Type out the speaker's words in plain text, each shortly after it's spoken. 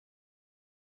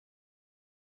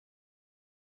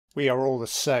We are all the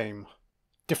same.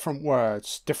 Different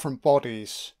words, different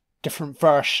bodies, different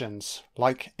versions,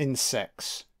 like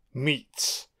insects,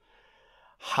 meats.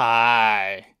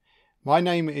 Hi, my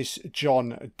name is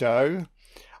John Doe.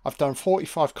 I've done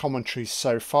 45 commentaries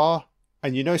so far,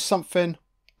 and you know something?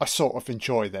 I sort of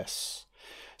enjoy this.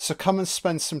 So come and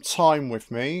spend some time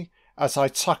with me as I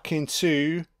tuck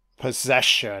into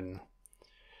Possession.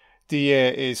 The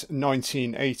year is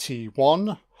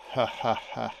 1981. Ha ha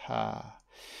ha ha.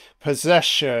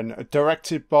 Possession,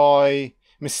 directed by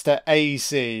Mr.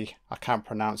 AZ. I can't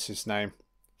pronounce his name.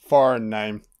 Foreign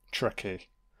name. Tricky.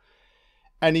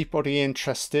 Anybody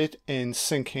interested in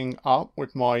syncing up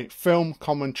with my film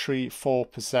commentary for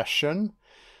Possession?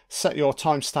 Set your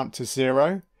timestamp to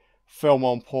 0. Film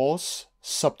on pause.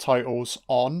 Subtitles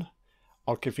on.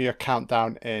 I'll give you a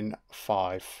countdown in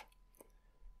 5.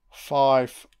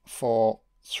 5, 4,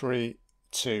 3,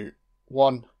 2,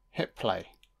 1. Hit play.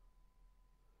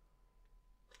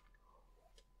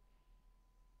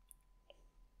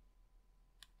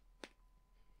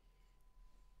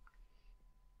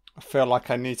 I feel like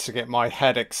I need to get my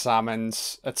head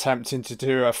examined attempting to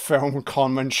do a film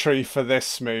commentary for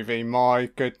this movie. My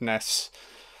goodness.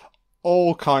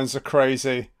 All kinds of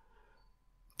crazy.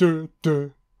 There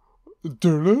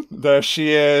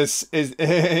she is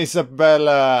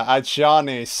Isabelle,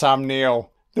 Adjani, Sam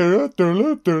Neill.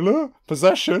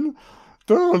 Possession.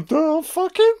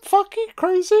 Fucking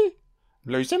crazy.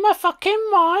 Losing my fucking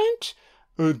mind.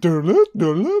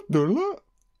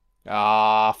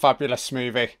 Ah, fabulous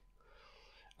movie.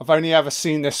 I've only ever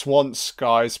seen this once,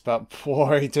 guys, but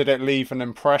boy, did it leave an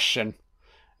impression.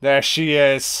 There she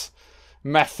is.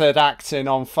 Method acting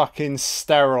on fucking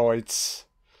steroids.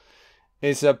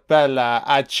 Isabelle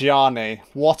Adjani.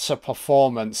 What a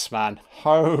performance, man.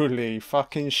 Holy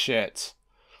fucking shit.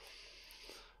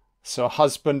 So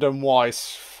husband and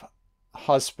wife.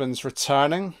 Husband's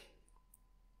returning.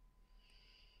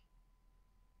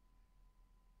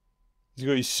 He's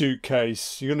got his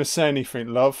suitcase. You gonna say anything,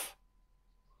 love?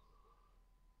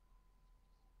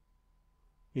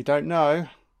 You don't know?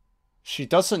 She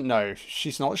doesn't know.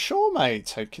 She's not sure, mate.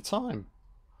 Take your time.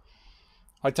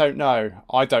 I don't know.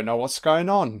 I don't know what's going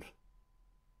on.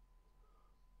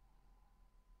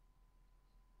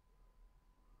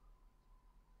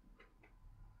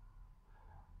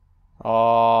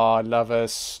 Oh,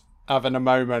 lovers. Having a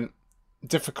moment.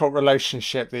 Difficult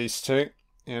relationship, these two.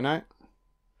 You know?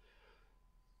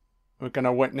 We're going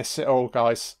to witness it all,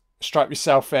 guys. Strap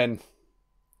yourself in.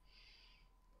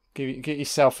 Get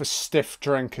yourself a stiff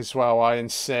drink as well, I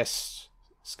insist.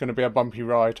 It's going to be a bumpy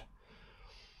ride.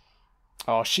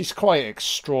 Oh, she's quite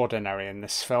extraordinary in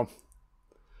this film.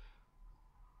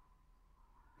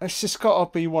 It's just got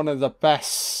to be one of the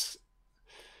best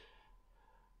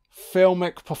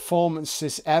filmic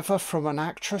performances ever from an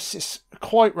actress. It's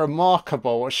quite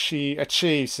remarkable what she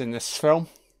achieves in this film.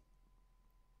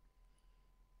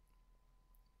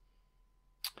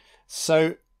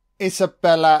 So,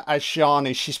 Isabelle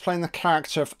Adjani, she's playing the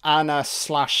character of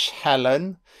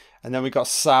Anna/Helen. And then we got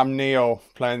Sam Neill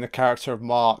playing the character of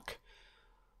Mark.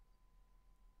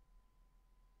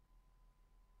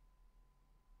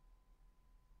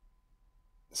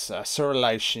 So it's a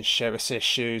relationship, it's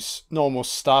issues, normal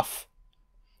stuff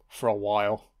for a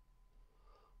while.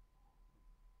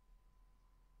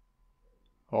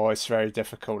 Oh, it's very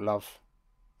difficult, love.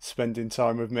 Spending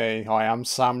time with me. I am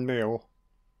Sam Neill.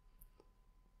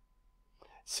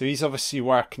 So he's obviously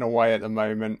working away at the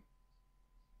moment.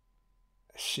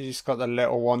 She's got the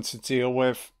little one to deal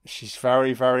with. She's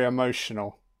very, very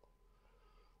emotional.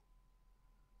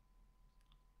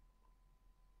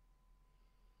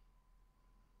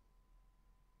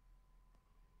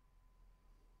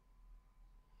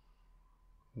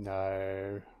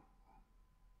 No.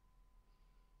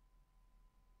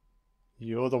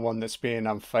 You're the one that's being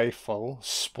unfaithful.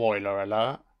 Spoiler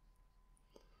alert.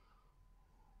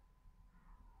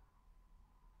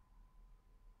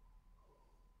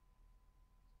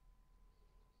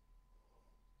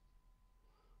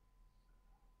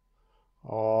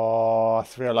 Oh, I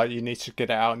feel like you need to get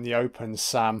it out in the open,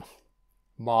 Sam.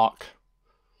 Mark.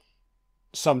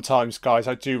 Sometimes, guys,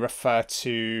 I do refer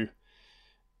to...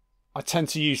 I tend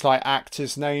to use, like,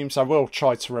 actors' names. I will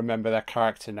try to remember their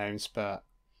character names, but...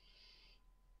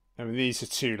 I mean, these are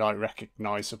two, like,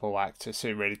 recognisable actors, so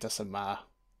it really doesn't matter.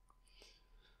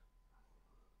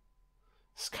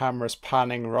 This camera's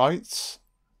panning right.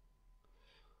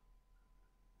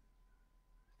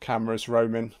 Camera's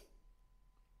roaming.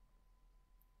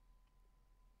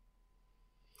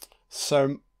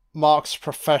 So, Mark's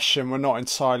profession, we're not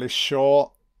entirely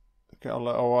sure. Get a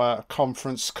little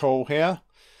conference call here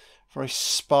Very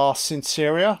sparse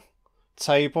interior.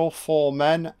 Table, 4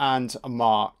 men and a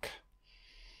mark.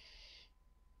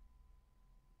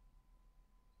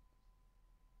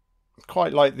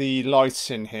 Quite like the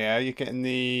lighting here. You're getting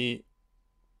the...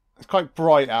 It's quite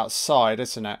bright outside,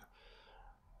 isn't it?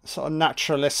 Sort of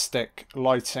naturalistic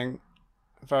lighting.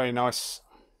 Very nice.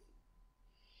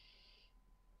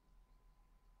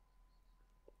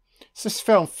 So this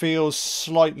film feels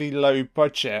slightly low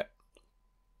budget,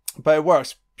 but it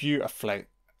works beautifully.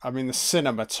 I mean, the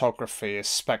cinematography is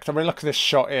spectacular. I mean, look at this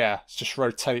shot here. It's just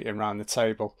rotating around the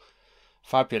table.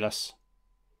 Fabulous.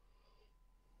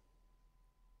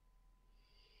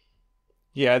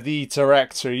 Yeah, the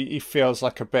director, he feels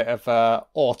like a bit of a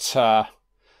auteur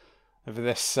of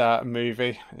this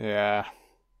movie. Yeah,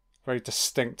 very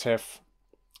distinctive.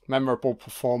 Memorable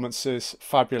performances,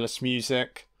 fabulous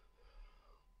music.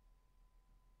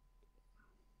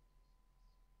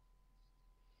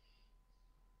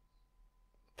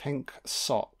 Pink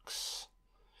socks.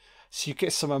 So you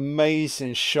get some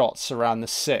amazing shots around the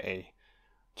city.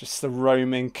 Just the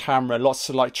roaming camera, lots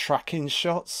of like tracking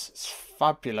shots. It's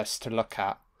fabulous to look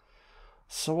at.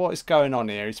 So what is going on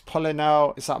here? He's pulling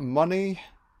out, is that money?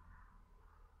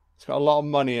 He's got a lot of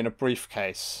money in a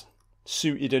briefcase.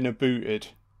 Suited and booted.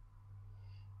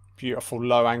 Beautiful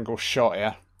low angle shot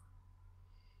here.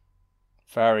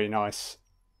 Very nice.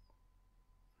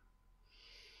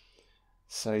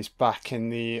 So he's back in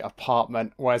the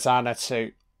apartment. Where's Anna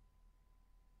to?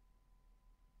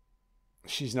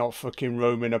 She's not fucking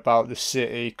roaming about the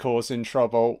city causing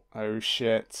trouble. Oh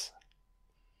shit.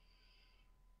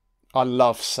 I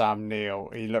love Sam Neill.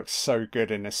 He looks so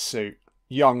good in his suit.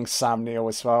 Young Sam Neill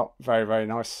as well. Very, very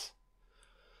nice.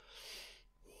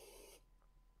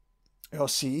 You'll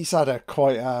see he's had a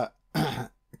quite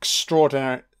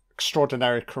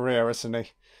extraordinary career, hasn't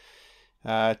he?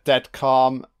 Dead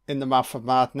Calm, In the Mouth of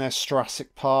Madness,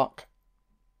 Jurassic Park,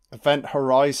 Event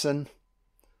Horizon.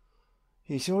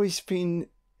 He's always been...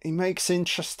 He makes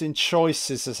interesting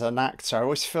choices as an actor. I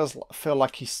always feel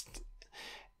like he's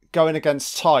going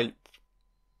against type,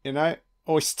 you know?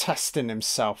 Always testing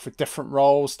himself with different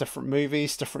roles, different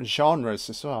movies, different genres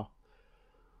as well.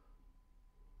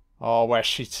 Oh, where's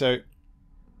she to?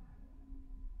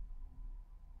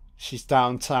 She's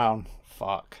downtown.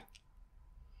 Fuck.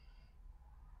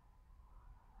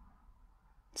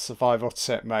 Survival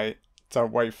tip, mate.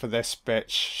 Don't wait for this bitch.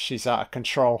 She's out of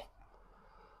control.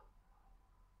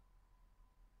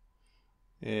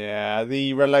 Yeah,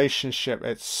 the relationship,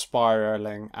 it's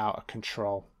spiraling out of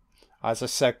control. As I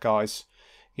said, guys,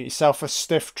 get yourself a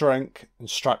stiff drink and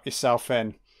strap yourself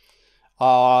in.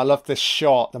 Oh, I love this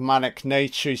shot. The manic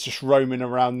nature. He's just roaming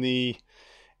around the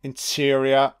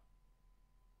interior.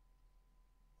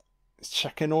 He's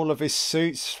checking all of his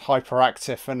suits.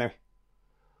 Hyperactive, isn't he?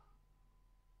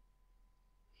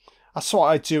 That's what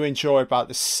I do enjoy about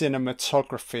the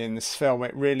cinematography in this film.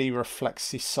 It really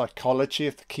reflects the psychology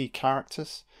of the key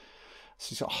characters. So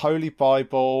he's got Holy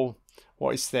Bible.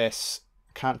 What is this?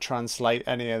 Can't translate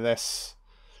any of this.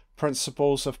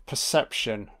 Principles of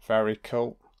perception. Very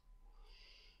cool.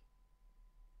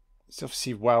 He's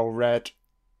obviously well read.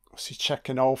 Obviously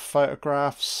checking old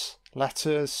photographs,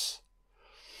 letters.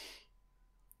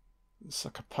 It's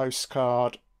like a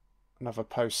postcard. Another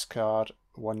postcard.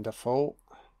 Wonderful.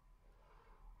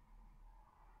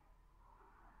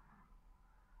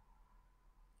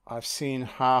 I've seen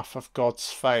half of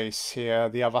God's face here.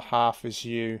 The other half is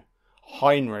you.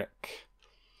 Heinrich.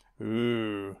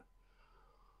 Ooh.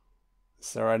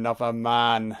 Is there another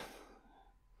man?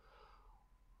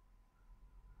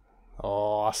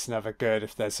 Oh, that's never good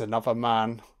if there's another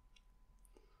man.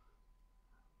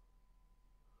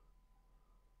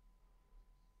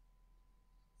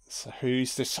 So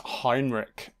who's this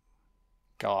Heinrich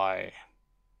guy?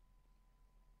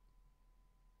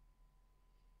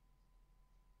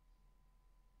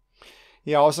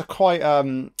 Yeah, I was quite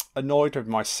annoyed with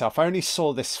myself. I only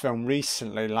saw this film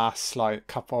recently, last like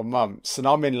couple of months, and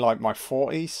I'm in like my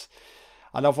 40s,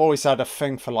 and I've always had a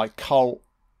thing for like cult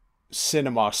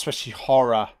cinema, especially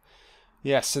horror.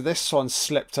 Yeah, so this one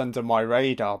slipped under my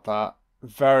radar, but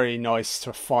very nice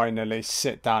to finally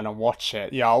sit down and watch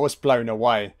it. Yeah, I was blown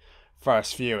away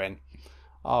first viewing.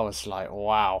 I was like,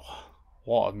 wow,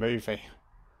 what a movie.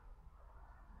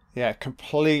 Yeah, it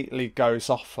completely goes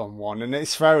off on one, and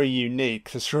it's very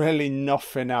unique. There's really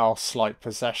nothing else like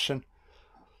Possession.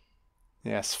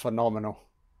 Yes, phenomenal.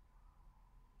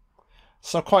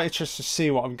 So I'm quite interested to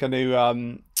see what I'm going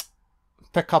to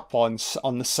pick up on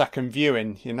the second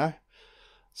viewing, you know.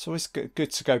 It's always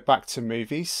good to go back to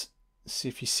movies, see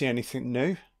if you see anything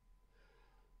new.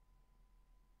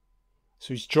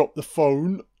 So he's dropped the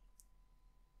phone.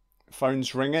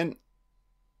 Phone's ringing.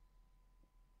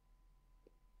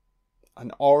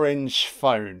 An orange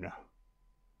phone.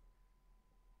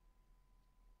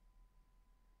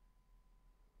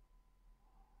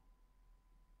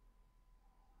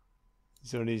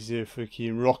 He's on his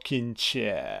fucking rocking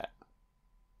chair.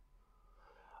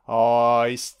 Oh,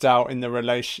 he's doubting the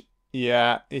relation.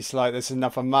 Yeah, he's like, there's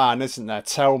another man, isn't there?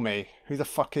 Tell me. Who the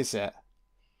fuck is it?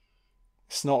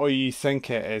 It's not who you think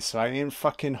it is, right? It ain't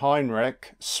fucking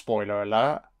Heinrich. Spoiler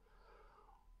alert.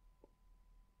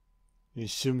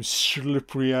 He's some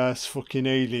slippery ass fucking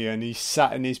alien. He's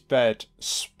sat in his bed.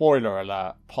 Spoiler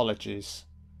alert. Apologies.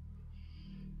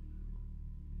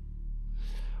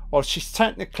 Well, she's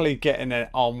technically getting it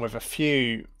on with a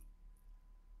few.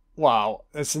 Well,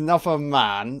 there's another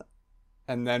man,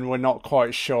 and then we're not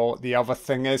quite sure what the other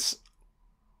thing is.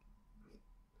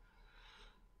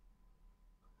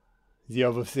 The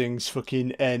other thing's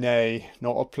fucking NA,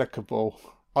 not applicable.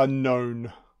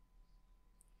 Unknown.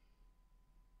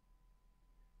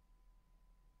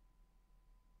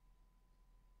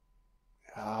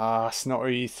 Ah, it's not who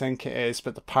you think it is,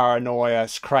 but the paranoia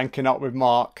is cranking up with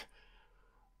Mark.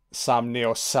 Sam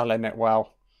Neill selling it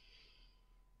well.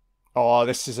 Oh,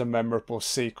 this is a memorable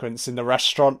sequence in the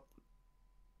restaurant.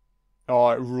 Oh,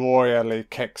 it royally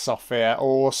kicks off here.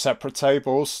 All separate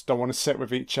tables. Don't want to sit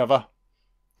with each other.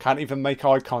 Can't even make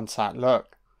eye contact.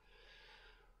 Look.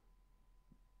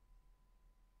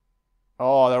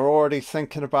 Oh, they're already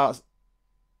thinking about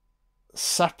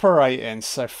separating.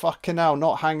 So fucking hell,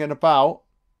 not hanging about.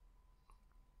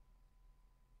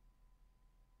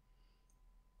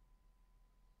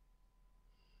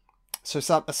 So is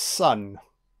that the son?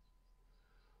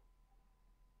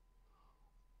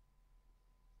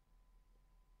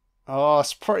 Oh,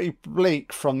 it's pretty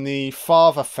bleak from the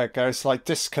father figure. It's like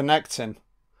disconnecting.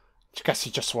 I guess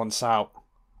he just wants out.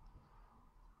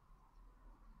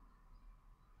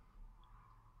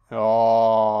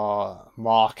 Oh,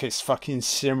 Mark is fucking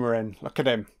simmering. Look at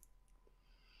him.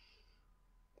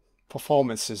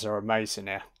 Performances are amazing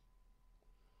here.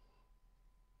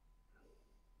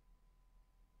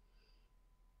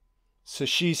 So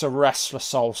she's a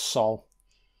restless old soul.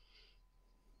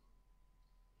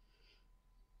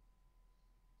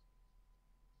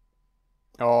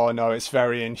 Oh no, it's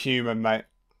very inhuman, mate.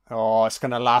 Oh, it's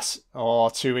gonna last. Oh,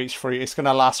 2 weeks, 3. It's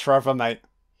gonna last forever, mate.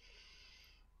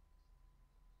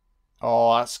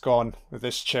 Oh, that's gone with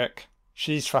this chick.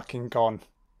 She's fucking gone.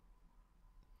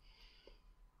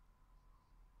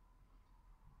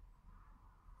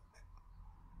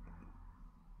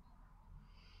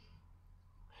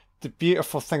 The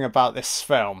beautiful thing about this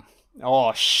film.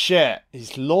 Oh shit,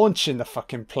 he's launching the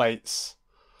fucking plates.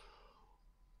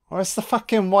 Where's the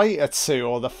fucking waiter to,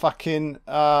 or the fucking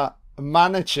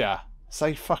manager?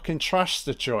 They fucking trashed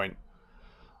the joint.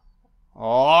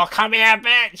 Oh, come here,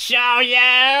 bitch! Oh,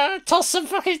 yeah! Toss some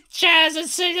fucking chairs and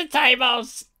see the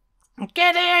tables!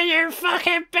 Get here, you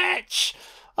fucking bitch!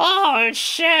 Oh,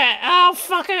 shit! Oh,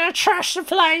 fucking trash the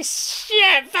place!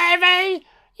 Shit, baby!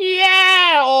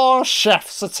 Yeah! Oh,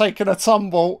 chefs are taking a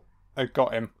tumble. They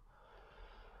got him.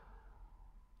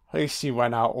 At least he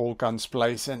went out all guns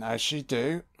blazing, as you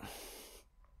do.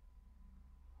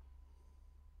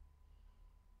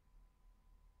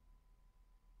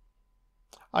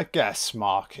 I guess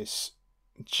Mark is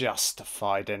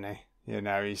justified, isn't he? You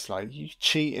know, he's like, you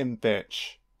cheating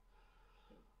bitch.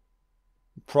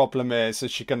 The problem is,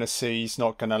 as you're going to see, he's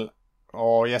not going to...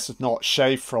 Oh, he has not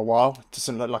shaved for a while. It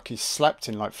doesn't look like he's slept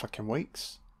in like fucking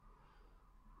weeks.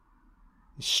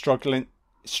 He's struggling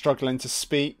to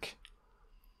speak.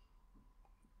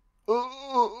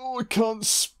 Oh, I can't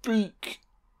speak.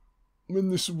 I'm in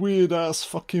this weird ass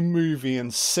fucking movie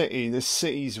and city. This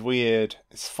city's weird.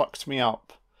 It's fucked me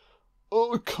up.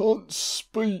 Oh, I can't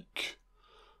speak.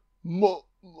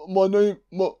 My name,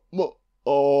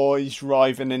 Oh, he's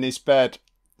writhing in his bed.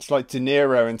 It's like De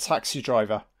Niro in Taxi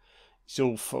Driver. He's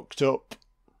all fucked up.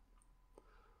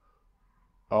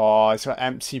 Oh, he's got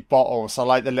empty bottles. I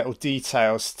like the little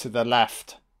details to the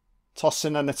left.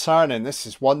 Tossing and a turning. This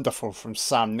is wonderful from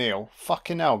Sam Neill.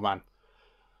 Fucking hell, man.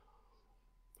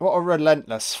 What a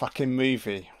relentless fucking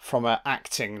movie from an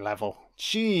acting level.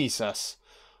 Jesus.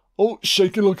 Oh,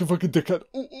 shaking like a fucking dickhead.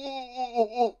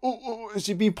 Oh. Has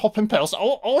he been popping pills?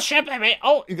 Oh, shit, baby.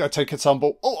 Oh, you gotta take a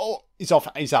tumble. Oh, he's off.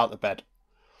 He's out of bed.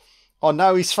 Oh,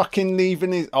 now he's fucking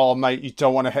leaving his... Oh, mate, you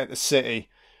don't want to hit the city.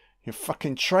 You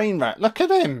fucking train wreck. Look at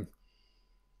him.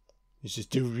 He's just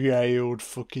derailed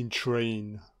fucking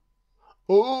train.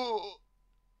 Oh.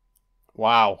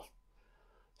 Wow.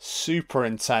 Super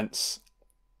intense.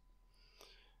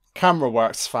 Camera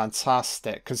work's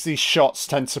fantastic because these shots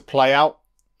tend to play out.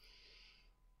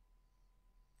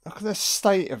 Look at the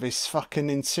state of his fucking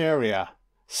interior.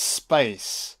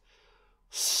 Space.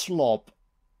 Slob.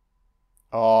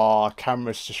 Oh,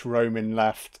 camera's just roaming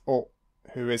left. Oh,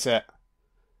 who is it?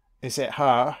 Is it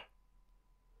her?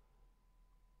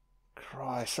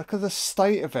 Christ, look at the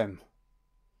state of him.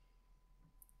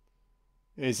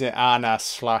 Is it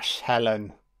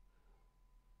Anna/Helen?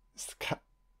 It's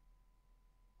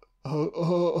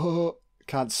the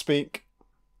can't speak.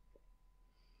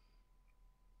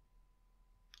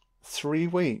 3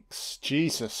 weeks.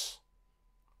 Jesus.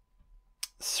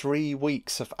 3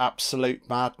 weeks of absolute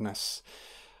madness.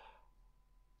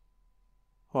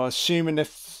 Well, assuming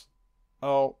if...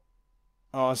 Oh,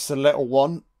 it's the little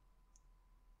one.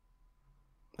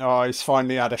 Oh, he's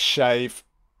finally had a shave.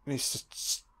 He's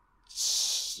just...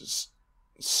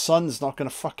 Son's not going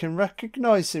to fucking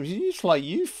recognise him. He's like,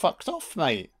 you fucked off,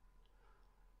 mate.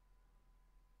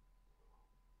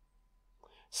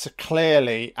 So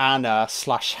clearly,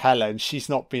 Anna/Helen, she's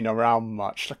not been around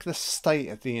much. Look at the state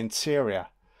of the interior.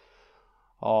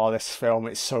 Oh, this film,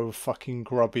 it's so fucking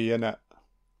grubby, innit?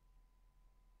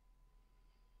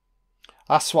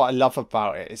 That's what I love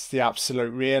about it. It's the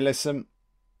absolute realism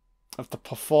of the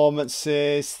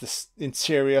performances, the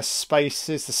interior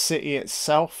spaces, the city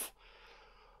itself.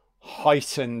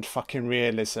 Heightened fucking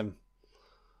realism.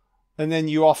 And then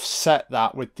you offset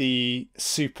that with the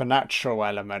supernatural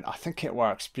element. I think it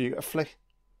works beautifully.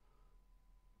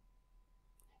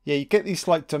 Yeah, you get these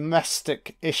like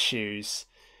domestic issues,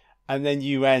 and then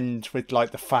you end with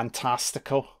like the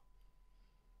fantastical.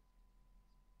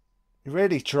 It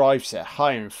really drives it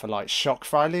home for like shock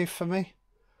value for me.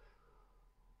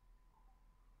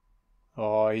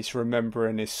 Oh, he's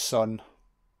remembering his son.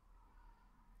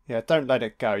 Yeah, don't let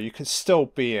it go. You can still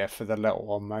be here for the little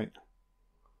one, mate.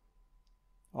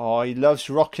 Oh, he loves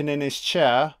rocking in his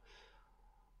chair.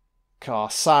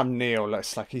 God, Sam Neill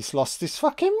looks like he's lost his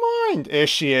fucking mind. Here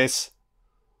she is.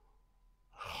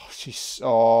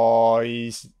 Oh,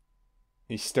 he's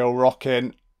still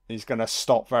rocking. He's gonna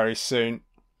stop very soon.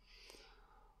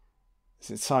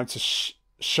 Is it time to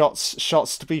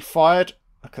shots to be fired?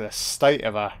 Look at the state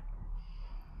of her.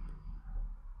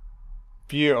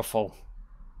 Beautiful.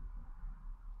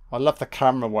 I love the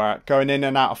camera work, going in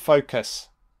and out of focus.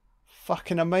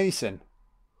 Fucking amazing.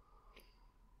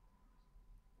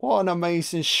 What an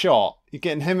amazing shot. You're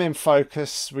getting him in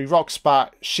focus. We rocks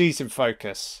back. She's in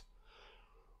focus.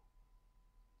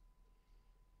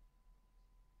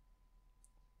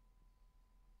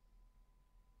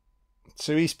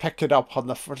 So he's picking up on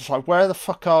the... It's like, where the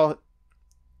fuck are...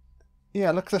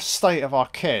 Yeah, look at the state of our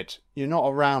kid. You're not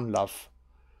around, love.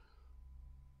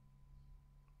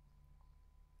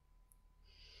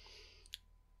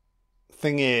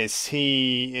 Thing is,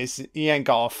 he ain't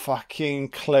got a fucking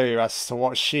clue as to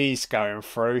what she's going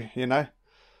through, you know.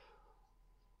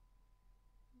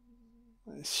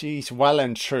 She's well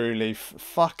and truly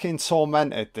fucking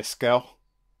tormented, this girl.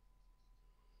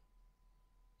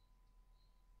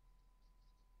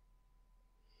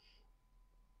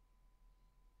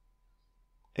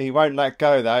 He won't let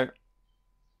go though.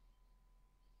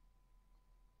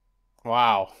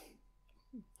 Wow.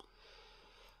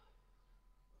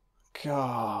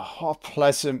 God, what a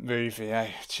pleasant movie,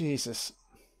 eh? Jesus.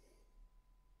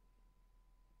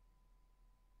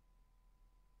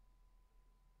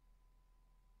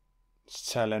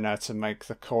 Just telling her to make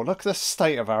the call. Look at the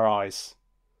state of her eyes.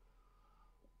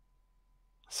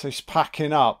 So he's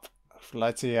packing up.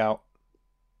 Bloody hell.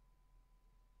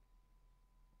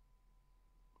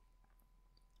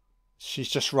 She's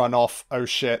just run off. Oh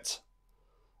shit.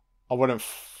 I wouldn't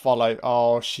follow.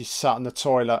 Oh, she's sat in the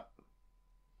toilet.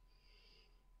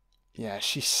 Yeah,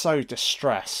 she's so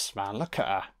distressed, man. Look at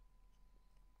her.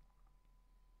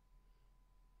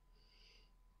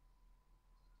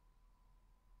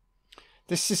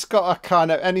 This has got a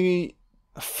kind of... Any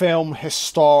film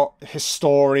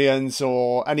historians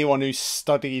or anyone who's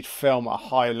studied film at a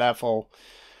high level,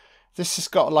 this has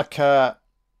got like a...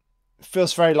 It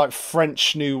feels very like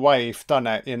French New Wave, doesn't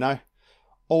it, you know?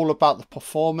 All about the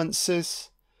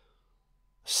performances.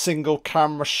 Single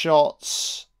camera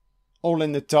shots. All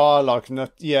in the dialogue, and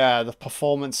the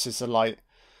performances are like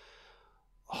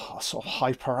sort of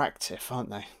hyperactive,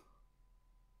 aren't they?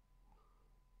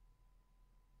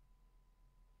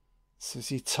 So is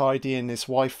he tidying his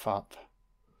wife up?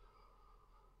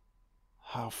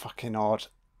 How fucking odd.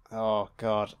 Oh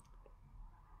god.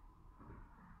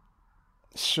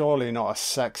 Surely not a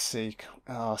sex sequence.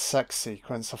 I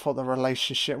thought the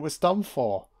relationship was done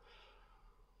for.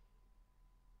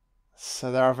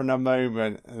 So they're having a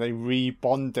moment. Are they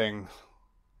rebonding?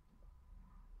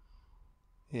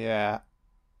 Yeah.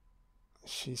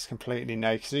 She's completely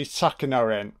naked. He's tucking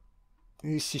her in.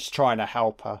 He's just trying to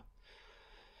help her.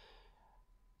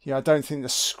 Yeah, I don't think the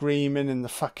screaming and the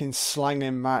fucking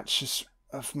slanging match is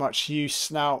of much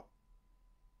use now.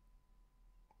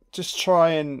 Just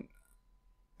try and...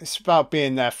 It's about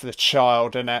being there for the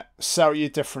child, innit? Sell your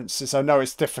differences. I know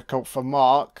it's difficult for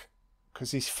Mark,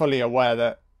 because he's fully aware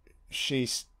that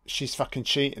she's fucking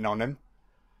cheating on him.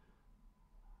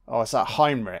 Oh, is that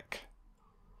Heinrich?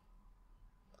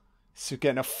 So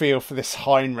getting a feel for this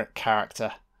Heinrich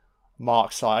character.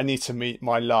 Mark's like, I need to meet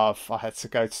my love. I had to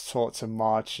go to talk to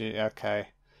Margit. Okay.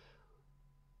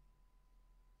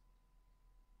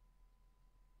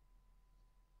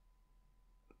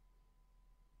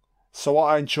 So what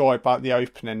I enjoy about the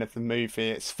opening of the movie,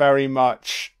 it's very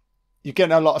much... You're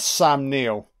getting a lot of Sam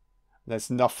Neill.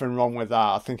 There's nothing wrong with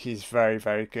that. I think he's very,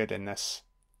 very good in this.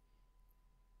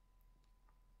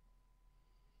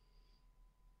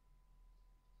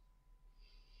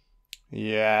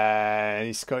 Yeah,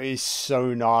 he's got his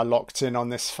sonar locked in on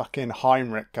this fucking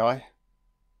Heinrich guy.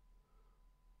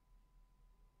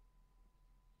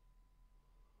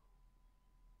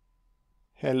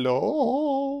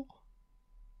 Hello?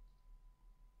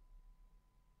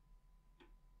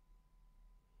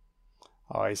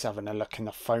 Oh, he's having a look in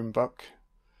the phone book.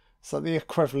 Is that the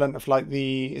equivalent of like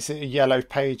the... Is it a Yellow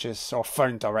Pages or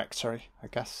phone directory, I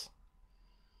guess?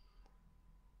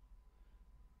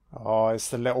 Oh, it's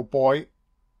the little boy.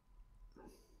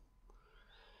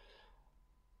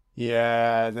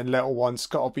 Yeah, the little one's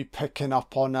got to be picking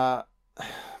up on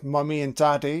Mummy and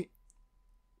Daddy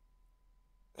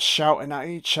shouting at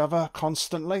each other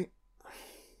constantly.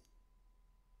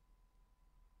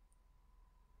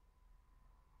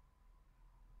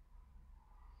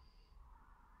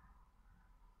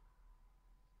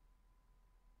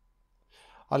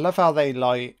 I love how they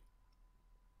like...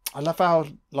 I love how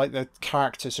like the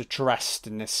characters are dressed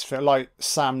in this. Feel like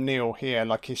Sam Neill here,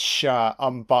 like his shirt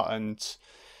unbuttoned.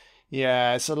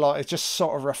 Yeah, it's a lot. It just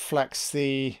sort of reflects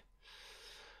the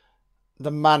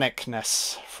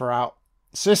manicness throughout.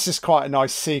 So this is quite a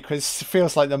nice sequence. It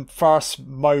feels like the first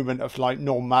moment of like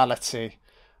normality.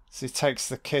 So he takes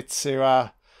the kid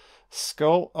to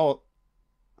school. Oh,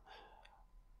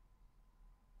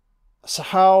 so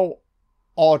how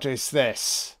odd is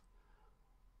this?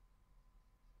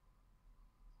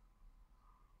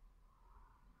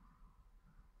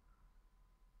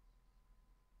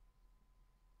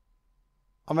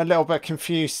 I'm a little bit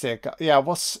confused here. Yeah,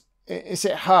 is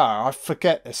it her? I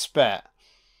forget this bit.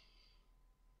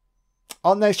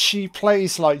 Aren't there, she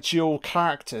plays like dual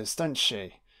characters, doesn't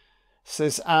she? So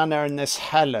there's Anna and there's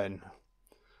Helen.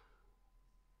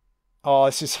 Oh,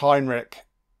 this is Heinrich.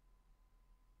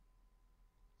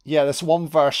 Yeah, there's one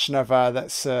version of her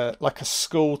that's like a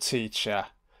school teacher.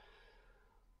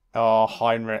 Oh,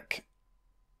 Heinrich.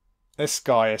 This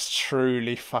guy is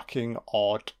truly fucking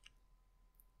odd.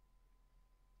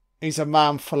 He's a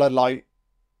man full of like...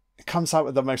 It comes out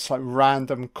with the most like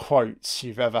random quotes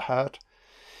you've ever heard.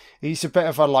 He's a bit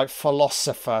of a like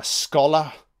philosopher,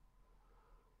 scholar.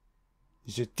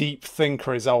 He's a deep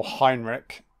thinker, is old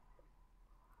Heinrich.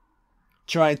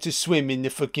 Trying to swim in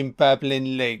the fucking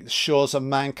babbling lake, the shores of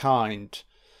mankind.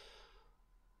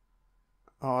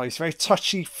 Oh, he's very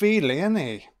touchy-feely, isn't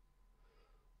he?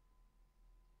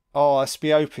 Oh, let's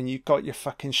be open. You've got your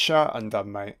fucking shirt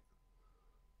undone, mate.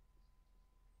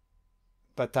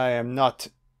 But I am not.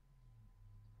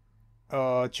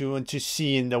 Oh, do you want to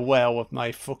see in the well of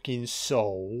my fucking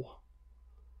soul?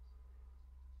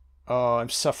 Oh, I'm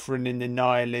suffering in the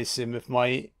nihilism of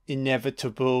my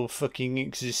inevitable fucking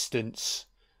existence.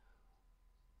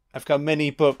 I've got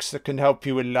many books that can help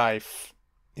you in life.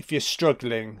 If you're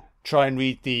struggling, try and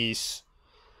read these.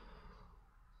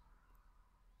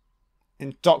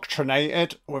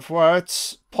 Indoctrinated with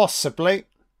words? Possibly.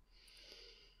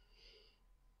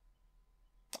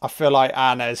 I feel like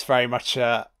Anna is very much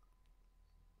a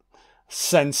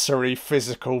sensory,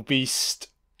 physical beast.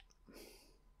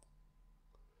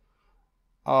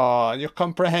 Oh, you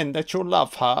comprehend that you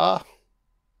love her?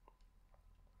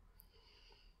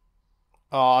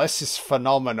 Oh, this is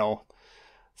phenomenal.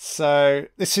 So,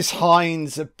 this is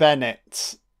Heinz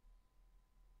Bennent.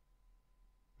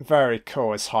 Very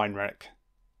cool as Heinrich.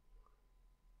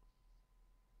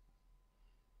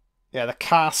 Yeah, the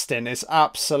casting is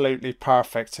absolutely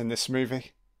perfect in this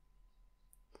movie.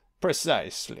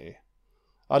 Precisely.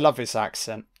 I love his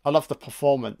accent. I love the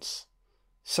performance.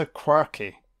 So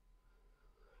quirky.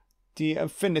 The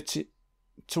affinity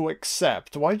to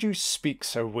accept. Why do you speak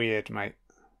so weird, mate?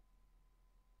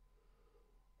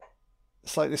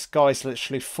 It's like this guy's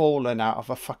literally fallen out of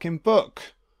a fucking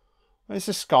book.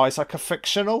 This guy's like a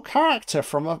fictional character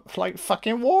from a like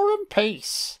fucking War and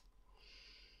Peace.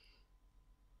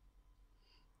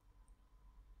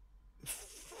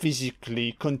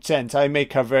 physically content. I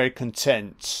make her very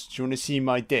content. Do you want to see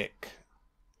my dick?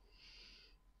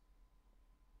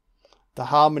 The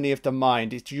harmony of the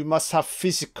mind. You must have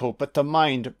physical, but the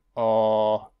mind...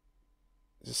 Oh,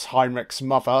 this is Heinrich's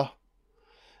mother.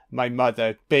 My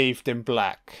mother, bathed in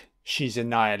black. She's a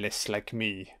nihilist like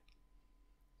me.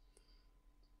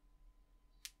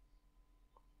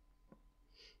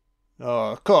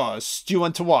 Oh, of course. Do you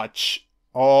want to watch?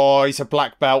 Oh, he's a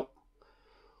black belt.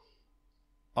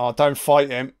 Oh, don't fight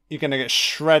him. You're going to get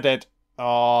shredded.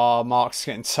 Oh, Mark's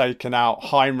getting taken out.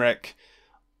 Heinrich.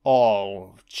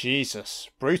 Oh, Jesus.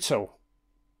 Brutal.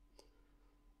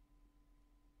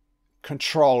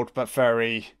 Controlled, but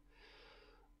very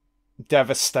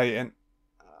devastating.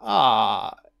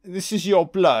 Ah, this is your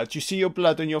blood. You see your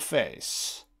blood on your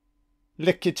face.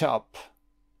 Lick it up.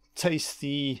 Taste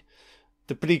the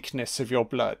bleakness of your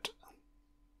blood.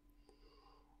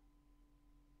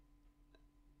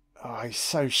 Oh, he's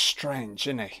so strange,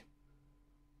 isn't he?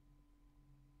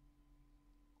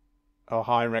 Oh,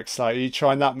 Heinrich's like, are you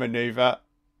trying that maneuver?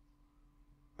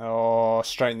 Oh,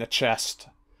 straight in the chest.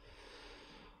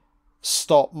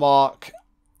 Stop, Mark.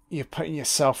 You're putting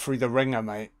yourself through the ringer,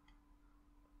 mate.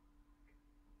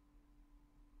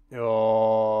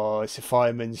 Oh, it's a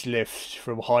fireman's lift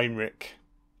from Heinrich.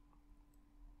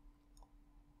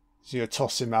 So you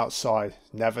toss him outside.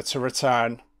 Never to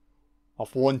return.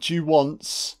 I've warned you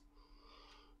once.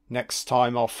 Next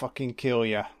time I'll fucking kill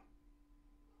you.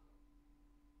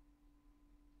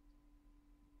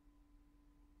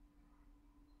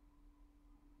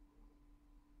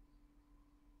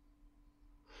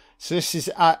 So this is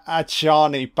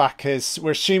Adjani back as...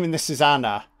 We're assuming this is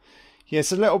Anna. Yeah,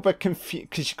 it's a little bit confused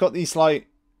because you've got these like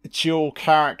dual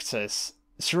characters.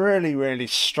 It's really, really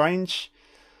strange.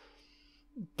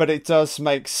 But it does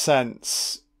make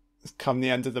sense come the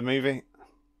end of the movie.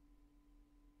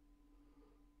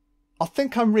 I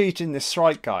think I'm reading this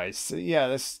right, guys. Yeah,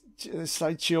 there's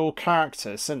like dual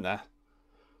characters, isn't there?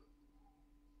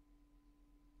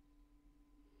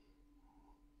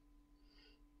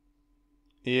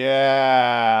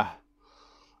 Yeah.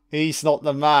 He's not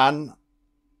the man.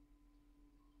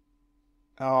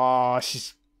 Oh,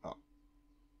 she's...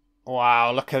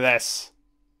 Wow, look at this.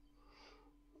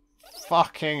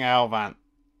 Fucking hell, man.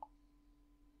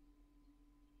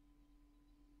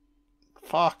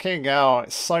 Fucking hell,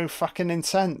 it's so fucking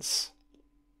intense.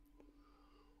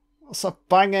 It's a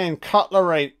banging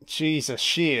cutlery. Jesus,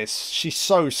 she's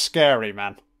so scary,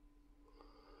 man.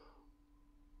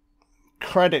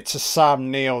 Credit to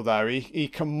Sam Neill, though. He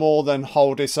can more than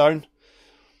hold his own.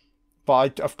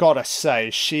 But I've got to say,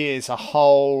 she is a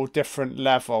whole different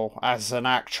level as an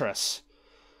actress.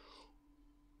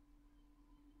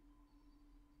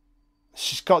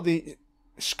 She's got it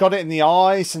in the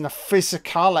eyes and the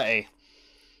physicality.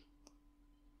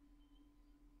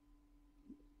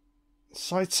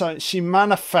 So she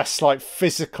manifests like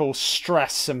physical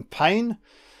stress and pain.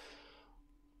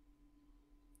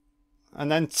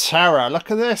 And then terror. Look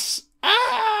at this.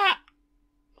 Ah!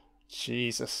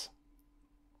 Jesus.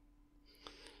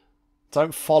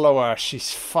 Don't follow her.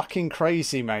 She's fucking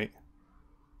crazy, mate.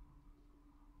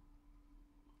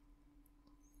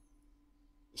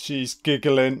 She's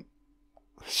giggling.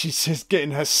 She's just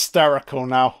getting hysterical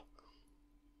now.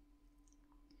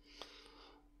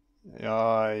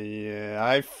 Oh, yeah.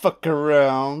 I fuck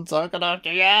around. Talking about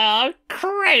you. Yeah, I'm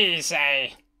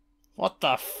crazy. What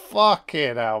the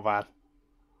fucking hell, man?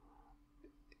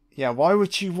 Yeah, why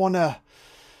would you want to...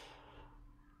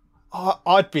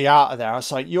 I'd be out of there. I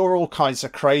was like, you're all kinds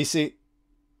of crazy.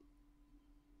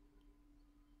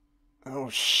 Oh,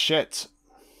 shit.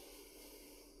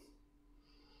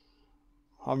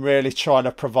 I'm really trying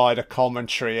to provide a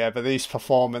commentary here, but these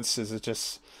performances are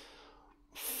just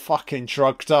fucking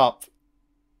drugged up.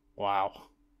 Wow.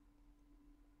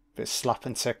 Bit slap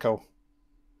and tickle.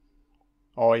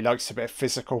 Oh, he likes a bit of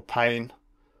physical pain.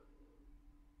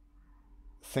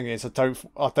 Thing is, I don't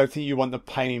think you want the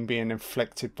pain being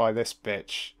inflicted by this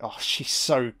bitch. Oh, she's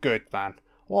so good, man.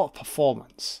 What a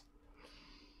performance.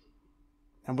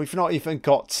 And we've not even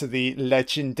got to the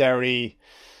legendary,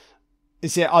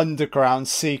 is it underground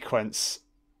sequence?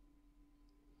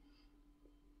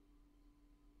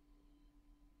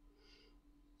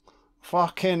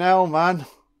 Fucking hell, man.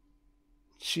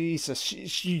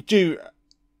 Jesus, you do.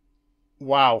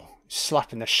 Wow,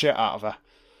 slapping the shit out of her.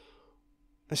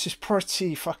 This is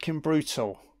pretty fucking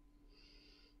brutal.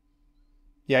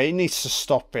 Yeah, he needs to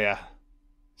stop here.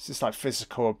 This is like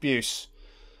physical abuse.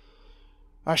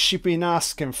 Has she been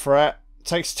asking for it?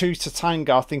 Takes two to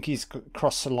tango. I think he's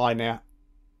crossed the line here.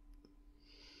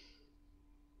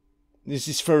 This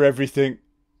is for everything.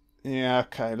 Yeah,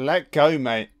 okay. Let go,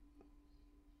 mate.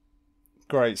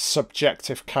 Great.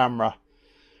 Subjective camera.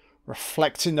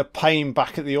 Reflecting the pain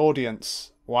back at the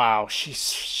audience. Wow,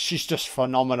 she's just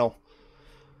phenomenal.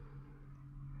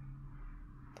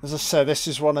 As I said, this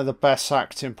is one of the best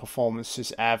acting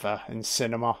performances ever in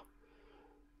cinema.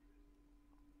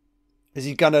 Is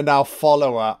he gonna now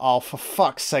follow her? Oh, for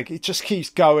fuck's sake, it just keeps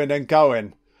going and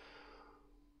going.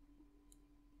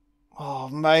 Oh,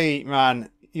 mate, man.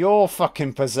 You're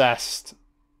fucking possessed.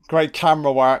 Great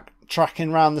camera work.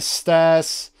 Tracking around the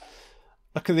stairs.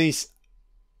 Look at these.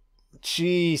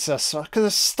 Jesus, look at the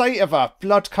state of her.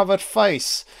 Blood-covered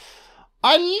face.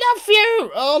 I love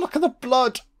you! Oh, look at the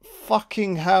blood.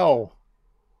 Fucking hell.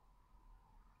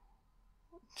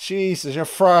 Jesus, your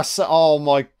first... Oh,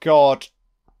 my God.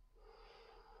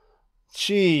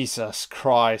 Jesus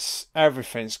Christ.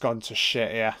 Everything's gone to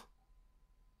shit here.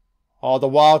 Oh, the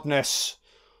wildness.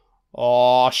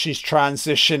 Oh, she's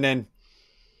transitioning.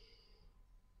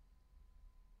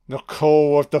 The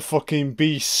call of the fucking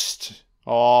beast.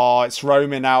 Oh, it's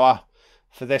roaming hour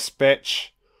for this bitch.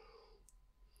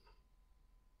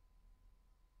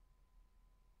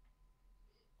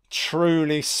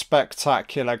 Truly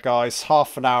spectacular, guys.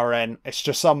 Half an hour in. It's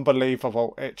just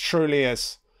unbelievable. It truly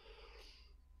is.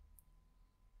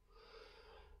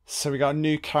 So we got a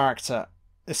new character.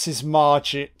 This is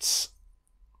Margit.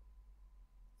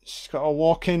 She's got a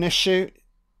walking issue.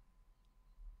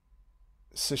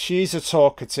 So she's a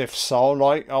talkative soul,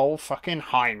 like old fucking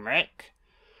Heinrich.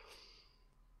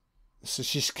 So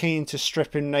she's keen to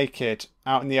strip him naked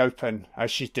out in the open,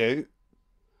 as you do.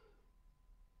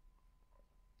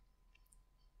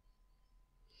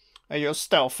 Are you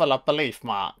still full of belief,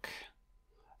 Mark?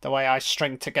 The way I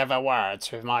string together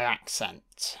words with my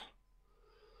accent.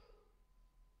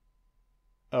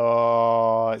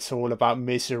 Oh, it's all about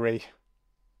misery.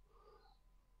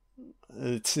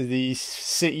 To these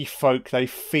city folk, they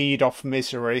feed off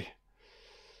misery.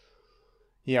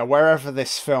 Yeah, wherever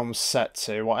this film's set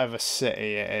to, whatever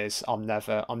city it is, I'm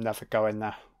never going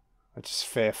there. I just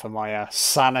fear for my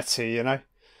sanity, you know.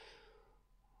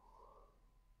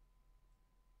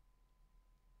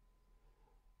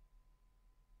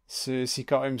 So has he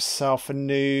got himself a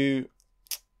new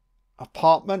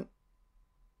apartment?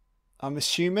 I'm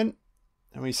assuming.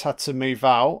 And he's had to move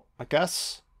out, I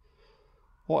guess.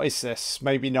 What is this?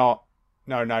 Maybe not.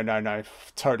 No.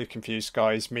 Totally confused,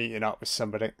 guys. Meeting up with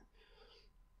somebody.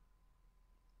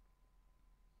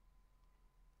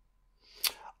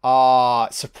 Ah,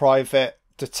 it's a private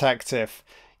detective.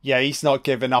 Yeah, he's not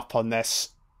giving up on this.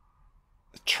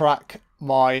 Track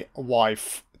my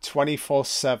wife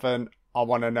 24/7. I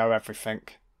want to know everything.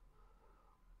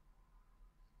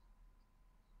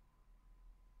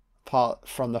 Apart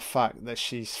from the fact that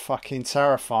she's fucking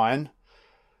terrifying.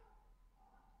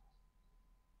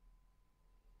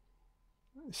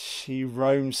 She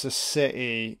roams the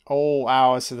city all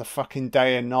hours of the fucking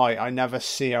day and night. I never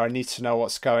see her. I need to know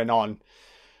what's going on.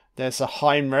 There's a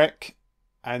Heinrich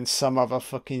and some other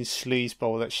fucking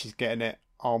sleazeball that she's getting it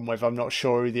on with. I'm not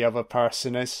sure who the other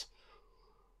person is.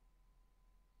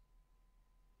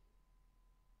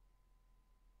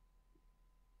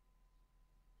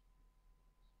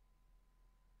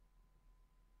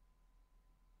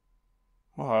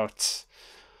 What?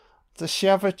 Does she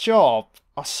have a job?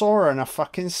 I saw her in a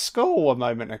fucking school a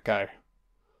moment ago.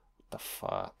 What the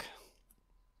fuck?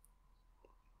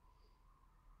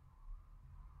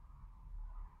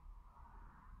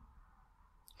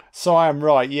 So I am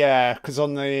right, yeah, because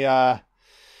on the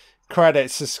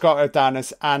credits it's got her down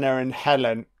as Anna and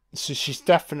Helen. So she's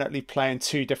definitely playing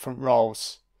two different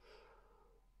roles.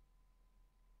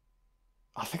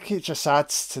 I think it just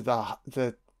adds to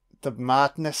the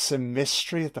madness and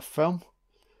mystery of the film.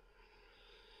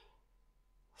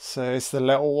 So it's the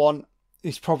little one.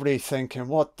 He's probably thinking,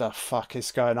 what the fuck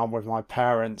is going on with my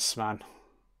parents, man?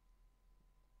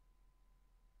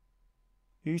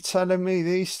 You telling me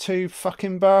these two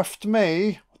fucking birthed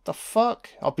me? What the fuck?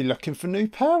 I'll be looking for new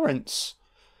parents.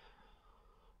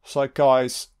 It's like,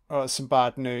 guys, oh, some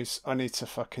bad news. I need to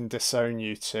fucking disown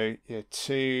you two. You're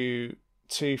too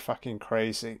fucking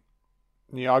crazy.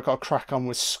 Yeah, I got to crack on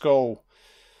with school.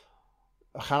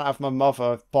 I can't have my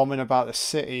mother bombing about the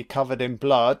city covered in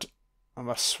blood and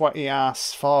my sweaty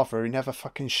ass father who never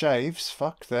fucking shaves.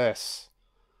 Fuck this.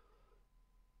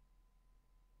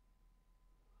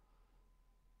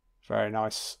 Very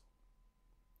nice.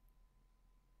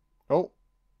 Oh.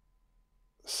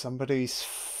 Somebody's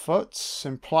foot's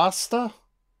in plaster?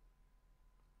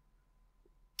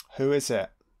 Who is it?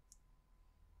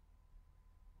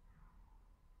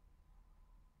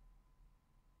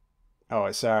 Oh,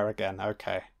 it's her again.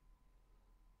 Okay.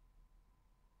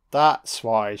 That's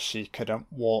why she couldn't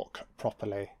walk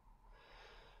properly.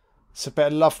 It's a bit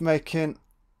of lovemaking.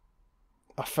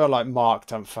 I feel like Mark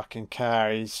don't fucking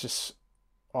care. He's just,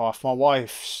 oh, if my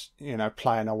wife's, you know,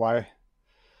 playing away.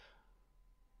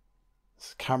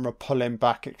 This camera pulling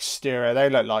back exterior. They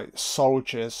look like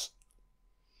soldiers.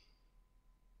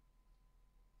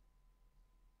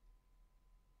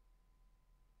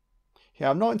 Yeah,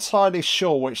 I'm not entirely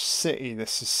sure which city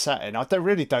this is set in.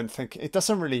 Really don't think it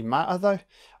doesn't really matter though.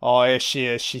 Oh, here she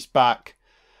is. She's back.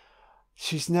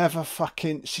 She's never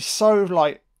fucking. She's so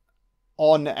like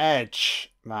on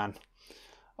edge, man.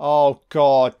 Oh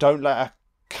God, don't let her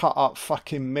cut up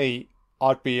fucking meat.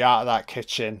 I'd be out of that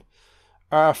kitchen.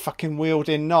 Her fucking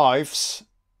wielding knives.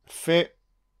 Fit.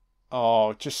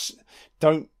 Oh, just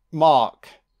don't, Mark.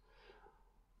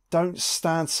 Don't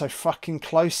stand so fucking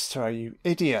close to her, you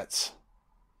idiot.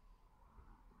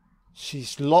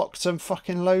 She's locked and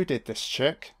fucking loaded, this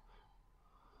chick.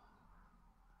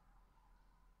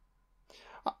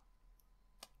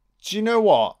 Do you know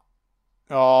what?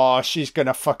 Oh, she's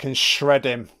gonna fucking shred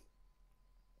him.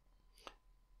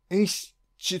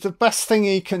 The best thing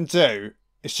he can do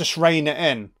is just rein it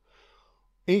in.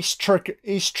 He's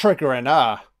triggering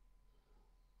her.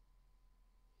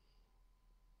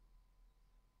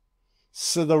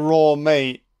 So the raw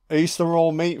meat. Who's the raw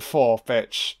meat for,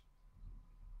 bitch?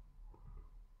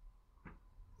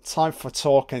 Time for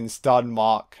talking's done,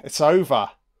 Mark. It's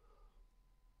over.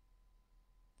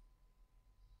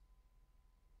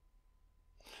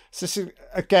 So this is,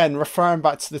 again, referring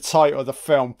back to the title of the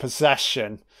film,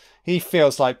 Possession. He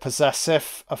feels like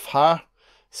possessive of her.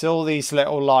 So all these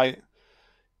little, like,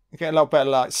 you get a little bit of,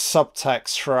 like,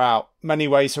 subtext throughout. Many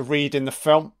ways of reading the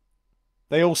film.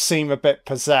 They all seem a bit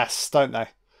possessed, don't they?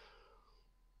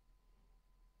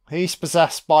 He's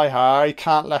possessed by her. He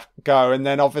can't let go. And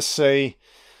then, obviously,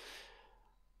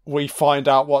 we find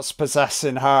out what's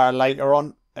possessing her later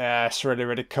on. Yeah, it's really,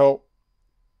 really cool.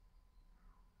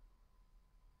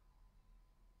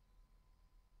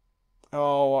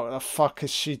 Oh, what the fuck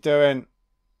is she doing?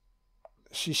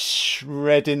 She's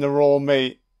shredding the raw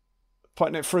meat.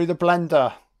 Putting it through the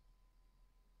blender.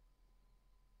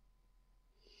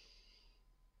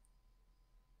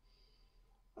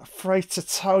 Afraid to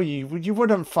tell you. You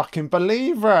wouldn't fucking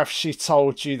believe her if she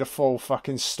told you the full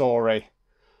fucking story.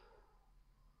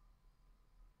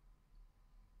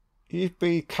 You'd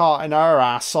be carting her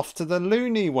ass off to the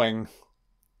loony wing.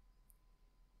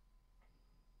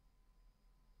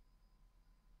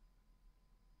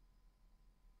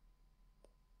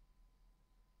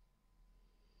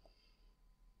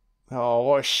 Oh,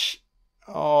 what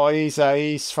oh,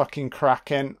 he's fucking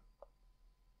cracking.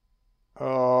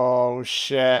 Oh,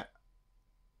 shit.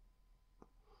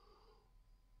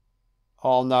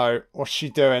 Oh, no. What's she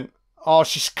doing? Oh,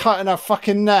 she's cutting her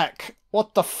fucking neck.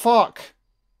 What the fuck?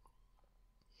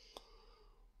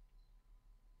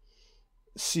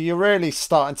 So you're really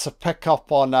starting to pick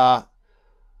up on her,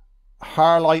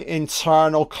 like,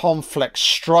 internal conflict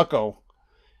struggle.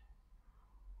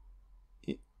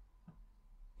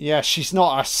 Yeah, she's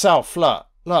not herself. Look,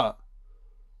 look.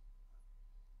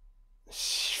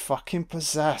 She's fucking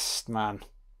possessed, man.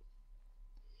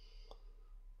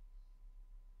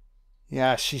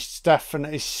 Yeah, she's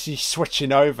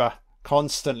switching over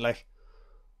constantly.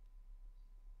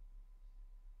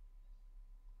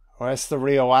 Where's the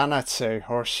real Anna to?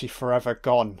 Or is she forever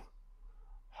gone?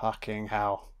 Fucking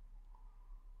hell.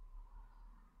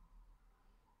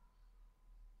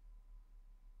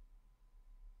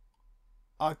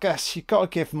 I guess you got to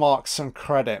give Mark some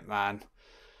credit, man.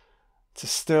 To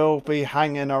still be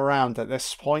hanging around at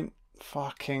this point.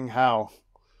 Fucking hell.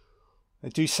 They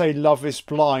do say love is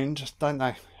blind, don't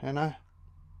they? You know?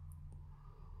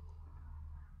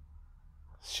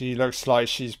 She looks like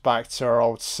she's back to her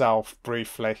old self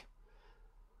briefly.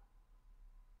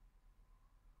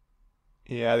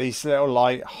 Yeah, these little,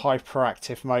 like,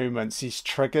 hyperactive moments, these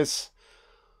triggers.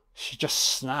 She just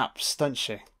snaps, doesn't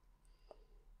she?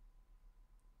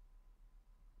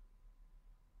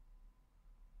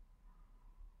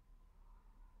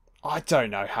 I don't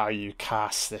know how you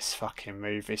cast this fucking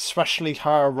movie, especially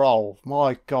her role.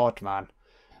 My God, man.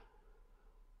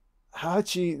 How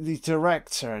do you, the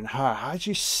director and her, how do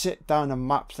you sit down and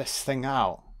map this thing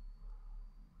out?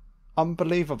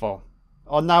 Unbelievable.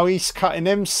 Oh, now he's cutting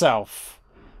himself.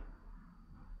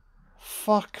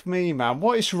 Fuck me, man.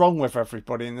 What is wrong with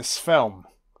everybody in this film?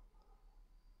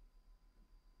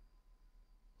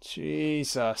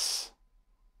 Jesus.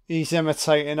 He's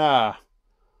imitating her.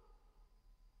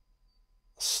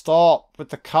 Stop with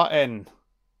the cutting.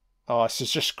 Oh, this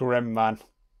is just grim, man.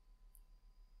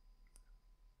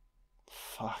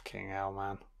 Fucking hell,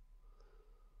 man.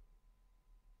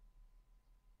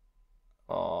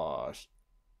 Oh,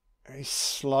 he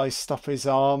sliced up his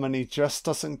arm and he just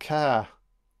doesn't care.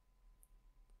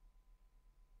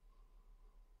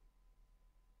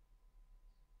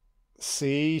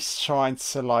 See, he's trying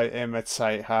to like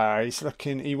imitate her. He's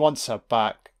looking, he wants her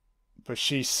back, but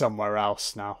she's somewhere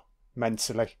else now,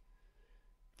 mentally.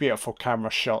 Beautiful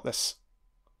camera shot, this.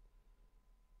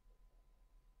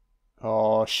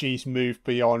 Oh, she's moved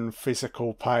beyond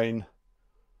physical pain.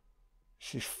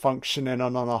 She's functioning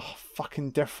on a fucking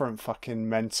different fucking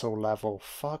mental level.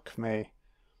 Fuck me.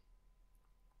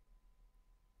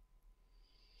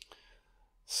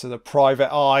 So the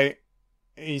private eye,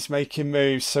 he's making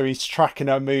moves, so he's tracking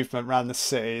her movement around the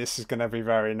city. This is going to be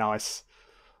very nice.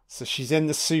 So she's in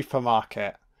the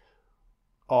supermarket.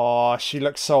 Oh, she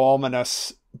looks so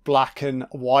ominous. Black and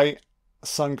white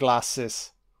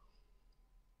sunglasses.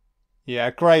 Yeah,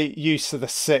 great use of the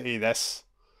city, this.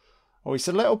 Oh, he's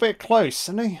a little bit close,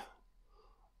 isn't he?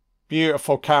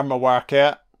 Beautiful camera work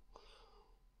here.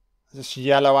 This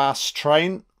yellow ass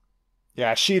train.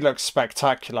 Yeah, she looks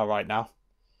spectacular right now.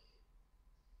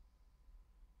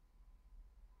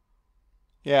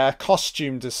 Yeah,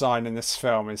 costume design in this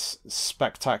film is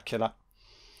spectacular.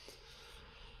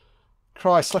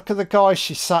 Christ, look at the guy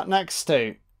she sat next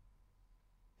to.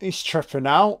 He's tripping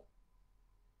out.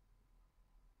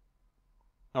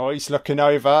 Oh, he's looking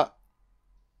over.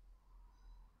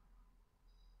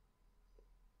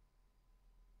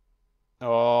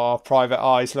 Oh, private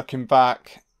eye's looking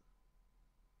back.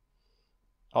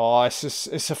 Oh, it's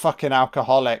a fucking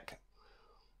alcoholic.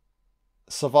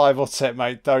 Survival tip,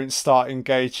 mate. Don't start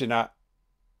engaging it.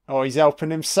 Oh, he's helping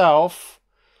himself.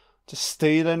 Just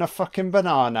stealing a fucking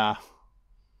banana.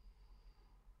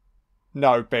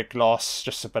 No big loss.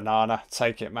 Just a banana.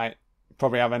 Take it, mate.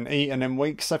 Probably haven't eaten in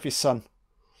weeks, have you, son?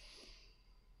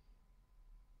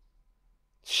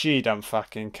 She don't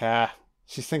fucking care.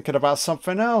 She's thinking about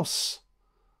something else.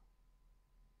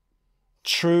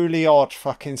 Truly odd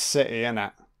fucking city,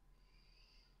 innit?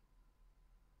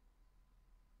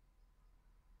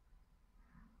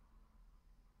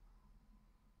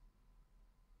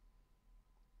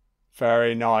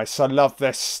 Very nice. I love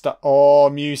this stuff. Oh,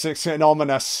 music's getting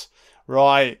ominous.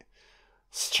 Right.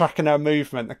 It's tracking her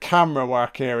movement. The camera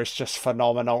work here is just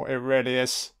phenomenal. It really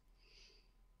is.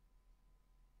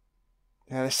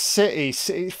 Yeah, the city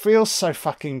feels so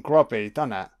fucking grubby,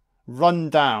 doesn't it? Run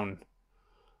down.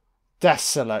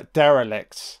 Desolate.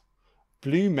 Derelict.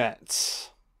 Blumets.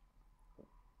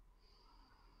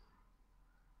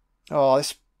 Oh,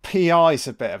 this PI's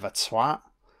a bit of a twat.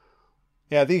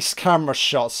 Yeah, these camera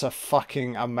shots are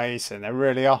fucking amazing. They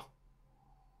really are.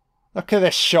 Look at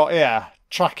this shot here.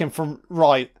 Tracking from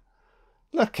right.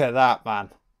 Look at that,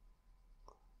 man.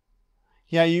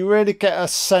 Yeah, you really get a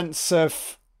sense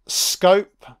of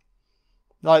scope.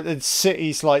 Like the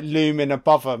city's like looming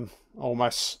above them,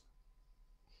 almost.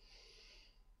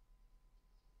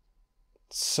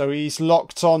 So he's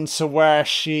locked on to where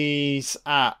she's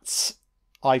at,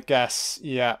 I guess.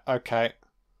 Yeah, okay.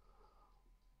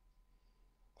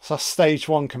 So stage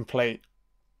 1 complete.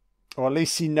 Or at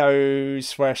least he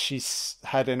knows where she's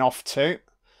heading off to.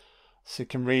 So he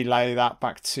can relay that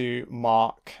back to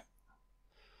Mark.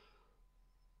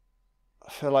 I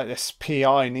feel like this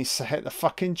PI needs to hit the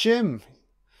fucking gym.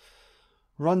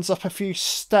 Runs up a few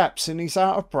steps and he's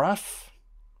out of breath.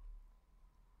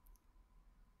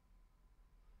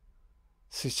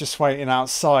 So he's just waiting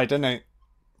outside, isn't he?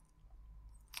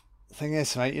 The thing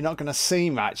is, mate, you're not going to see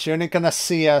much. You're only going to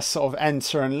see her sort of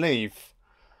enter and leave.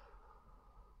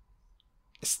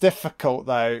 It's difficult,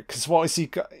 though, because what has he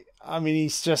got? I mean,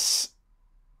 he's just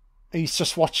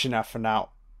watching her for now.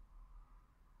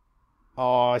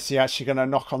 Oh, is he actually going to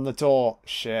knock on the door?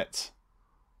 Shit.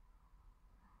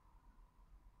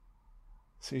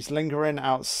 So he's lingering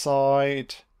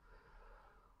outside.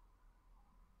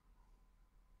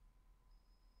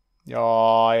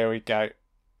 Oh, here we go.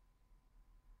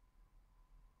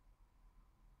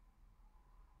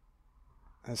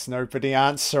 There's nobody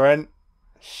answering.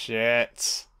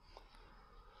 Shit.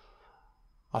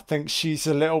 I think she's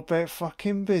a little bit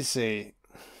fucking busy.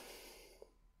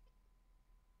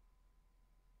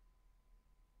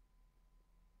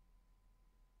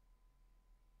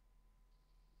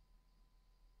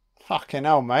 Fucking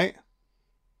hell, mate.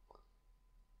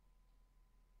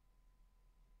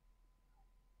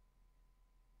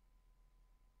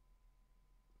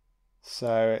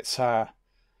 So it's her.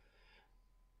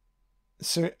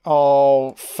 So,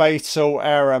 oh, fatal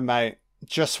error, mate.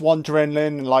 Just wandering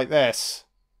in like this.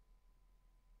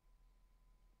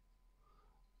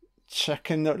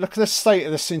 Checking the... Look at the state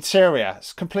of this interior.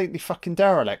 It's completely fucking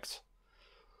derelict.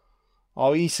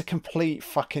 Oh, he's a complete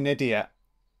fucking idiot.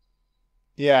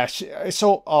 Yeah, it's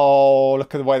all... Oh,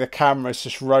 look at the way the camera's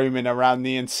just roaming around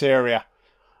the interior.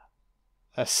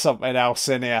 There's something else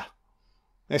in here.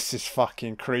 This is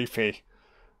fucking creepy.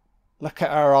 Look at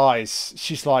her eyes.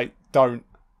 She's like, don't.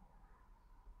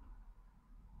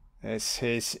 It's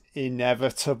his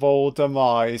inevitable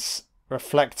demise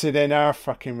reflected in her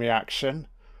fucking reaction.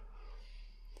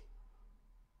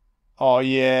 Oh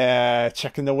yeah,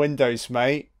 checking the windows,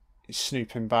 mate. You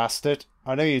snooping bastard.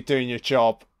 I know you're doing your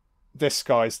job. This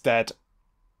guy's dead.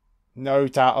 No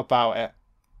doubt about it.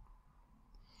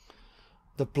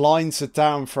 The blinds are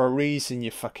down for a reason, you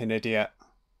fucking idiot.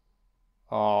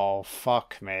 Oh,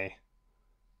 fuck me.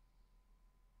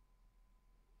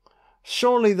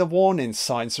 Surely the warning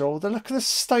signs are all there. Look at the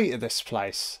state of this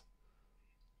place.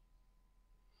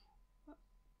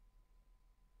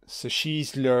 So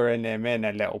she's luring him in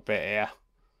a little bit here.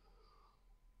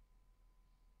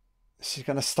 She's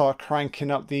going to start cranking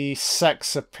up the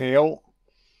sex appeal.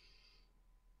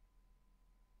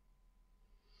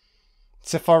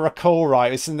 So if I recall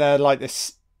right, isn't there like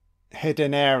this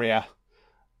hidden area?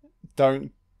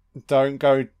 Don't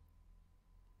go...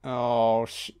 Oh,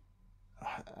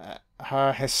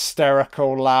 her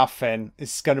hysterical laughing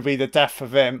is going to be the death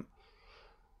of him.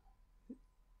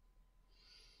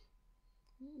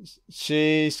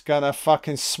 She's going to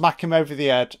fucking smack him over the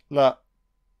head. Look.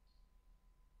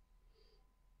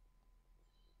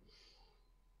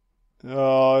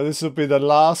 Oh, this will be the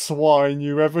last wine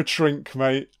you ever drink,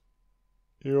 mate.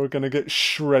 You're going to get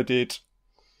shredded.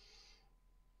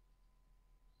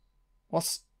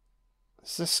 Has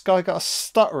this guy got a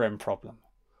stuttering problem?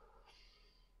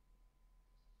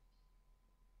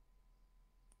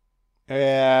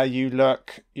 Yeah, you're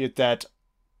dead.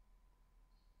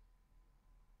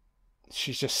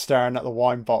 She's just staring at the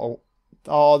wine bottle.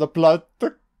 Oh, the blood,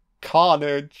 the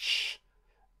carnage.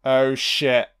 Oh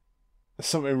shit. There's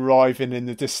something writhing in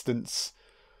the distance.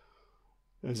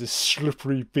 There's a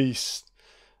slippery beast.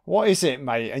 What is it,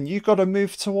 mate? And you gotta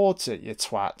move towards it, you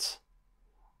twat.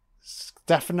 It's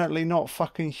definitely not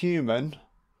fucking human.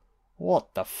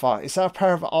 What the fuck? Is that a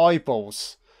pair of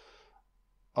eyeballs?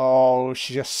 Oh,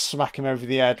 she just smacked him over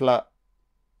the head, look.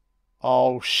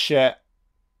 Oh shit.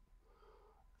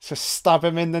 Just stab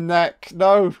him in the neck.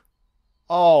 No.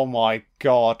 Oh my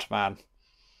god, man.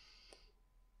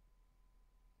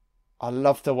 I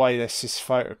love the way this is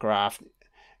photographed.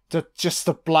 Just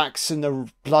the blacks and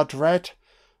the blood red.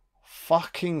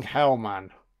 Fucking hell,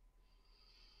 man.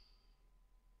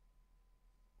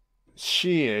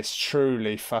 She is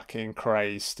truly fucking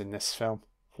crazed in this film.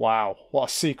 Wow, what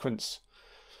a sequence.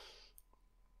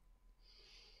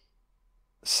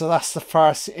 So that's the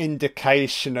first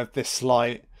indication of this,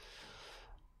 like,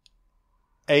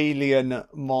 alien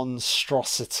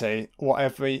monstrosity,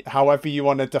 however you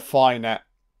want to define it.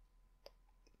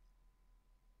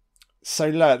 So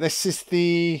look, this is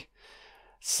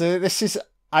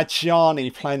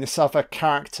Adjani playing this other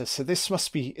character. So this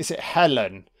must be, is it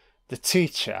Helen, the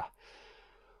teacher?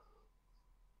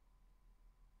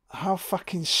 How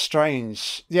fucking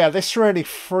strange. Yeah, this really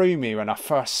threw me when I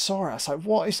first saw it. I was like,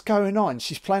 what is going on?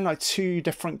 She's playing like two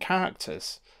different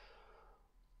characters.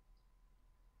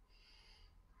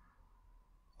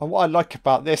 And what I like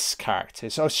about this character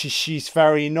is, she's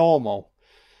very normal.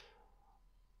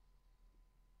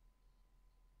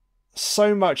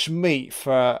 So much meat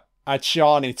for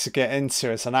Adjani to get into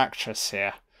as an actress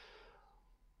here.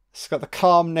 It's got the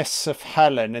calmness of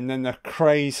Helen and then the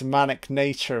crazed manic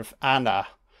nature of Anna.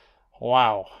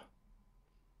 Wow.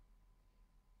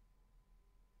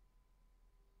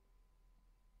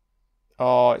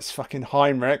 Oh, it's fucking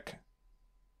Heinrich.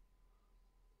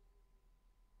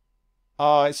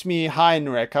 Oh, it's me,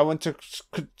 Heinrich. I want to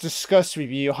discuss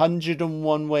with you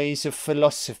 101 ways of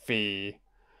philosophy.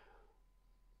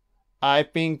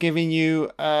 I've been giving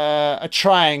you a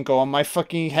triangle on my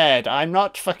fucking head. I'm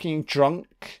not fucking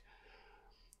drunk.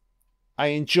 I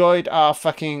enjoyed our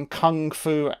fucking kung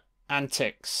fu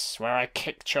antics where I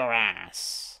kicked your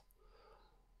ass.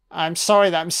 I'm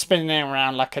sorry that I'm spinning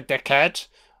around like a dickhead.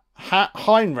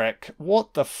 Heinrich,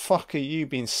 what the fuck are you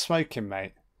been smoking,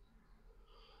 mate?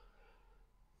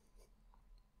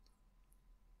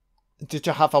 Did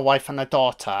you have a wife and a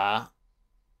daughter?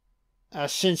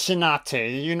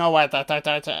 Cincinnati, you know where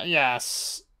that,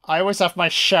 yes. I always have my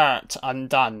shirt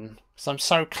undone, because I'm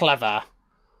so clever.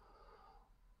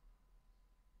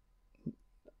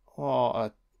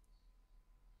 What?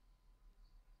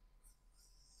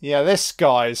 Yeah, this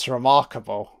guy's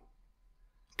remarkable.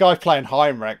 Guy playing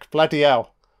Heinrich, bloody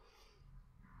hell.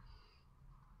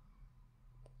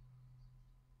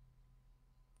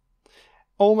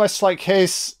 Almost like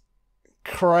his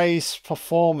crazed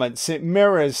performance. It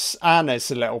mirrors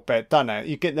Anna's a little bit, doesn't it?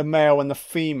 You get the male and the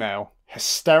female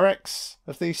hysterics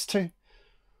of these two.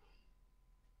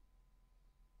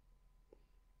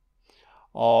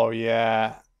 Oh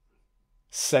yeah.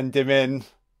 Send him in.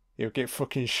 He'll get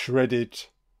fucking shredded.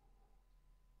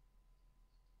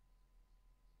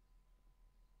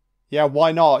 Yeah,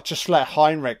 why not? Just let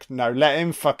Heinrich know. Let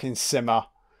him fucking simmer.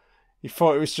 You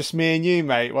thought it was just me and you,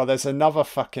 mate? Well, there's another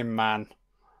fucking man.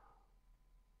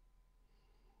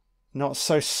 Not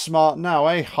so smart now,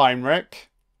 eh, Heinrich?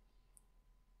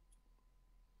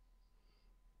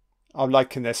 I'm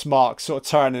liking this. Mark sort of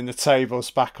turning the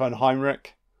tables back on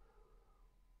Heinrich.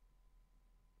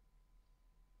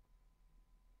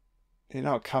 You're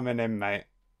not coming in, mate.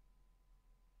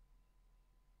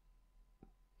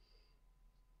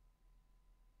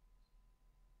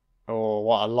 Oh,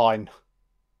 what a line.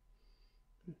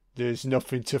 There's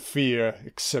nothing to fear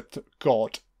except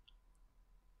God.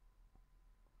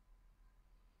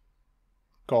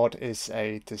 God is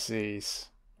a disease.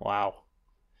 Wow.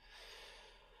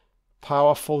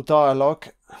 Powerful dialogue.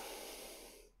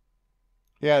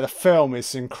 Yeah, the film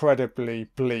is incredibly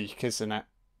bleak, isn't it?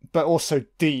 But also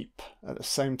deep at the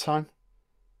same time.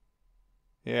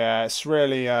 Yeah, it's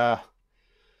really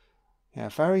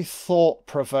very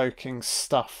thought-provoking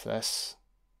stuff, this.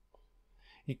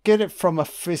 You get it from a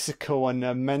physical and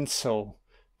a mental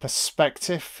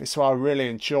perspective. It's why I really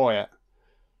enjoy it.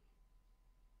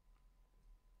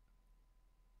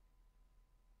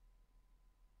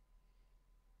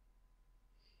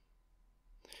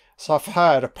 So I've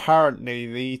heard apparently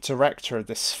the director of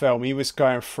this film, he was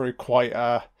going through quite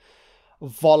a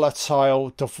volatile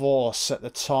divorce at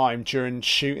the time during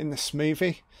shooting this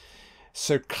movie.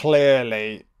 So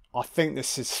clearly, I think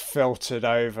this is filtered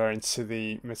over into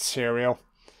the material.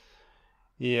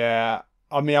 Yeah,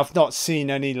 I mean, I've not seen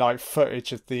any like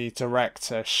footage of the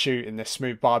director shooting this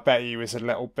movie, but I bet he was a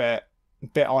little bit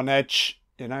on edge,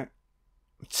 you know,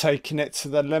 taking it to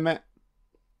the limit.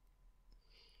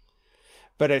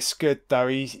 But it's good though.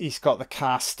 He's got the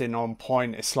casting on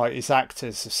point. It's like his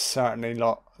actors have certainly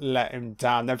not let him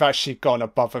down. They've actually gone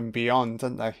above and beyond,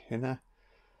 haven't they? You know,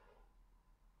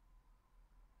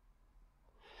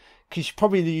 because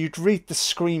you'd read the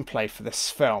screenplay for this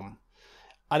film,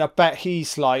 and I bet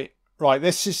he's like, right,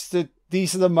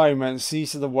 these are the moments,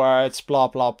 these are the words, blah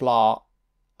blah blah.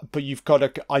 But you've got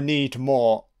to. I need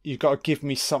more. You've got to give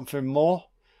me something more.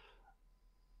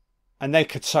 And they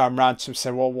could turn around to him and say,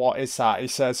 well, what is that? He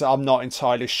says, I'm not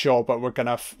entirely sure, but we're going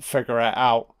to figure it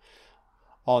out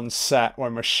on set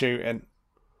when we're shooting.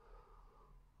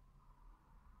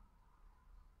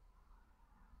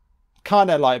 Kind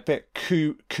of like a bit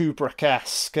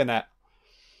Kubrick-esque, innit?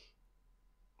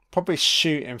 Probably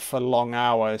shooting for long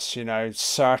hours, you know,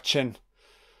 searching.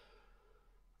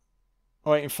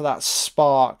 Waiting for that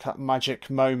spark, that magic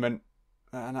moment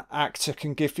that an actor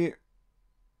can give you.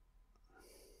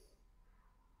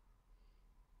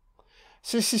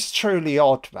 So this is truly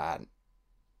odd, man.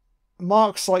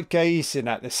 Mark's like gazing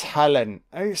at this Helen.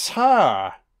 It's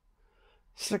her.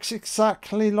 This looks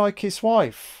exactly like his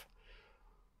wife.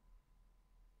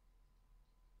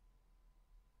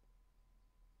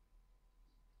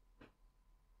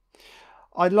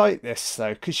 I like this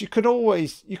though, because you could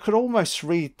almost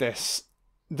read this,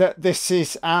 that this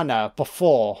is Anna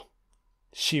before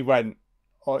she went,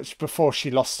 or before she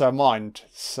lost her mind.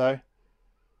 So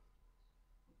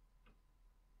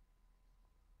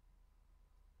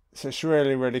it's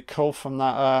really, really cool from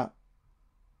that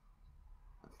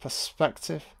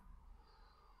perspective.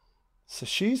 So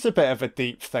she's a bit of a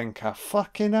deep thinker.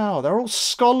 Fucking hell, they're all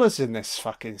scholars in this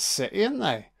fucking city, aren't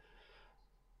they?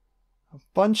 A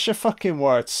bunch of fucking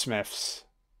wordsmiths.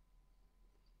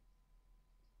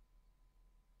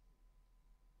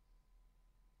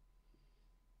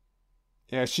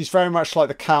 Yeah, she's very much like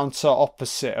the counter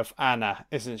opposite of Anna,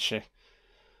 isn't she?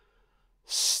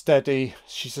 Steady.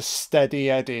 She's a steady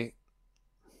Eddie.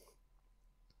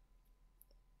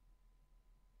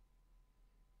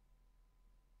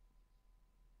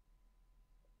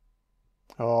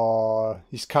 Oh,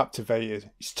 he's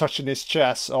captivated. He's touching his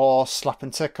chest. Oh, slap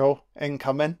and tickle.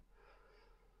 Incoming.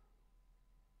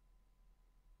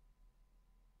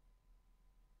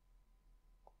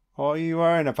 What are you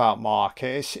worrying about, Mark?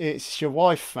 It's your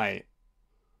wife, mate.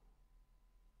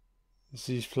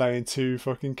 She's playing two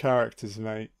fucking characters,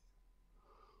 mate.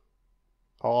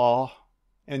 Oh,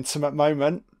 intimate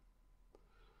moment.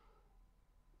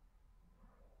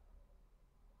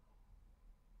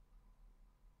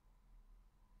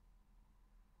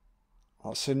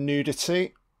 Lots of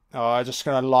nudity. Oh, I'm just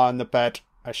going to lie on the bed,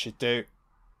 as you do.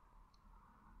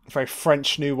 Very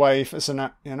French New Wave, isn't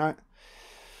it? You know?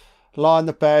 Lie on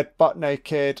the bed, butt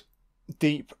naked,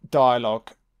 deep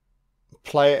dialogue.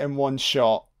 Play it in one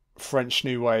shot. French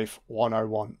New Wave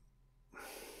 101.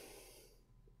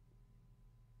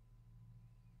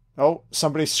 Oh,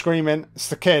 somebody's screaming. It's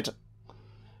the kid.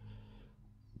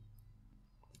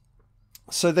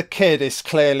 So the kid is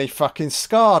clearly fucking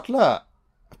scarred. Look.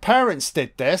 Parents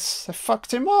did this. They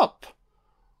fucked him up.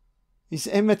 He's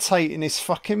imitating his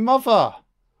fucking mother.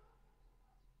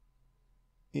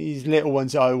 These little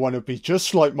ones, I want to be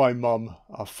just like my mum.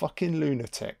 A fucking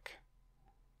lunatic.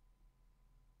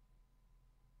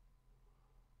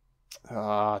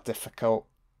 Difficult.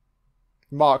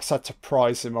 Mark's had to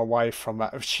prize him away from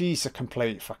her. She's a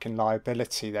complete fucking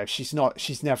liability though.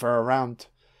 She's never around.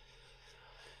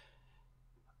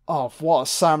 Oh, what?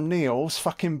 Sam Neill's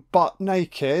fucking butt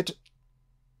naked.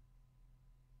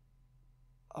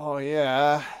 Oh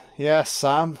yeah. Yeah,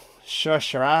 Sam.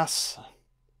 Shush your ass.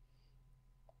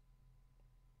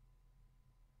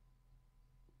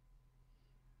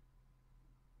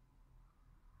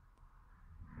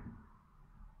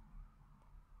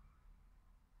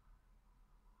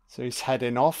 So he's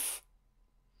heading off.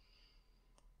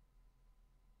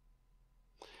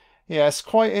 Yeah, it's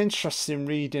quite interesting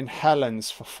reading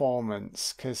Helen's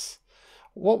performance, because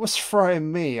what was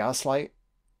throwing me, I was like,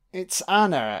 it's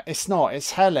Anna. It's not.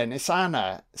 It's Helen. It's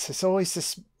Anna. So it's always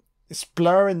this. It's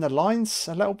blurring the lines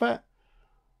a little bit.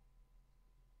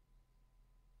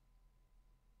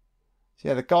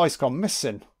 Yeah, the guy's gone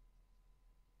missing.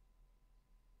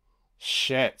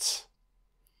 Shit.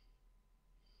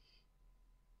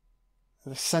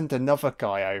 They send another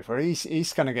guy over.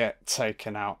 He's going to get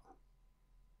taken out.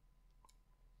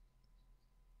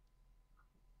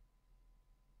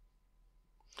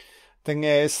 Thing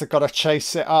is, they've got to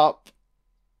chase it up.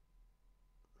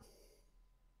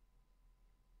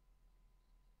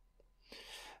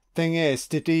 Thing is,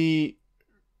 did he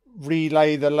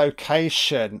relay the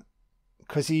location?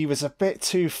 Because he was a bit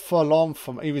too full on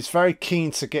for me. He was very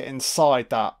keen to get inside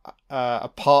that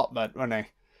apartment, wasn't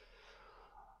he?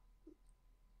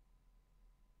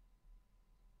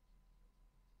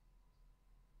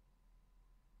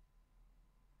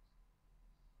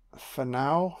 For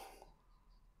now.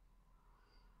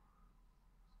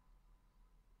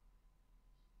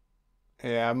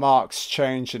 Yeah, Mark's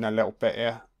changing a little bit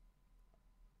here.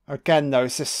 Again, though,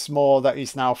 it's just more that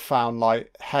he's now found,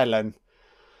 like, Helen.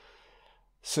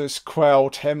 So it's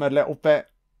quelled him a little bit.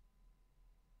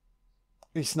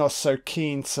 He's not so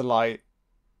keen to, like,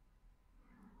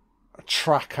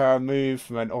 track her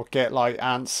movement or get, like,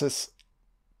 answers.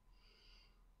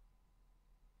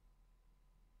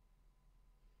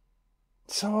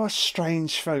 So a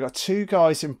strange thing. We've got two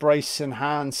guys embracing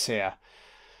hands here.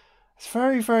 It's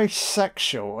very, very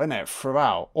sexual, isn't it,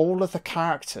 throughout? All of the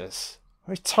characters.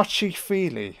 Very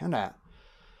touchy-feely, isn't it?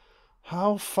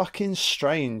 How fucking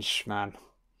strange, man.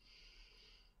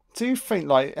 Do you think,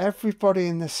 like, everybody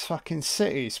in this fucking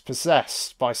city is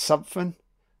possessed by something,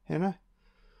 you know?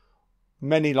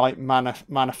 Many, like,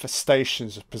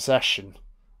 manifestations of possession.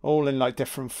 All in, like,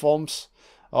 different forms.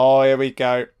 Oh, here we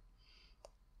go.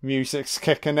 Music's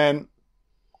kicking in.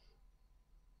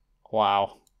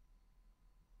 Wow.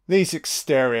 These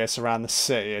exteriors around the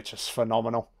city are just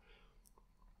phenomenal.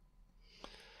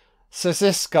 So is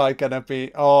this guy gonna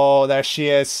be... Oh, there she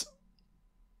is.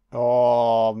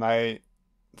 Oh, mate.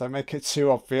 Don't make it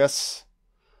too obvious.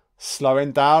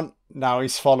 Slowing down. Now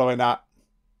he's following that.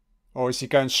 Or is he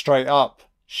going straight up?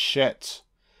 Shit.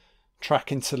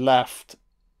 Tracking to left.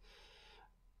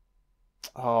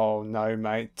 Oh, no,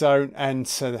 mate. Don't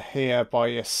enter here by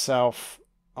yourself.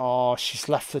 Oh, she's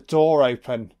left the door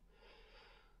open.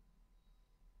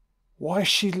 Why is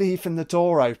she leaving the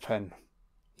door open?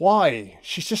 Why?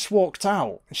 She's just walked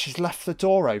out and she's left the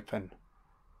door open.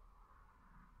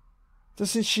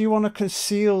 Doesn't she want to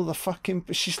conceal the fucking...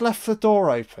 She's left the door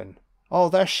open. Oh,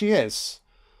 there she is.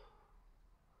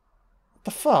 What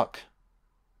the fuck?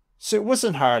 So it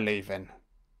wasn't her leaving.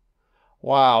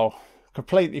 Wow.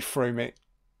 Completely threw me.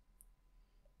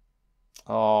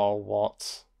 Oh,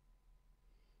 what?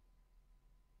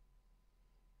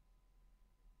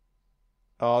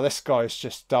 Oh, this guy's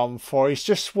just done for. He's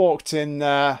just walked in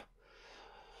there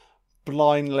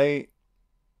blindly.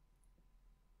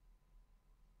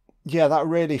 Yeah, that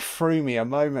really threw me a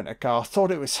moment ago. I thought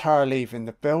it was her leaving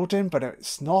the building, but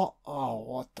it's not. Oh,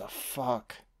 what the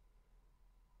fuck?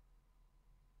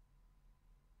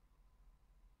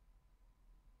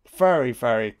 Very,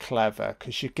 very clever,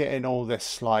 because you're getting all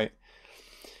this, like...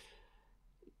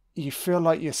 You feel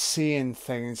like you're seeing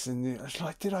things, and it's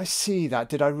like, did I see that?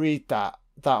 Did I read that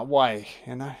way,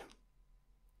 you know?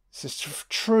 It's a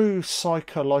true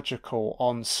psychological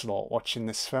onslaught watching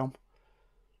this film.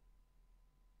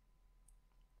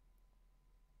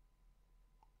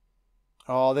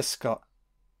 Oh, this guy.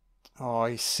 Oh,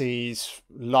 he sees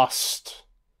lust.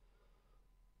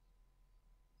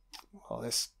 Oh,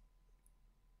 this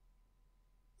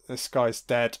guy's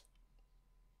dead.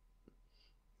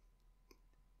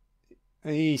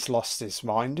 He's lost his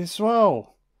mind as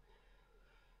well.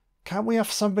 Can't we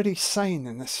have somebody sane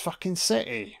in this fucking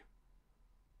city?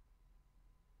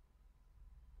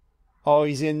 Oh,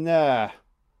 he's in there.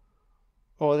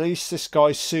 Or at least this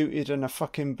guy's suited and a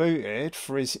fucking booted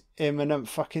for his imminent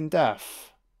fucking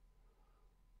death.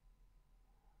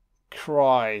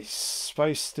 Christ.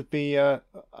 Supposed to be a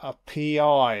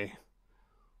PI.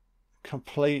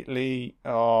 Completely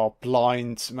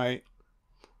blind, mate.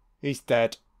 He's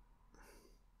dead.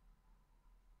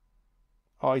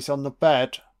 Oh, he's on the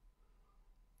bed.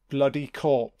 Bloody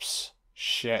corpse.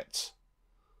 Shit.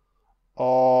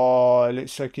 Oh, it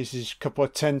looks like there's a couple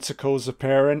of tentacles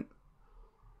appearing.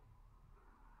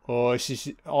 Oh,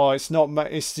 it's not,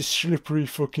 it's the slippery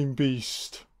fucking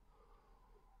beast.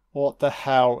 What the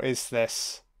hell is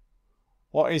this?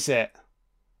 What is it?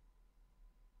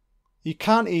 You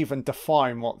can't even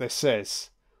define what this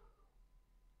is.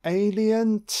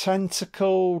 Alien,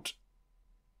 tentacled.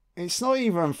 It's not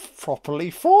even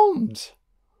properly formed.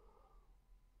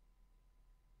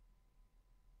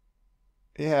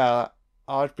 Yeah,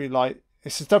 I'd be like,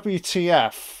 it's a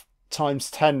WTF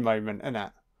times 10 moment, isn't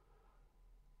it?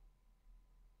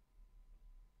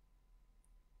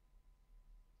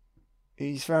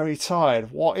 He's very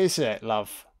tired. What is it,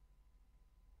 love?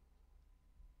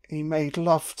 He made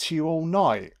love to you all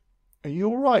night. Are you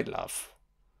alright, love?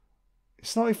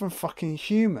 It's not even fucking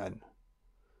human.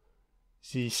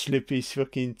 He slip his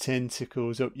fucking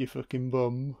tentacles up your fucking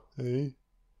bum, eh?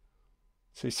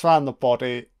 So he's found the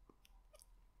body.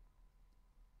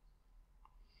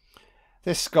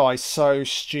 This guy's so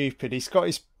stupid. He's got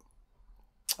his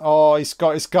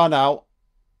gun out.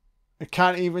 He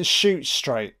can't even shoot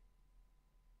straight.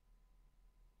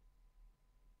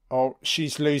 Oh,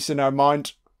 she's losing her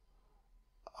mind.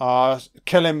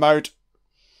 Killing mode.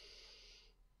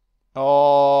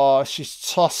 Oh, she's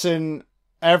tossing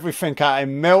everything at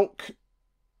him. Milk.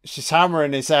 She's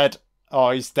hammering his head.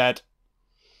 Oh, he's dead.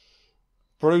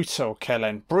 Brutal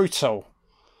killing. Brutal.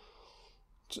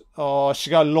 Oh, she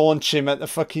gotta launch him at the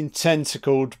fucking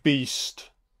tentacled beast.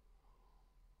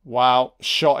 Wow.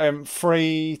 Shot him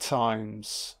 3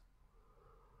 times.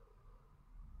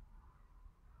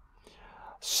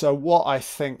 So what I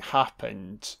think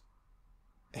happened,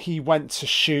 he went to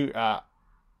shoot her.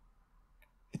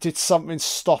 Did something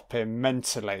stop him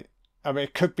mentally? I mean,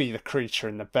 it could be the creature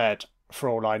in the bed, for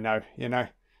all I know, you know.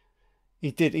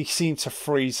 He seemed to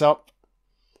freeze up.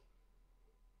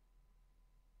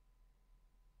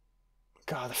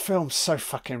 God, the film's so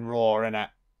fucking raw, innit?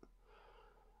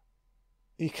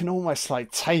 You can almost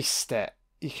like taste it.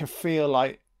 You can feel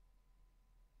like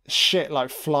shit like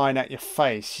flying at your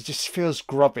face. It just feels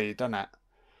grubby, doesn't it?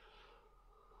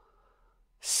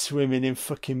 Swimming in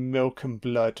fucking milk and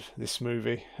blood, this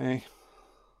movie, eh?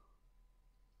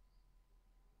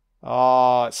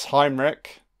 Ah, it's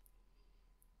Heinrich.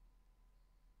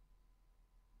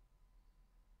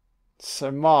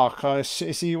 So Mark,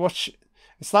 is he watching?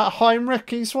 Is that Heinrich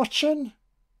he's watching?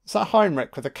 Is that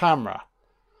Heinrich with a camera?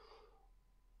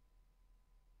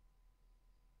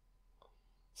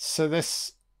 So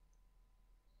this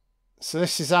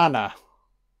is Anna.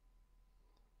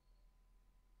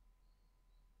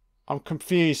 I'm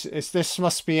confused. This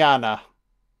must be Anna.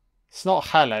 It's not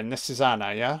Helen, this is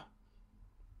Anna, yeah?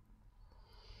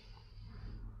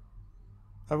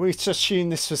 Are we to assume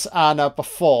this was Anna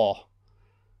before?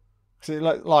 Because it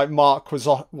looked like Mark was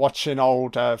watching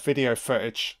old video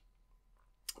footage.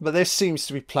 But this seems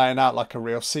to be playing out like a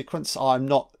real sequence. I'm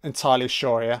not entirely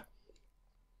sure here.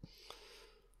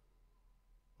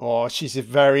 Oh, she's a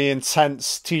very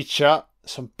intense teacher.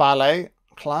 Some ballet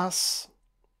class.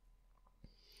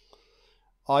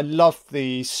 I love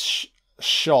these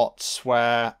shots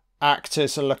where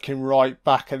actors are looking right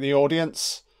back at the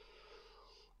audience.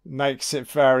 Makes it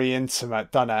very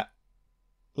intimate, doesn't it?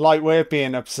 Like we're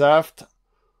being observed.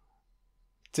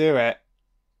 Do it.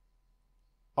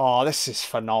 Oh, this is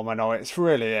phenomenal. It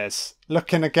really is.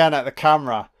 Looking again at the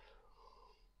camera.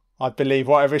 I believe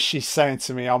whatever she's saying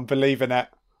to me, I'm believing it.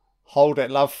 Hold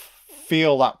it, love.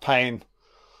 Feel that pain.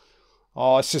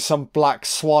 Oh, it's just some Black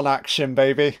Swan action,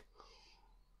 baby.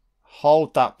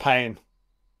 Hold that pain.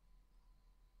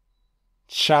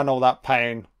 Channel that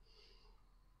pain.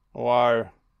 Whoa.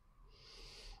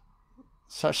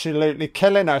 It's absolutely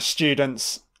killing our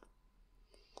students.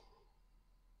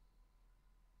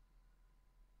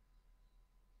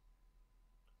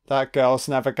 That girl's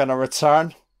never going to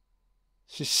return.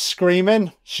 She's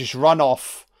screaming. She's run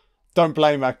off. Don't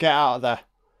blame her. Get out of there.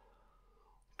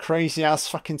 Crazy ass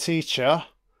fucking teacher.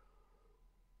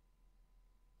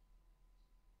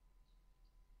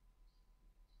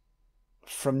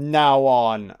 From now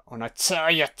on, when I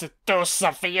tell you to do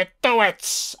something, you do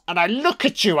it. And I look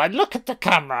at you, I look at the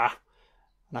camera.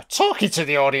 And I'm talking to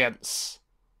the audience.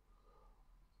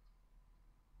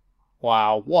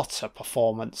 Wow, what a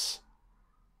performance.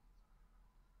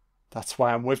 That's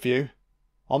why I'm with you.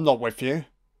 I'm not with you.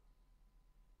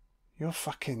 You're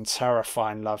fucking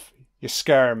terrifying, love. You're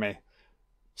scaring me.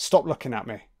 Stop looking at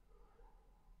me.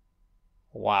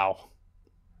 Wow.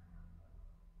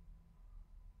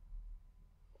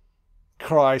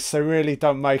 Christ, they really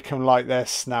don't make them like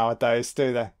this nowadays,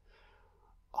 do they?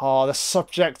 Oh, the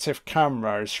subjective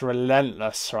camera is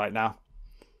relentless right now.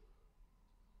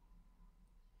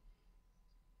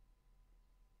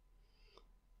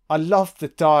 I love the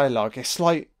dialogue. It's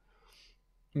like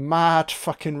mad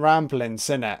fucking ramblings,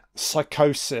 innit?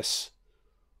 Psychosis.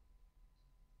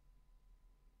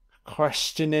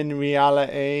 Questioning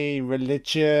reality,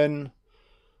 religion,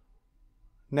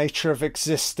 nature of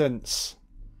existence,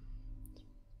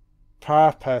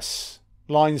 purpose,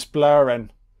 lines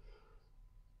blurring.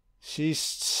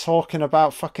 She's talking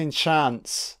about fucking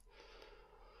chance.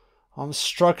 I'm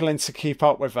struggling to keep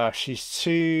up with her. She's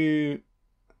too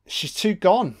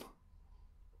gone.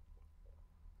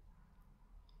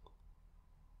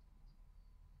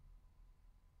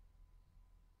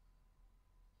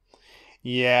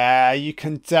 Yeah, you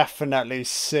can definitely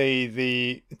see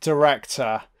the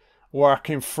director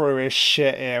working through his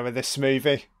shit here with this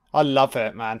movie. I love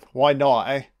it, man. Why not,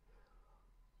 eh?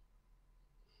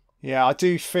 Yeah, I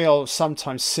do feel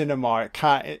sometimes cinema,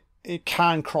 it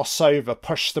can cross over,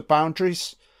 push the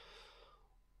boundaries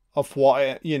of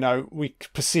what we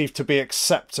perceive to be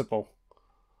acceptable.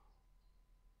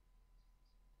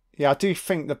 Yeah, I do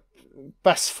think the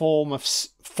best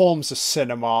forms of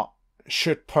cinema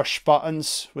should push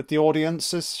buttons with the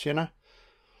audiences,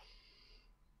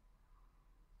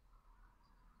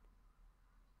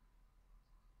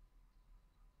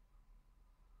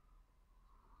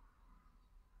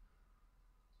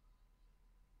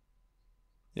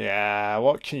 Yeah,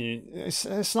 what can you...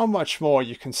 It's not much more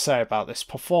you can say about this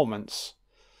performance.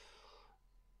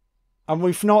 And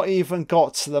we've not even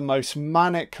got to the most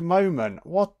manic moment.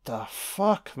 What the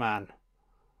fuck, man?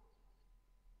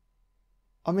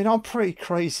 I mean, I'm pretty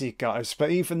crazy, guys,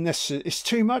 but even this is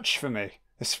too much for me.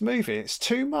 This movie, it's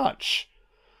too much.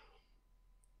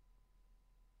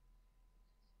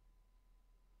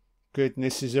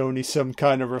 Goodness is only some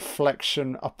kind of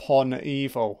reflection upon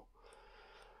evil.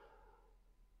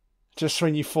 Just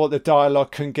when you thought the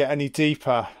dialogue couldn't get any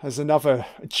deeper, there's another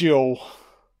duel.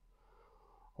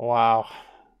 Wow.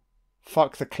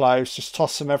 Fuck the clothes, just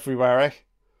toss them everywhere, eh?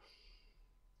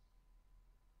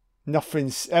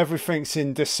 Everything's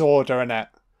in disorder, innit?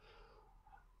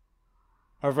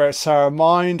 Whether it's her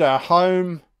mind, her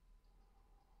home.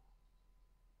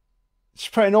 She's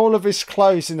putting all of his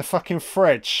clothes in the fucking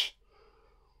fridge.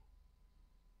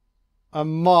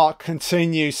 And Mark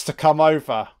continues to come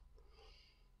over.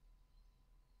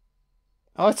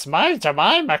 Oh, it's my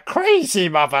Jemima, crazy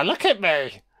mother, look at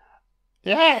me.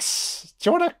 Yes, do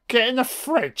you want to get in the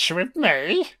fridge with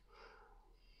me?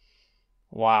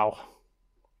 Wow.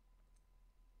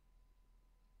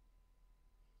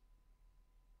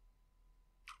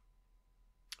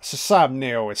 So Sam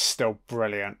Neill is still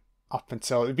brilliant up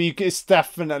until... It's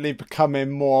definitely becoming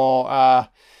more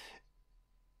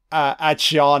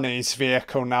Adjani's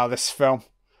vehicle now, this film.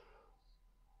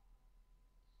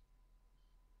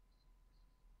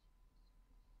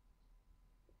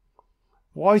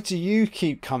 Why do you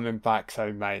keep coming back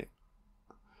though, mate?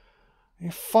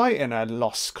 You're fighting a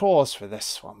lost cause for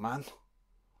this one, man.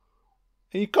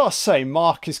 You've got to say,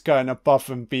 Mark is going above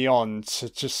and beyond to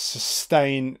just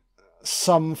sustain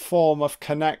some form of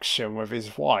connection with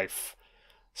his wife.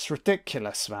 It's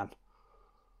ridiculous, man.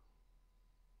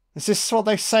 Is this what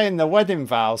they say in the wedding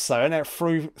vows, though, innit?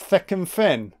 Through thick and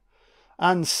thin.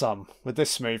 And some, with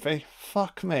this movie.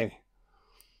 Fuck me.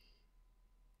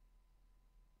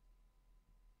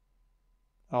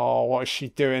 Oh, what is she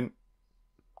doing?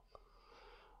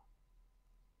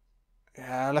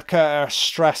 Yeah, look at her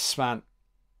stress, man.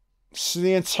 So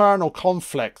the internal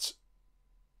conflict.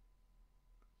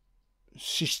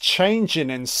 She's changing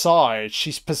inside.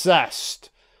 She's possessed.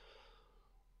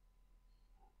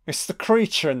 It's the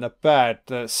creature in the bed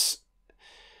that's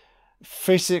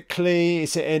physically...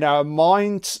 Is it in her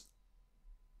mind?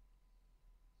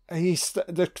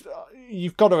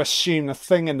 You've got to assume the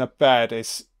thing in the bed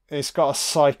is it's got a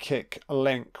psychic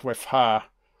link with her.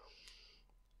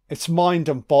 It's mind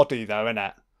and body though, isn't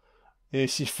it?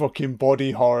 This is fucking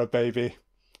body horror, baby.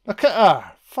 Look at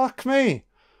her. Fuck me.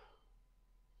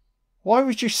 Why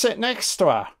would you sit next to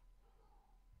her?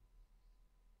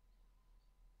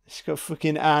 She's got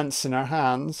fucking ants in her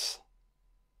hands.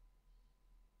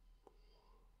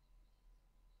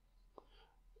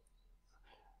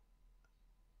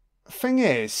 Thing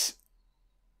is,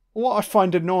 what I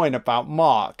find annoying about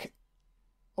Mark,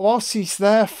 whilst he's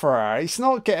there for her, he's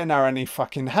not getting her any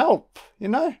fucking help, you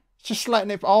know? Just letting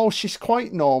it... Oh, she's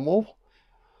quite normal.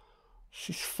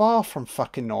 She's far from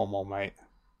fucking normal, mate.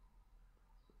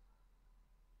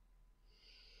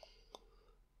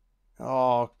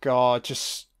 Oh, God,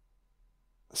 just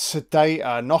sedate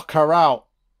her, knock her out.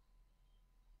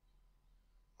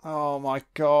 Oh, my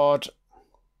God.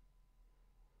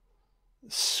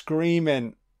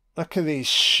 Screaming. Look at these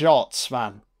shots,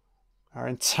 man. Her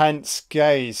intense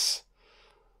gaze.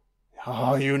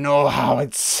 Oh, you know how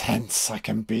intense I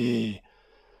can be.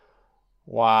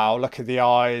 Wow, look at the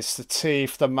eyes, the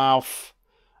teeth, the mouth.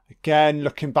 Again,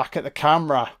 looking back at the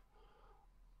camera.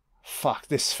 Fuck,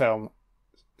 this film.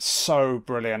 So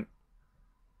brilliant.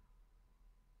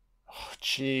 Oh,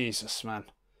 Jesus, man.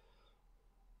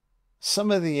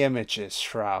 Some of the images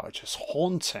throughout are just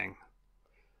haunting.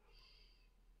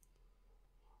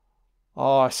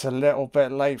 Oh, it's a little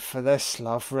bit late for this,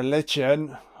 love.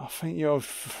 Religion. I think you're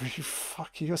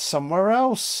somewhere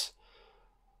else.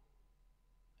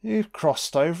 You've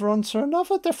crossed over onto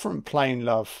another different plane,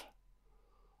 love.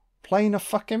 Plane of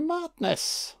fucking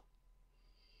madness.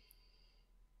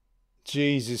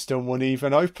 Jesus don't want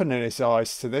even opening his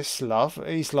eyes to this, love.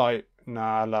 He's like,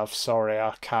 nah, love, sorry,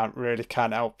 I can't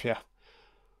help you.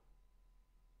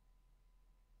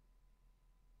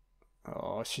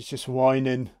 Oh, she's just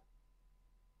whining.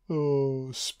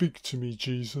 Oh, speak to me,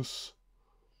 Jesus.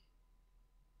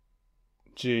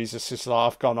 Jesus is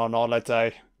like, I've gone on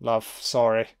holiday. Love,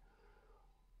 sorry.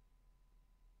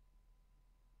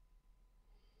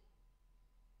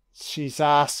 She's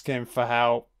asking for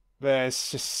help.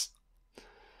 There's just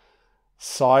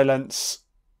silence.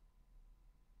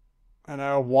 And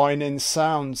her whining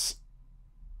sounds.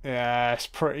 Yeah, it's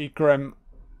pretty grim.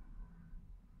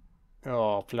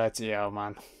 Oh, bloody hell,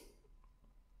 man.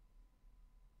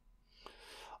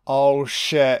 Oh,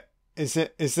 shit. Is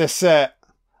this it?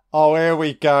 Oh, here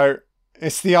we go.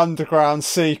 It's the underground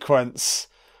sequence.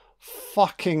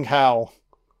 Fucking hell.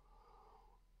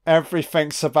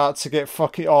 Everything's about to get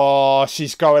fucking... Oh,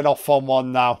 she's going off on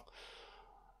one now.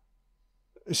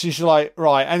 She's like,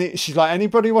 right, she's like,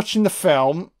 anybody watching the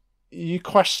film, you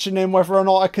questioning whether or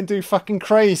not I can do fucking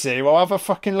crazy? Well, have a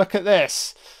fucking look at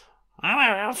this.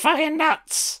 I'm fucking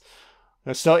nuts.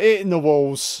 Let's start hitting the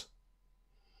walls.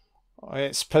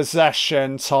 It's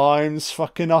possession times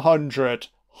fucking 100.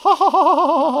 Ha ha ha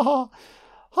ha ha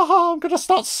ha! I'm gonna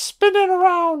start spinning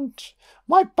around.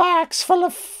 My bag's full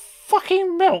of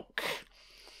fucking milk.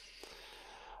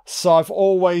 So I've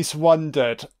always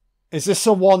wondered, is this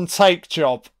a one-take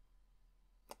job?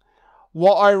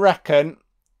 What I reckon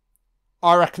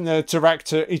the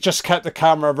director, he just kept the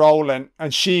camera rolling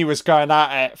and she was going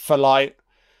at it for like,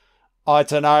 I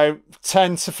don't know,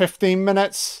 10 to 15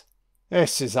 minutes.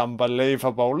 This is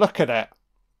unbelievable. Look at it.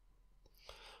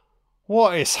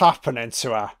 What is happening to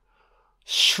her?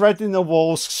 Shredding the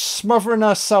walls, smothering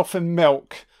herself in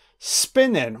milk,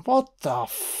 spinning. What the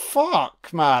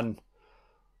fuck, man?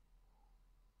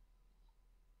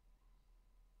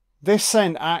 This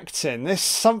ain't acting. This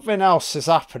something else is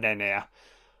happening here.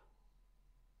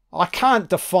 I can't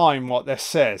define what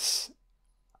this is.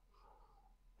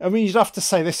 I mean, you'd have to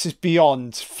say this is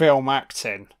beyond film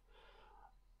acting.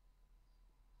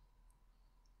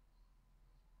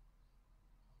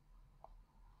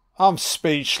 I'm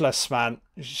speechless, man.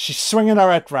 She's swinging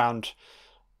her head round.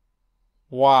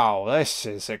 Wow, this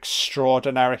is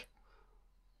extraordinary.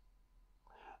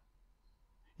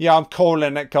 Yeah, I'm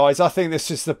calling it, guys. I think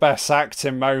this is the best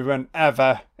acting moment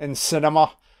ever in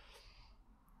cinema.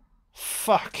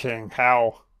 Fucking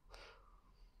hell.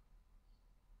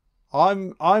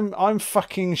 I'm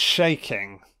fucking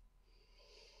shaking.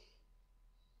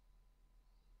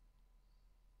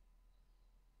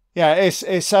 Yeah, it's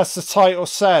as the title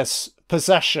says,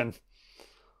 possession.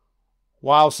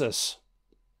 Wowzers.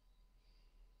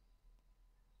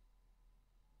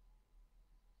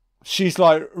 She's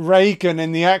like Reagan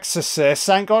in The Exorcist.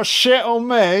 Ain't got shit on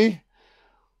me.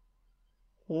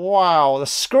 Wow, the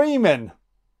screaming.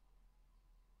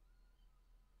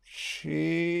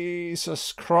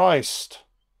 Jesus Christ.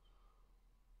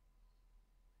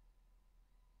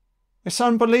 It's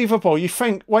unbelievable. You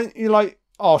think when you're like,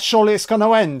 Oh, surely it's going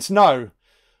to end. No.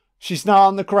 She's now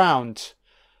on the ground.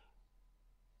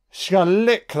 She's going to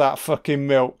lick that fucking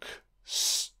milk.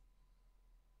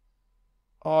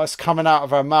 Oh, it's coming out of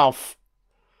her mouth.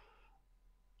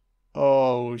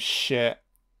 Oh, shit.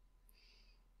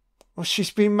 Well, she's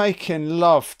been making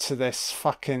love to this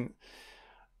fucking...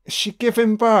 Is she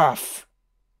giving birth?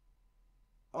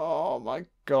 Oh, my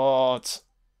God.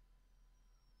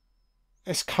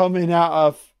 It's coming out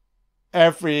of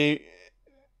everywhere.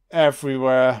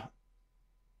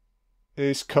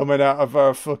 It's coming out of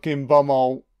her fucking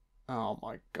bumhole. Oh,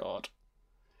 my God.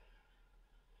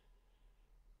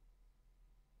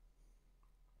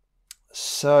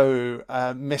 So,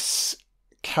 miscarriage.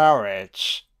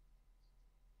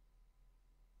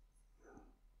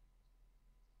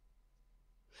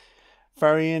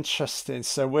 Very interesting.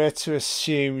 So we're to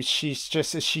assume she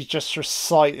just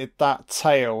recited that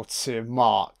tale to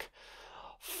Mark.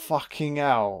 Fucking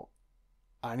hell.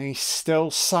 And he still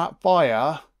sat by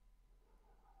her.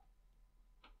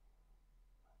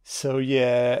 So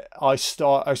yeah, I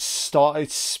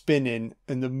started spinning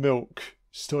and the milk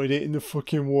started hitting the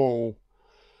fucking wall.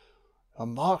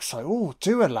 And Mark's like, oh,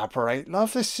 do elaborate,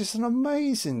 love. This is an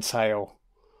amazing tale.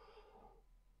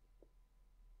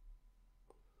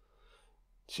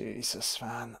 Jesus,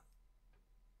 man.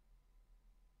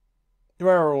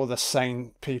 Where are all the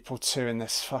sane people too in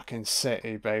this fucking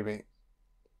city, baby?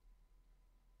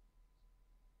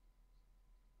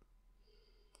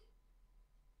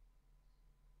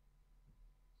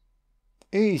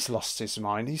 He's lost his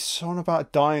mind. He's talking about a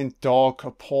dying dog,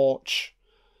 a porch.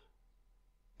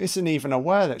 Isn't even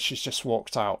aware that she's just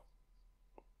walked out.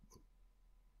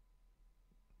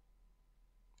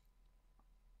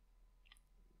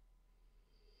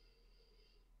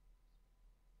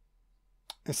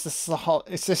 Is this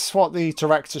what the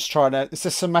director's trying to... Is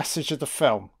this a message of the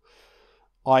film?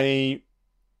 I.e.,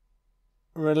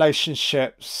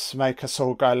 relationships make us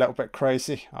all go a little bit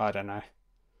crazy? I don't know.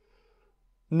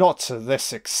 Not to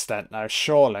this extent, though,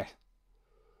 surely.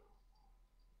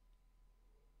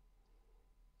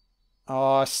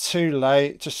 Oh, it's too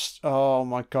late. Just... Oh,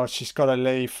 my God, she's got to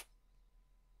leave.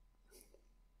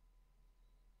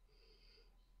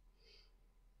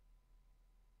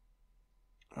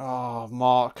 Oh,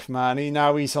 Mark, man.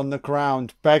 He's on the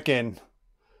ground begging.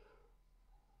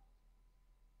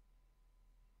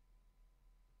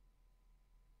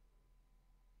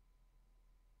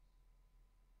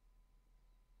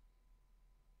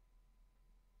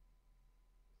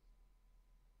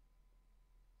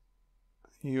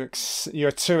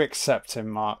 You're too accepting,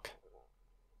 Mark.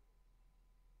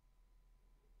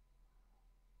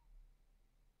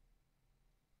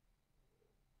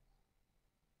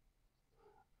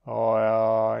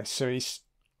 Oh, so he's...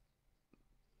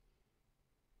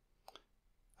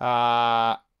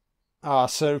 so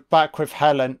back with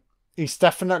Helen. He's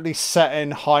definitely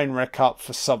setting Heinrich up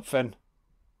for something.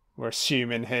 We're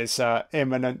assuming his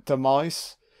imminent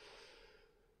demise.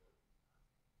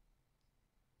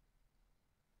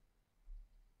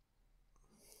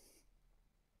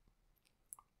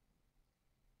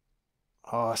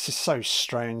 Oh, this is so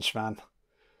strange, man.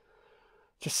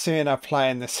 Just seeing her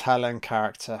playing this Helen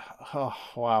character. Oh,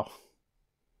 wow.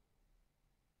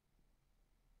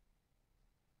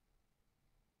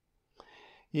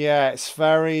 Yeah, it's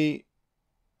very...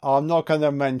 Oh, I'm not going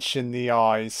to mention the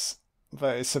eyes,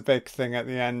 but it's a big thing at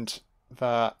the end.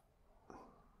 But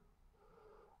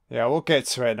yeah, we'll get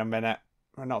to it in a minute.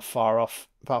 We're not far off.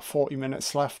 About 40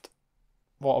 minutes left.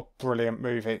 What a brilliant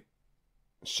movie.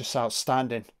 It's just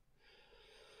outstanding.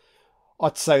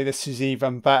 I'd say this is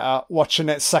even better watching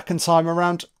it second time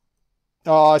around.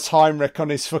 Oh, it's Heinrich on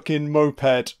his fucking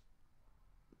moped.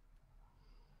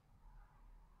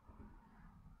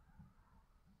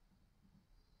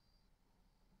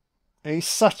 He's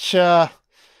such a...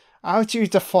 How do you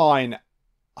define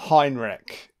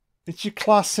Heinrich? Did you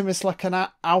class him as like an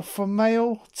alpha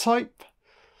male type?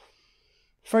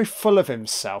 Very full of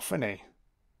himself, isn't he?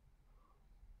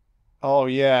 Oh,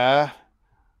 yeah.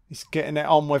 He's getting it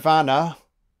on with Anna.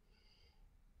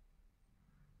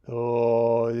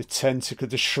 Oh, the tentacle,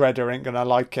 the shredder ain't gonna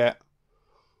like it.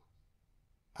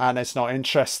 Anna's not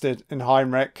interested in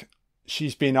Heinrich.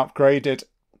 She's been upgraded.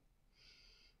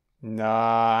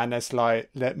 Nah, Anna's like,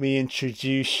 let me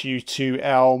introduce you to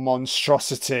El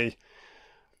Monstrosity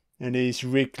and his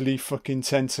wriggly fucking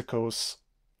tentacles.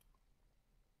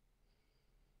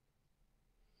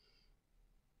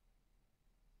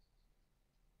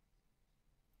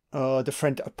 Oh, the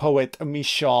friend poet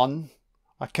Shaun.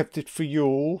 I kept it for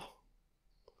you.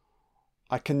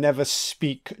 I can never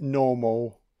speak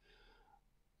normal.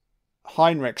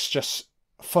 Heinrich's just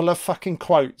full of fucking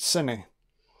quotes, isn't he?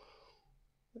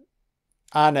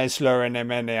 Anna's luring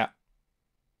him in here.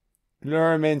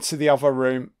 Lure him into the other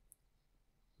room.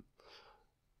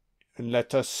 And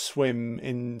let us swim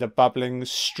in the bubbling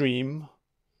stream.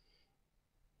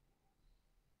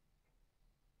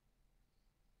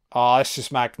 Oh, this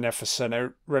is magnificent.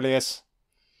 It really is.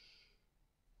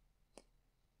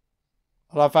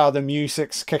 I love how the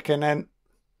music's kicking in.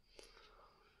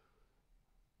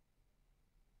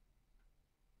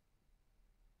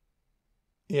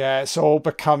 Yeah, it's all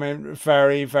becoming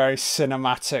very, very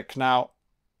cinematic now.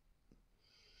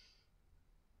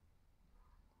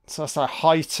 So it's like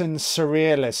heightened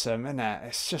surrealism, isn't it?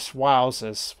 It's just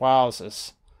wowzers,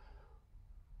 wowzers.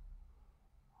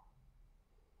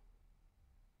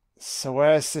 So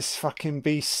where's this fucking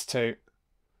beast to?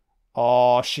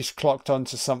 Oh, she's clocked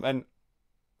onto something.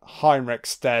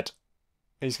 Heinrich's dead.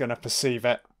 He's going to perceive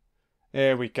it.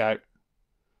 Here we go.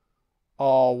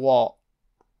 Oh, what?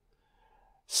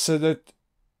 So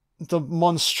the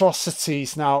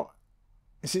monstrosities now,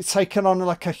 is it taken on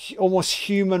like a almost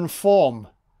human form?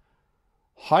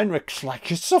 Heinrich's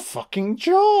like, it's a fucking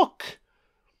joke.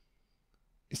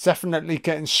 It's definitely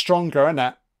getting stronger, isn't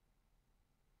it?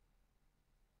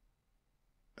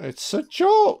 It's a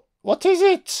joke. What is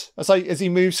it? As he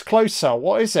moves closer,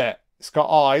 what is it? It's got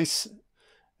eyes,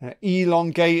 an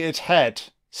elongated head,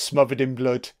 smothered in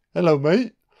blood. Hello,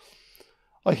 mate.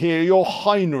 I hear you're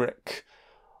Heinrich.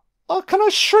 Oh, can I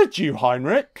shred you,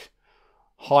 Heinrich?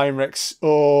 Heinrich's,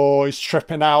 oh, he's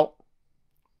tripping out.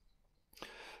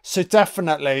 So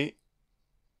definitely,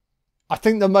 I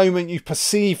think the moment you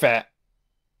perceive it,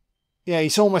 yeah,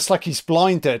 he's almost like he's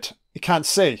blinded. He can't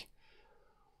see.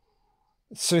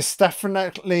 So it's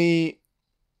definitely,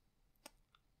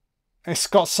 it's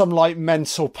got some like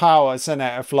mental powers in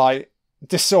it of like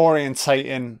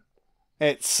disorientating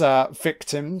its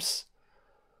victims.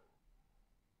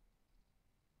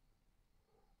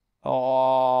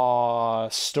 Oh,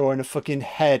 storing a fucking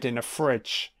head in a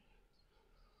fridge.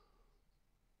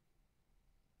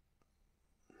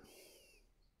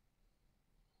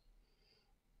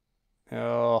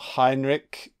 Oh,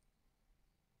 Heinrich,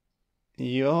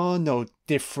 you're no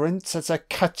different as I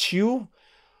cut you.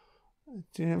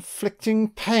 Inflicting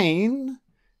pain?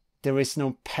 There is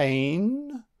no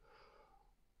pain.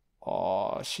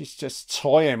 Oh, she's just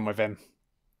toying with him.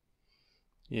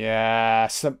 Yeah,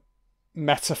 it's a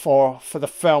metaphor for the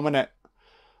film, innit?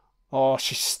 Oh,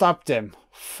 she stabbed him.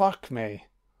 Fuck me.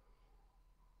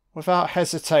 Without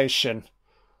hesitation.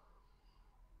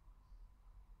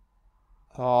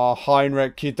 Oh,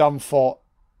 Heinrich, you're done for.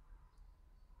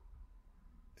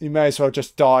 You may as well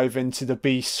just dive into the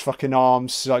beast's fucking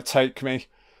arms. Like, take me.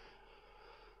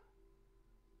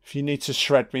 If you need to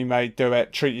shred me, mate, do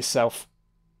it. Treat yourself.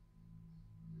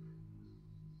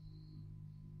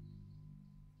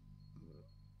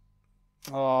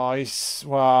 Oh, he's,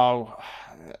 wow.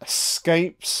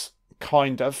 Escapes,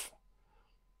 kind of.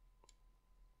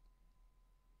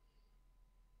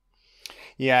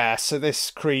 Yeah, so this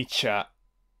creature.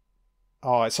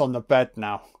 Oh, it's on the bed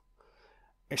now.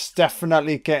 It's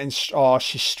definitely getting... Oh,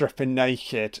 she's stripping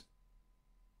naked.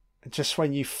 Just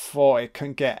when you thought it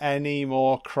couldn't get any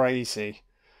more crazy.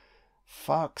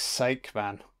 Fuck's sake,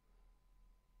 man.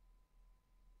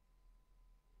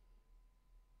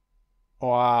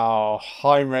 Wow.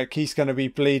 Heinrich, he's going to be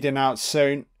bleeding out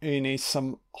soon. He needs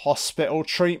some hospital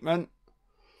treatment.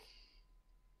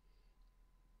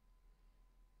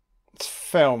 This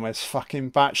film is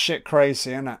fucking batshit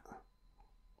crazy, isn't it?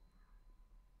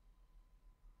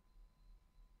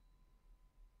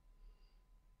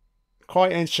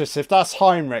 Quite interesting. If that's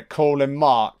Heinrich, call him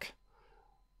Mark.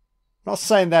 I'm not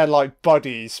saying they're like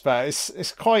buddies, but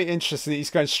it's quite interesting that he's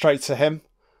going straight to him.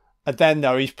 And then,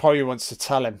 though, he probably wants to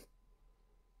tell him.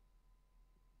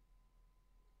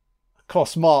 Of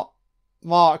course,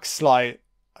 Mark's like,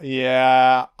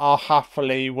 yeah, I'll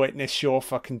happily witness your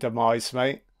fucking demise,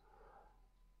 mate.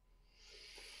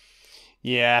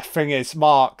 Yeah, thing is,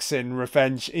 Mark's in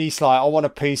revenge. He's like, I want a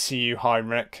piece of you,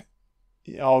 Heinrich.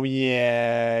 Oh,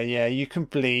 yeah, you can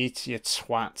bleed, you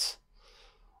twat.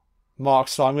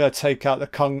 Mark's like, I'm going to take out the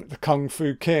Kung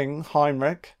Fu King,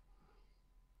 Heinrich.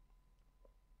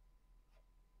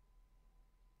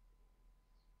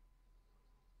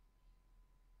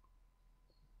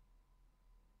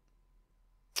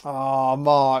 Oh,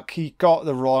 Mark, he got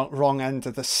the wrong end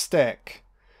of the stick.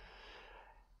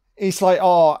 He's like,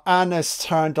 oh, Anna's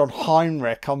turned on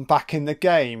Heinrich. I'm back in the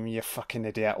game, you fucking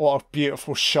idiot. What a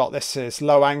beautiful shot this is.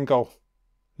 Low angle.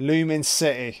 Looming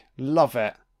city. Love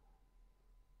it.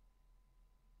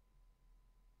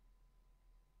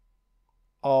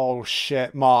 Oh,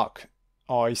 shit, Mark.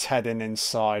 Oh, he's heading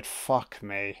inside. Fuck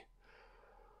me.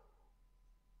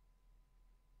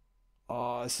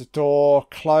 Oh, is the door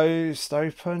closed,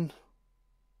 open?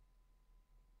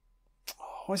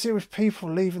 Oh, what is it with people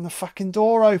leaving the fucking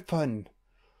door open?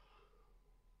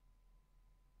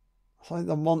 I think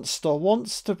the monster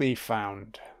wants to be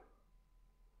found.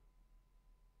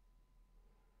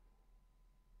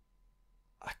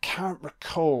 I can't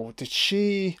recall. Did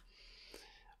she...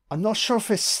 I'm not sure if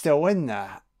it's still in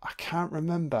there. I can't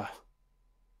remember.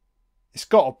 It's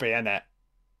got to be in it.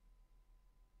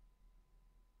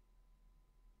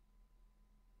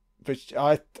 But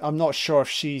I'm not sure if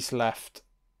she's left.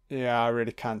 Yeah, I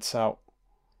really can't tell.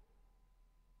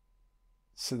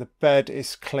 So the bed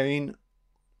is clean.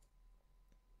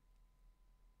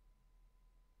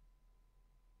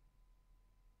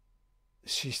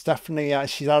 She's definitely,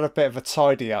 she's had a bit of a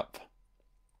tidy up.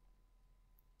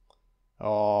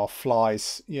 Oh,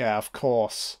 flies. Yeah, of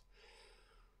course.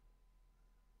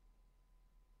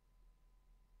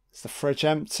 Is the fridge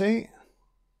empty?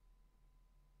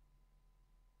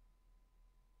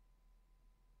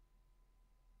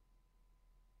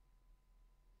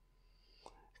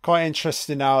 Quite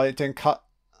interesting now it didn't cut.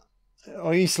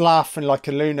 Oh, he's laughing like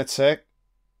a lunatic.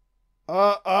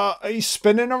 He's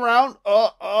spinning around.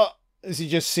 As you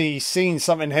just see, he's seen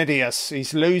something hideous.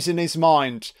 He's losing his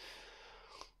mind.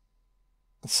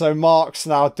 So Mark's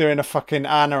now doing a fucking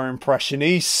Anna impression.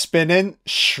 He's spinning,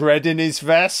 shredding his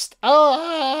vest.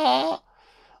 Don't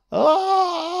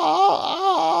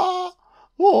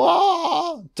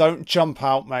jump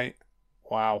out, mate.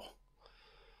 Wow.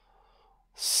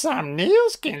 Sam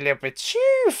Neill's getting a little bit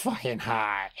too fucking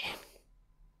high.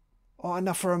 Oh,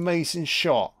 another amazing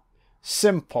shot.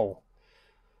 Simple.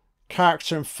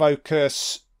 Character in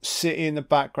focus. City in the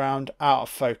background. Out of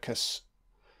focus.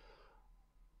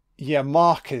 Yeah,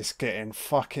 Mark is getting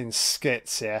fucking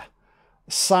skits here.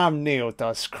 Sam Neill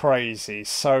does crazy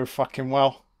so fucking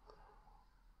well.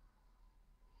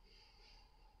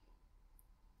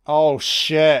 Oh,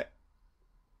 shit.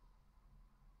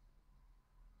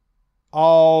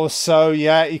 Oh, so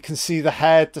yeah, you can see the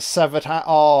head, the severed hand.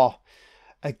 Oh,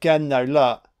 again though,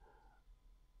 look.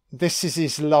 This is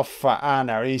his love for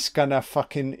Anna. He's gonna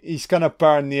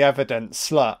burn the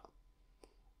evidence, look.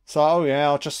 So, oh yeah,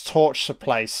 I'll just torch the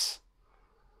place.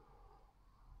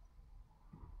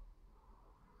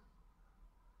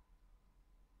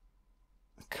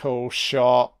 Cool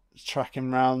shot. Track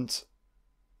him round.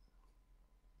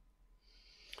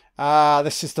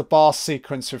 This is the bar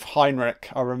sequence with Heinrich.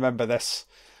 I remember this.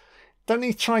 Don't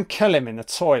he try and kill him in the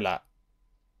toilet?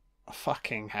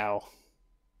 Fucking hell.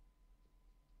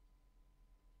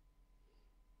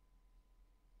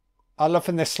 I love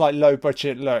in this like low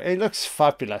budget look. It looks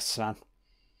fabulous, man.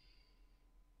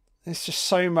 There's just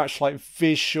so much like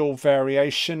visual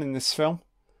variation in this film.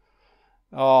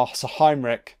 Oh, it's a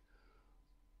Heinrich.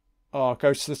 Oh,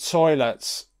 go to the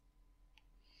toilets.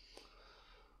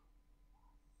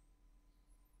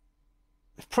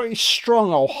 Pretty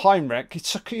strong old Heinrich. He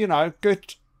took, you know,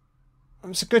 good... It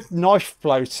was a good knife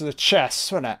blow to the chest,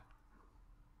 wasn't it?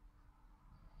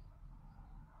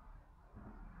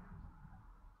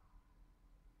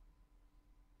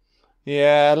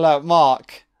 Yeah, look,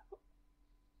 Mark.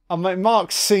 I mean,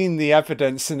 Mark's seen the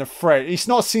evidence in the fridge. He's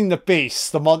not seen the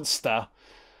beast, the monster.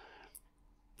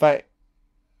 But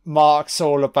Mark's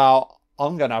all about,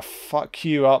 I'm gonna fuck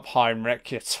you up,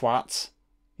 Heinrich, you twat.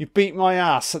 You beat my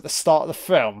ass at the start of the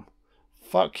film.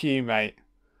 Fuck you, mate.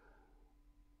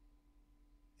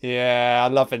 Yeah,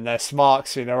 I'm loving this.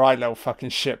 Mark's been a right little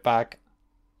fucking shitbag.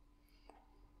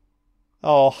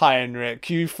 Oh, Heinrich,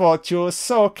 you thought you were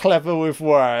so clever with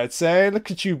words, eh? Look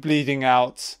at you bleeding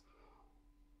out.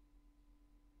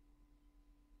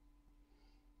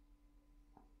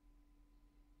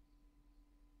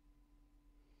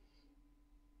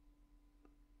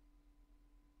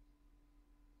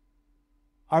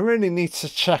 I really need to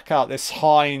check out this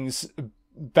Heinz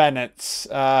Bennett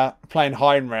playing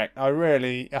Heinrich.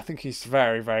 I think he's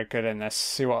very, very good in this.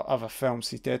 See what other films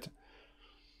he did.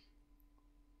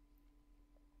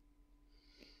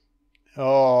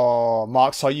 Oh,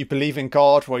 Mark's like, you believe in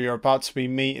God? Well, you're about to be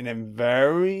meeting him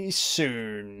very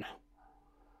soon.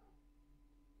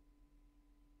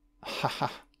 Haha.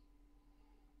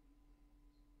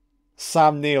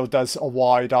 Sam Neill does a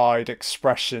wide-eyed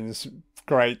expressions.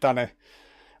 Great, doesn't he?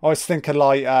 I was thinking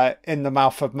like In the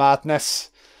Mouth of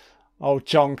Madness. Oh,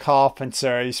 John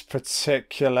Carpenter, he's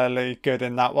particularly good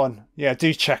in that one. Yeah,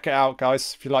 do check it out,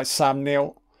 guys, if you like Sam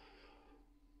Neill.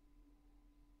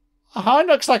 Oh, it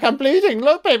looks like I'm bleeding.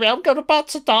 Look, baby, I'm about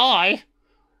to die.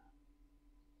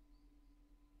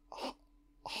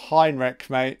 Heinrich,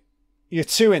 mate. You're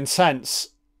too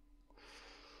intense.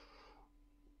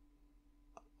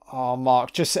 Oh,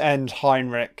 Mark, just end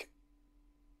Heinrich.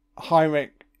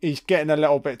 Heinrich, he's getting a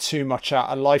little bit too much out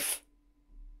of life.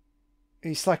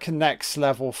 He's like a next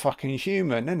level fucking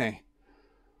human, isn't he?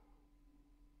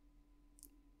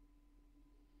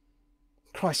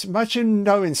 Christ, imagine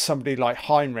knowing somebody like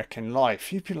Heinrich in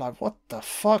life. You'd be like, what the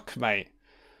fuck, mate?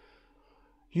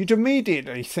 You'd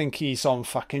immediately think he's on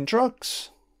fucking drugs.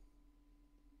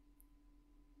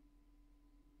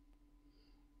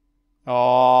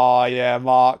 Oh, yeah,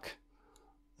 Mark.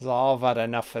 I've had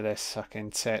enough of this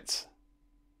fucking tit.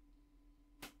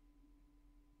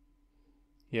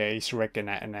 Yeah, he's rigging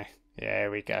it, isn't he? Yeah,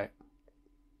 here we go.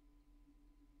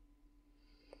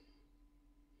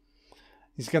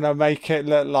 He's going to make it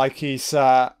look like he's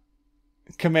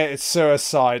committed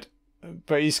suicide.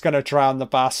 But he's going to drown the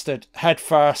bastard. Head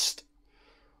first.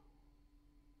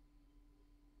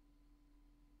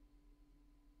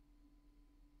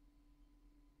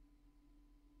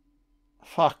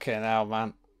 Fucking hell,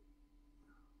 man.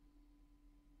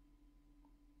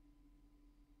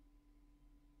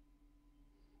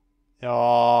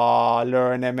 Oh,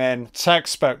 luring him in.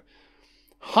 Textbook.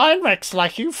 Heinrich's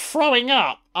like you throwing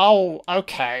up. Oh,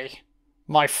 okay.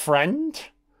 My friend?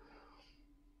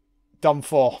 Done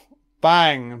for.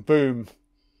 Bang. Boom.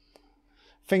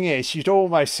 Thing is, you'd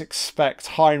almost expect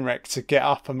Heinrich to get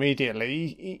up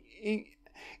immediately.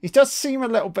 He does seem a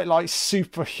little bit like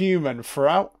superhuman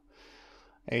throughout.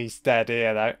 He's dead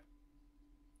here, though.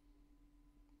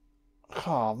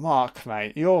 Oh, Mark,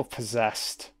 mate, you're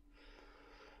possessed.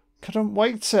 Couldn't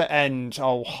wait to end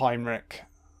old Heinrich.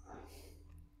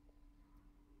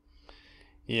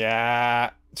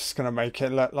 Yeah, just gonna make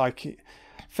it look like...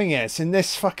 Thing is, in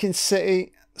this fucking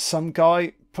city, some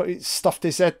guy stuffed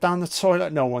his head down the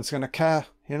toilet. No one's gonna care,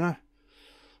 you know?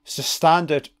 It's just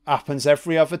standard. Happens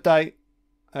every other day.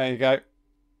 There you go.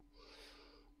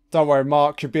 Don't worry,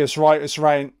 Mark, you'll be as right as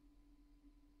rain.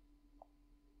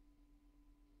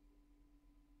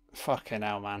 Fucking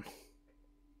hell, man.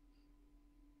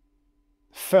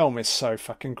 Film is so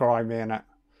fucking grimy, innit?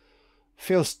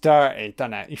 Feels dirty,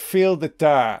 doesn't it? You feel the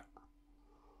dirt.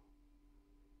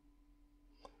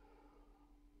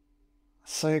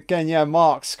 So again, yeah,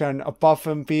 Mark's going above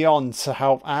and beyond to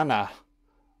help Anna.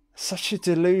 Such a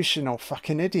delusional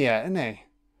fucking idiot, isn't he?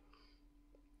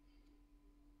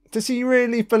 Does he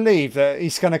really believe that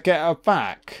he's going to get her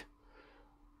back?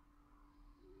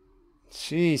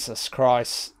 Jesus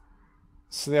Christ.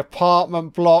 So the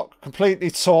apartment block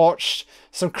completely torched.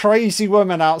 Some crazy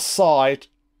woman outside.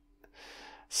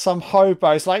 Some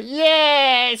hobo's like,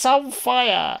 yeah, it's on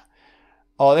fire.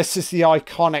 Oh, this is the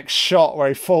iconic shot where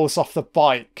he falls off the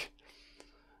bike.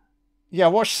 Yeah,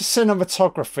 watch the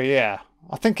cinematography here.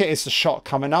 I think it is the shot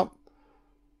coming up.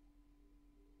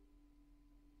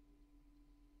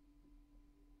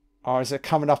 Or is it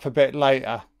coming up a bit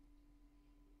later?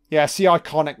 Yeah, it's the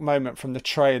iconic moment from the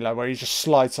trailer where he just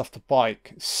slides off the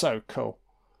bike. It's so cool.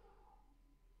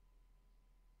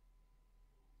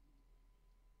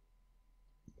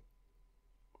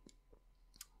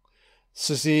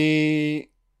 Susie...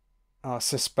 Oh,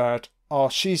 it's this bird. Oh,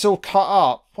 she's all cut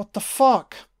up. What the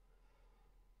fuck?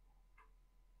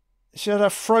 She had her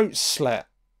throat slit.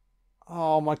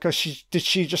 Oh my god, did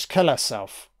she just kill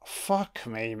herself? Fuck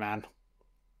me, man.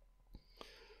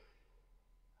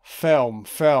 Film.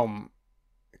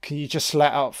 Can you just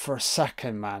let up for a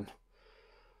second, man?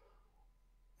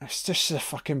 It's just a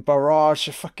fucking barrage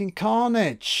of fucking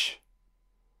carnage.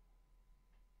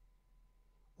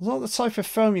 It's not the type of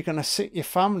film you're going to sit your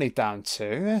family down to,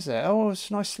 is it? Oh, it's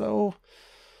a nice little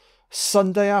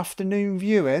Sunday afternoon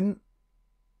viewing.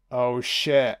 Oh,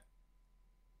 shit.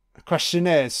 The question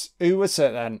is, who was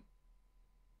it then?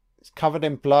 It's covered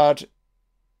in blood.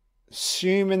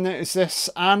 Assuming that is this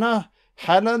Anna?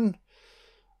 Helen?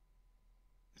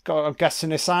 God, I'm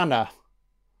guessing it's Anna.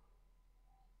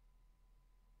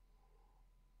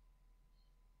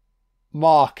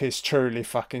 Mark is truly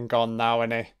fucking gone now,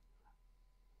 isn't he?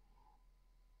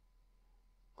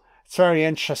 It's very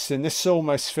interesting. This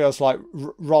almost feels like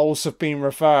roles have been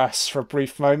reversed for a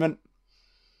brief moment.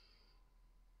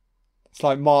 It's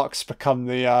like Mark's become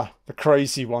the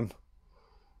crazy one.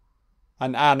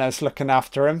 And Anna's looking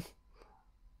after him.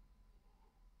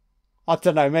 I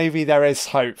don't know, maybe there is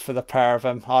hope for the pair of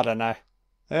them. I don't know.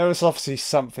 There was obviously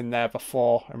something there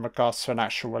before in regards to an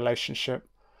actual relationship.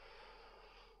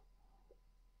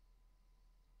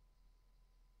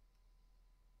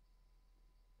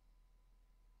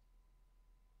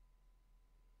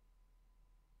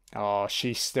 Oh,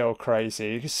 she's still crazy.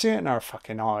 You can see it in her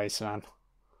fucking eyes, man.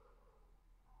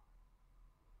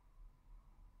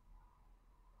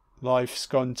 Life's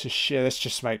gone to shit. Let's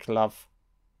just make love.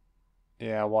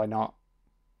 Yeah, why not?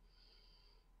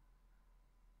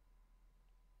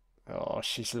 what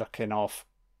she's looking of.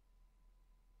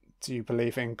 Do you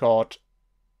believe in God?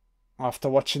 After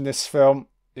watching this film,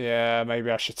 yeah,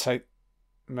 maybe I should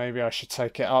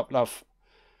take it up, love.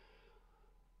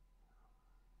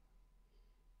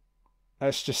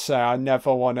 Let's just say I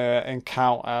never want to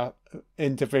encounter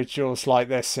individuals like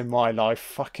this in my life.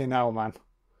 Fucking hell, man.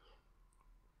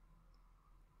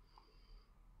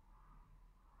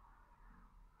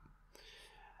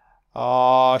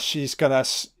 Oh, she's gonna...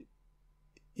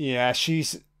 Yeah,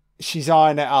 she's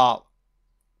eyeing it up.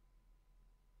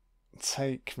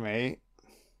 Take me.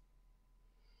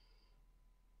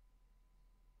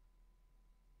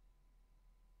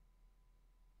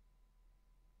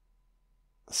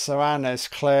 So Anna's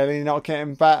clearly not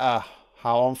getting better.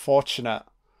 How unfortunate.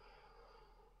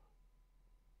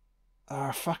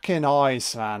 Her fucking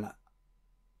eyes, man.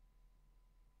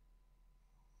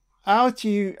 How do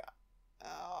you...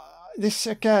 this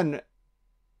again...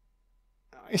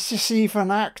 Is this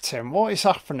even acting? What is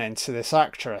happening to this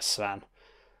actress, man?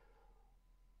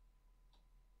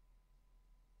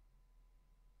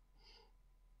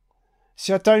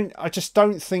 See, I just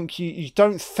don't think you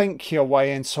don't think your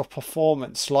way into a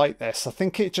performance like this. I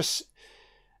think it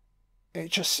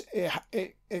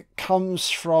comes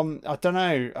from, I don't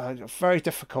know, very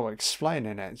difficult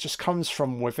explaining it. It just comes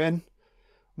from within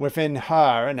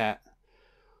her, innit?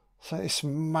 So this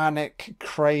manic,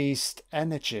 crazed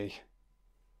energy.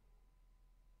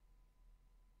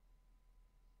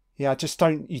 Yeah,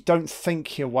 you don't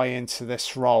think your way into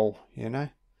this role, you know?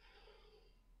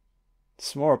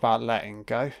 It's more about letting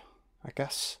go, I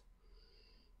guess.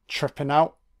 Tripping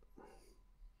out.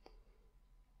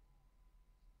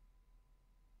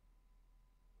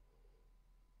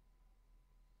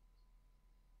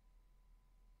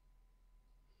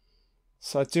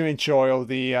 So I do enjoy all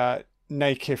the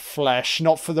naked flesh,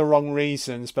 not for the wrong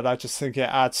reasons, but I just think it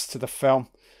adds to the film.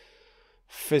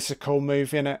 Physical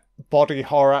movie in it, body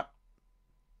horror.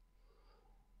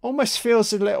 Almost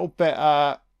feels a little bit...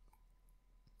 I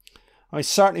mean,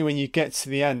 certainly when you get to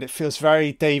the end, it feels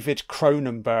very David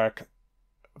Cronenberg.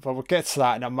 But we'll get to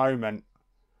that in a moment.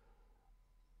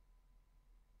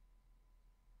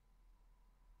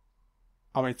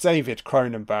 I mean, David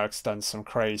Cronenberg's done some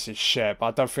crazy shit, but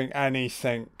I don't think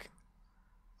anything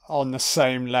on the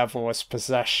same level as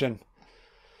Possession.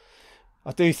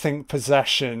 I do think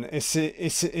Possession it's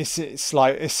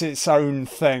like it's its own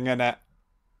thing, innit?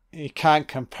 You can't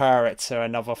compare it to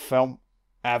another film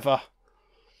ever.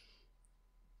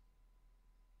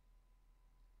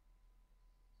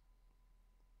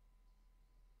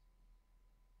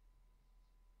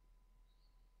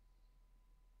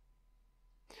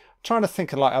 Trying to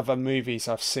think of like other movies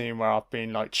I've seen where I've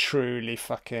been like truly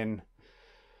fucking, I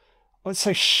wouldn't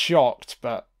say shocked,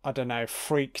 but I don't know,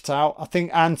 freaked out. I think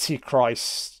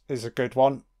Antichrist is a good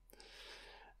one.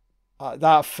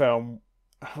 That film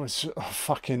was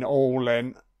fucking all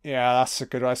in. Yeah, that's a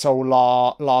good one. It's all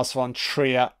Lars von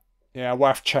Trier. Yeah,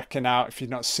 worth checking out if you've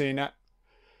not seen it.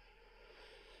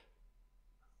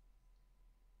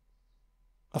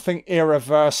 I think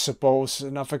Irreversible's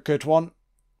another good one.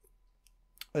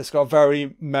 It's got a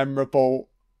very memorable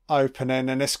opening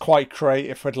and it's quite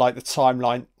creative with like the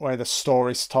timeline where the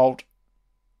story's told.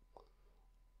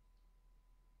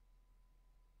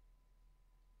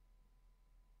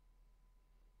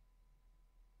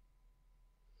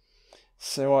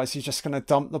 So what, is he just going to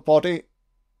dump the body?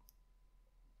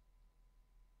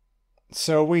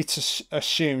 So are we to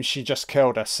assume she just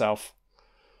killed herself?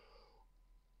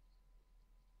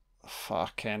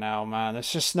 Fucking hell, man.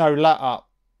 There's just no let up.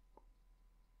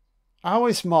 How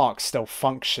is Mark still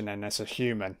functioning as a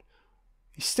human?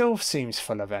 He still seems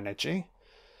full of energy.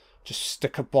 Just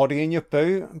stick a body in your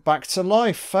boot and back to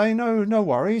life, eh? No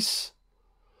worries.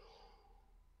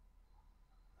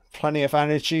 Plenty of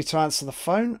energy to answer the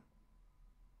phone.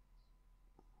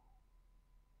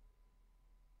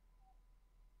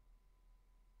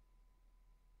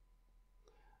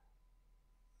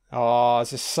 Oh,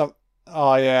 is this some...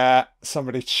 Oh, yeah.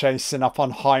 Somebody chasing up on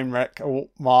Heinrich or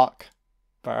Mark.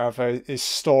 But have his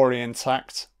story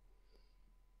intact.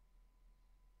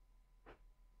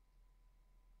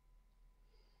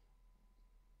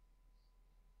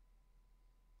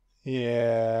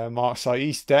 Yeah, Mark's like,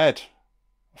 he's dead.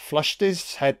 Flushed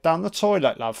his head down the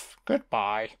toilet, love.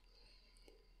 Goodbye.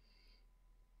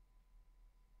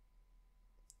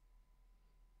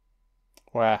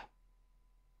 Where?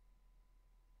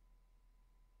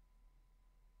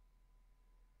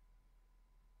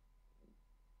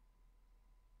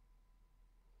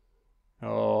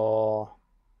 Oh.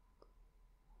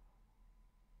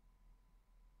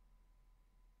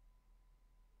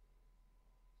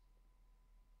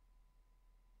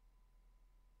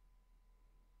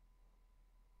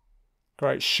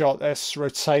 Great shot this,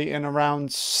 rotating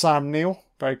around Sam Neill.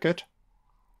 Very good.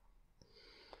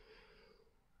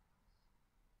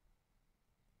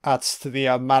 Adds to the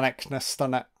manicness,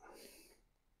 doesn't it?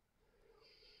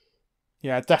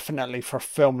 Yeah, definitely for a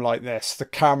film like this, the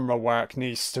camera work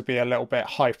needs to be a little bit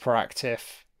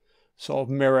hyperactive. Sort of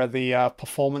mirror the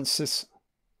performances.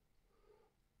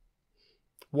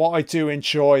 What I do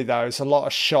enjoy, though, is a lot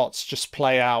of shots just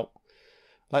play out.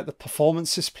 Like the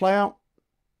performances play out.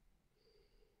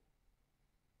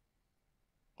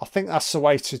 I think that's the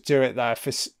way to do it, though. If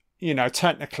it's, you know,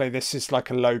 technically this is like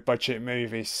a low-budget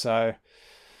movie, so...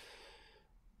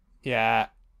 yeah,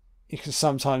 you can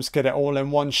sometimes get it all in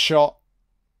one shot.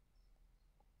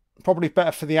 Probably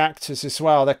better for the actors as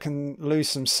well. They can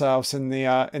lose themselves in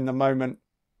the moment.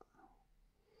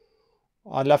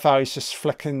 I love how he's just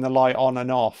flicking the light on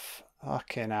and off.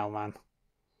 Fucking hell, man.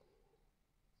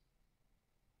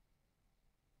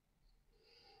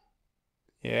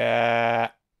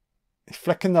 Yeah. He's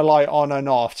flicking the light on and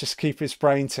off. Just keep his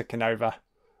brain ticking over.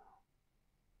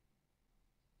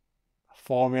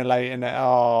 Formulating it.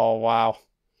 Oh, wow.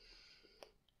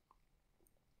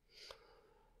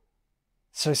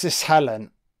 So is this Helen?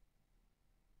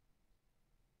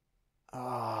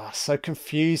 Ah, oh, so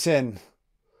confusing.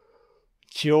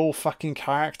 Dual fucking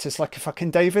characters, like a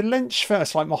fucking David Lynch film.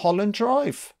 It's like Mulholland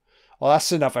Drive. Well,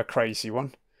 that's another crazy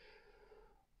one.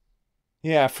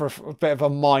 Yeah, for a bit of a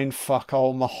mindfuck,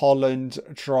 old Mulholland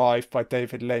Drive by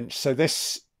David Lynch. So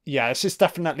this, yeah, this is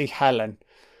definitely Helen.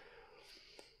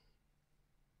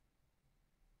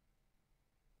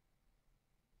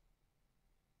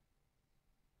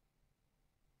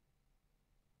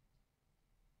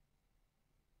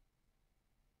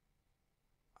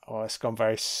 Oh, it's gone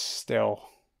very still.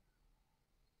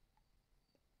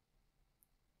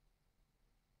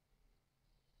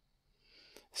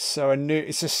 So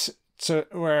it's just, so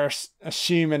we're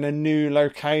assuming a new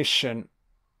location.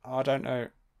 I don't know.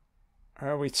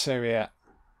 Where are we to yet?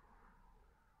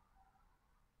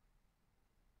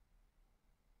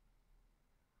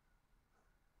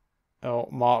 Oh,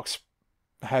 Mark's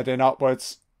heading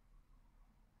upwards.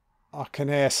 I can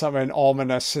hear something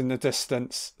ominous in the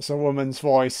distance. It's a woman's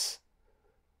voice.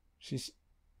 She's...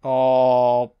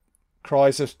 oh,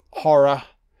 cries of horror.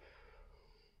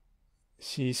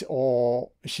 She's...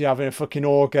 oh, is she having a fucking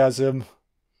orgasm?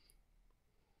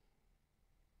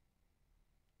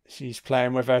 She's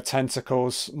playing with her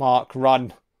tentacles. Mark,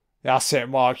 run. That's it,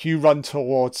 Mark. You run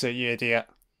towards it, you idiot.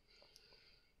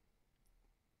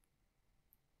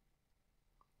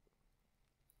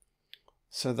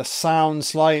 So the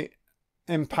sound's like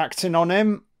impacting on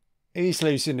him. He's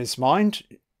losing his mind.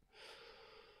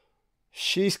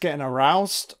 She's getting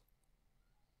aroused.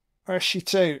 Where's she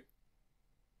to?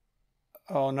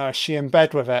 Oh no, is she in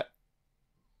bed with it?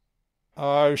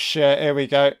 Oh shit, here we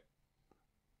go.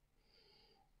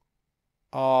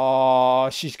 Oh,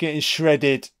 she's getting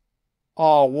shredded.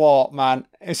 Oh, what, man?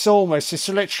 It's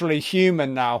literally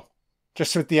human now.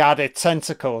 Just with the added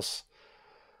tentacles.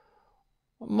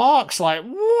 Mark's like,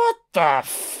 what the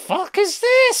fuck is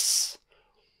this?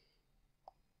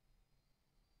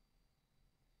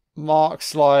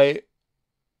 Mark's like,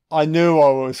 I knew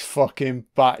I was fucking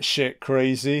batshit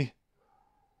crazy.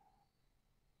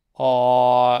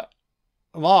 Oh,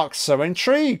 Mark's so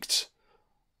intrigued.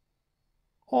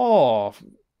 Oh,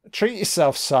 treat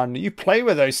yourself, son. You play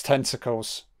with those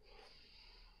tentacles.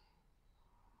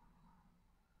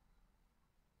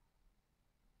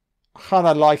 I kind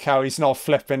of like how he's not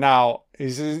flipping out.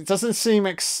 It doesn't seem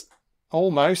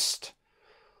almost.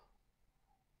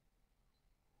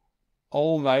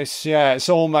 Almost, yeah. It's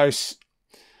almost...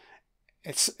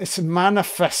 It's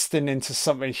manifesting into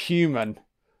something human.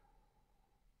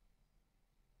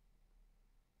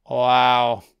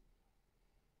 Wow.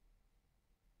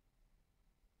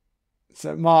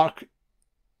 So Mark...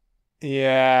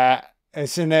 yeah.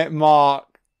 Isn't it, Mark?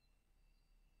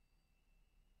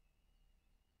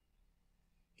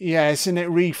 Yeah, isn't it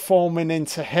reforming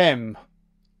into him?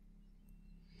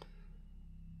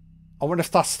 I wonder if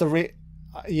that's the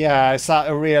yeah, is that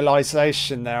a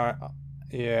realization there?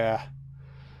 Yeah.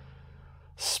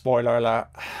 Spoiler alert.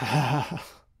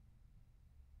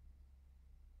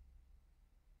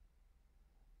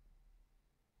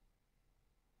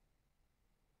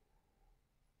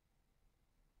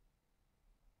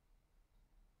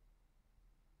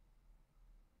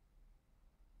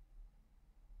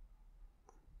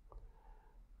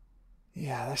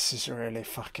 Yeah, this is really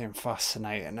fucking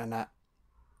fascinating, isn't it?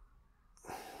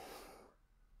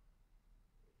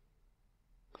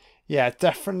 Yeah,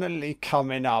 definitely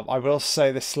coming up. I will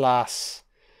say this last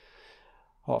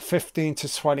what, 15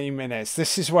 to 20 minutes.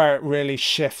 This is where it really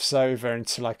shifts over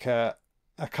into like a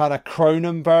kind of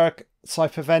Cronenberg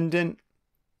type of ending.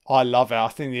 I love it. I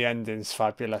think the ending's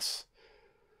fabulous.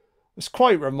 It's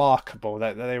quite remarkable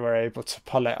that they were able to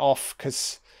pull it off,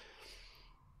 because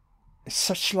it's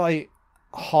such like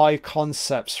high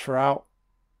concepts throughout,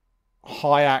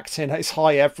 high acting, it's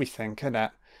high everything, isn't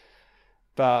it?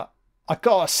 But I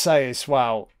gotta say as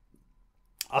well,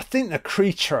 I think the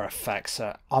creature effects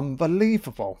are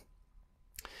unbelievable.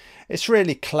 It's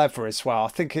really clever as well. I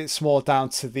think it's more down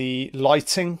to the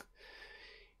lighting.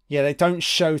 Yeah, they don't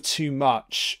show too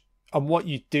much, and what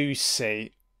you do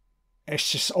see, it's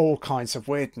just all kinds of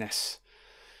weirdness.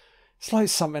 It's like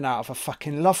something out of a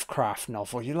fucking Lovecraft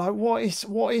novel. You're like, what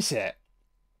is it?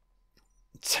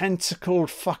 Tentacled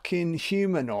fucking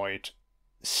humanoid,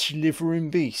 slithering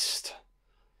beast.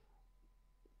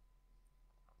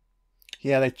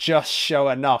 Yeah, they just show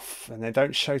enough and they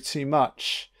don't show too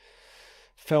much.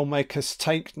 Filmmakers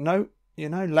take note, you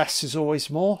know, less is always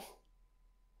more.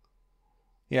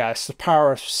 Yeah, it's the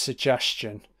power of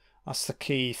suggestion. That's the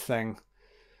key thing.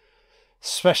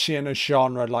 Especially in a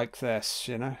genre like this,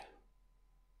 you know.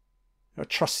 You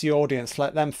trust the audience,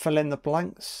 let them fill in the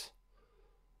blanks.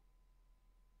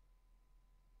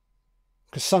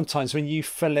 Because sometimes when you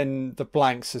fill in the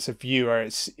blanks as a viewer,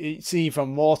 it's even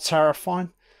more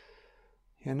terrifying,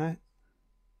 you know.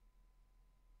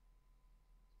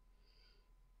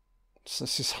 So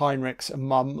this is Heinrich's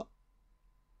mum.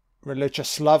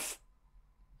 Religious love.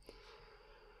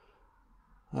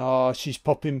 Oh, she's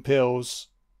popping pills.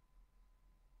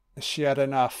 She had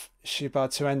enough. She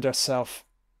about to end herself.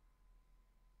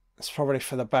 It's probably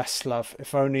for the best, love.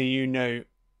 If only you knew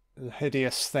the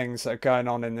hideous things that are going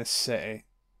on in this city.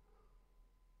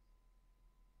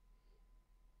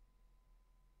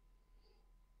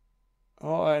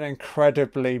 Oh, an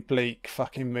incredibly bleak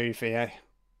fucking movie, eh?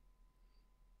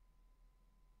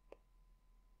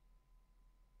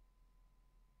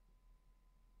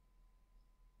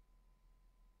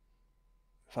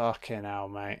 Fucking hell,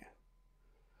 mate.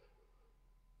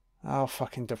 How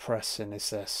fucking depressing is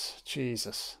this?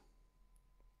 Jesus.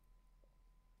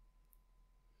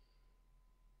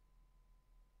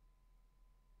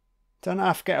 Don't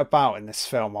have to get about in this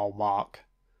film, old Mark.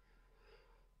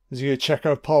 As you check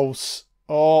her pulse.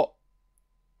 Oh,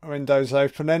 windows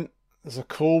opening. There's a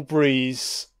cool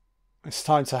breeze. It's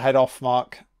time to head off,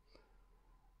 Mark.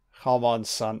 Come on,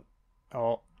 son.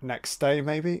 Or next day,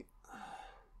 maybe?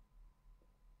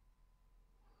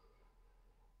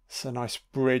 It's a nice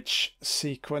bridge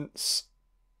sequence.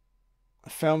 The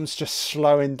film's just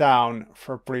slowing down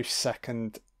for a brief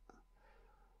second.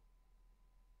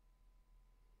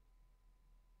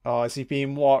 Oh, is he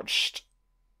being watched?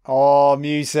 Oh,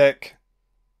 music.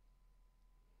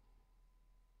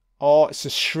 Oh, it's a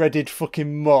shredded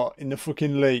fucking mutt in the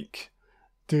fucking lake.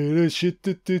 Oh,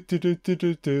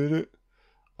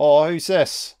 who's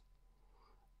this?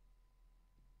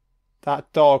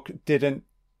 That dog didn't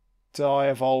die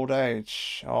of old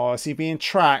age. Oh, is he being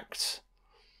tracked?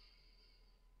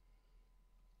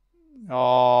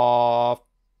 Oh.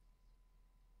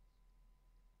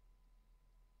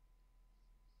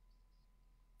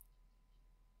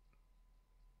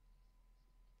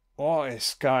 What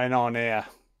is going on here?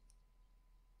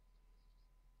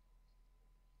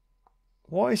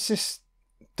 What is this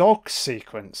dog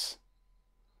sequence?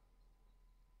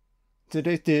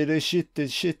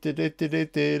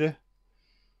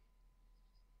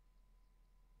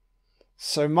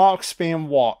 So Mark's being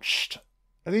watched.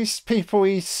 Are these people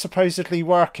he's supposedly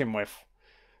working with?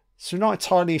 So we're not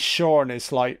entirely sure on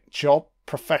his like job,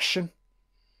 profession.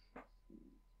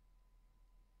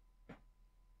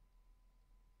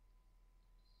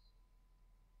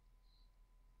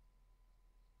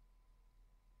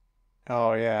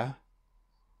 Oh yeah.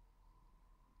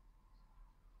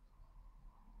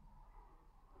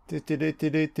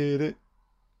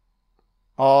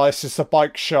 Oh, this is the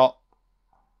bike shot.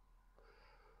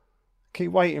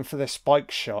 Keep waiting for this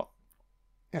bike shot.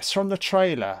 It's from the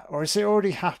trailer. Or has it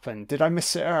already happened? Did I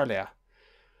miss it earlier?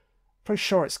 Pretty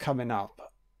sure it's coming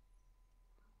up.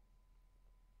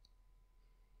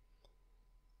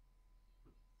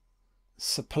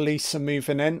 So police are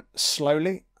moving in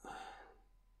slowly.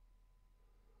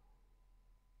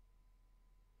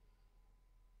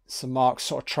 So Mark's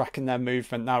sort of tracking their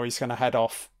movement. Now he's going to head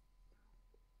off.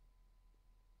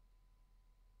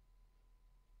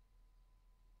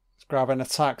 He's grabbing a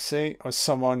taxi. Or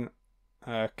someone...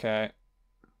 Okay.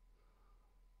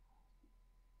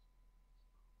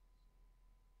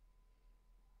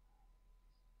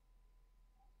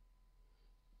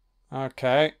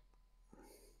 Okay.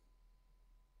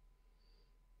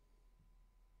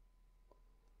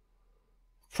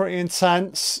 pretty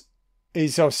intense.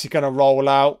 He's obviously going to roll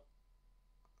out.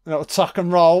 A little tuck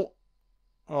and roll.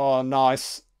 Oh,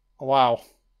 nice. Wow.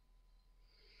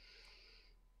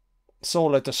 It's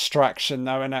all a distraction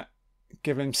though, innit?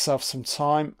 Give himself some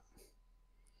time.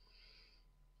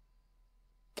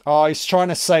 Oh, he's trying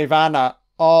to save Anna.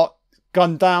 Oh,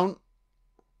 gun down.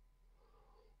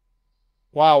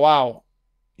 Wow, wow.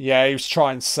 Yeah, he was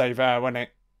trying to save her, wasn't he?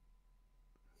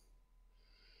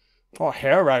 What a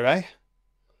hero, eh?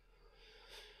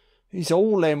 He's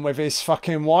all in with his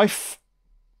fucking wife.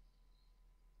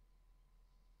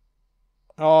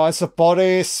 Oh, it's the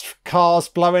body. His car's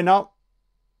blowing up.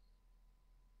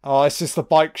 Oh, this is the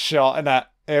bike shot, isn't it?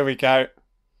 Here we go.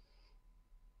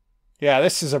 Yeah,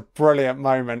 this is a brilliant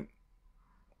moment.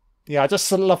 Yeah, I just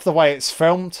love the way it's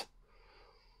filmed.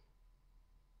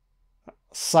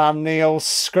 Sam Neill's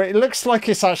screen. It looks like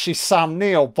it's actually Sam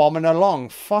Neill bombing along.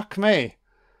 Fuck me.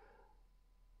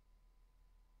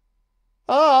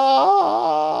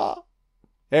 Ah!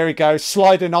 Here we go,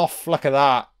 sliding off. Look at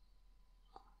that.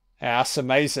 Yeah, that's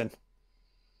amazing.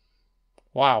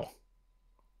 Wow.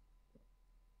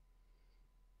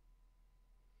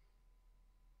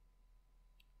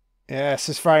 Yeah, this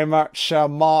is very much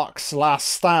Mark's last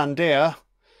stand here.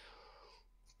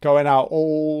 Going out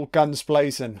all guns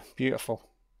blazing. Beautiful.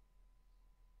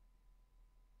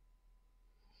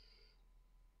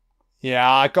 Yeah,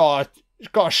 I got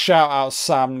to shout out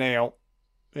Sam Neill.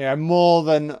 Yeah, more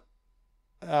than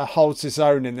holds his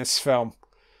own in this film.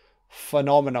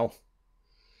 Phenomenal.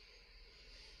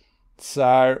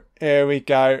 So here we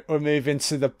go. We're moving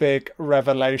to the big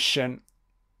revelation.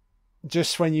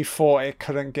 Just when you thought it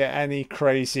couldn't get any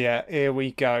crazier, here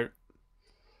we go.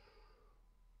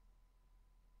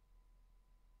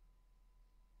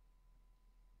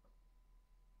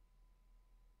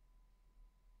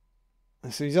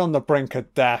 So he's on the brink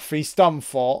of death. He's done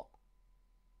for.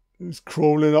 He's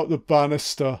crawling up the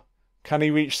banister. Can he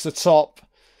reach the top?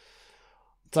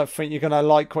 Don't think you're going to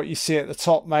like what you see at the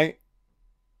top, mate.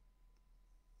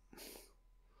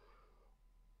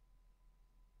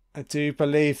 I do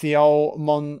believe the old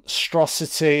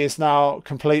monstrosity is now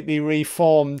completely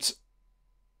reformed.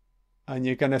 And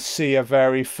you're going to see a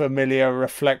very familiar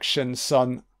reflection,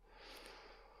 son.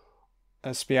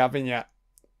 Let's be having you.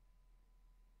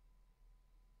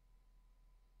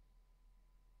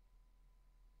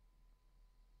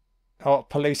 Oh,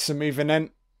 police are moving in.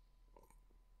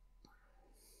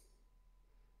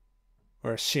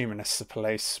 We're assuming it's the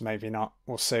police. Maybe not.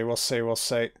 We'll see, we'll see, we'll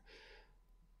see.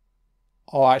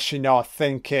 Oh, actually, no, I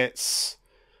think it's...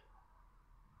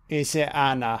 Is it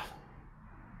Anna?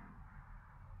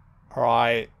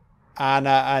 Right.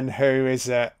 Anna, and who is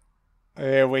it?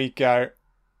 Here we go.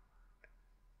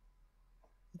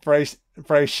 Brace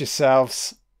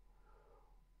yourselves.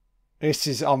 This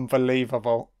is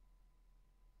unbelievable.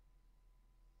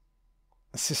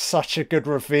 This is such a good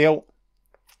reveal.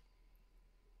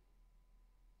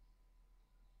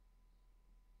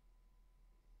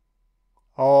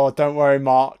 Oh, don't worry,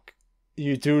 Mark.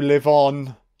 You do live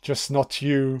on, just not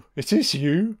you. It is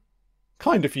you.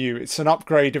 Kind of you. It's an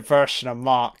upgraded version of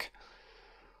Mark.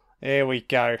 Here we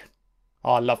go.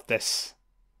 Oh, I love this.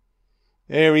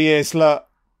 Here he is, look.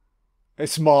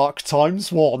 It's Mark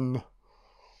times 1.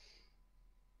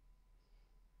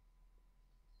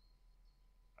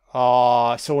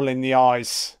 Ah, it's all in the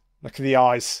eyes. Look at the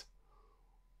eyes.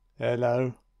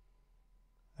 Hello.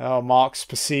 Oh, Mark's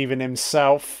perceiving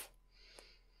himself.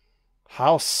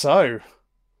 How so?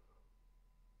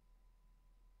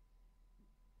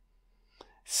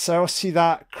 So I see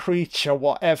that creature,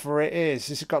 whatever it is,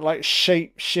 has it got like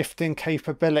shape-shifting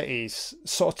capabilities?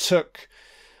 Sort of took,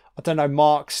 I don't know,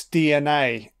 Mark's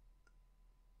DNA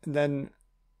and then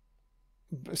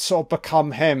sort of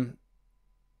become him.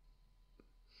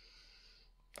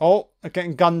 Oh, they're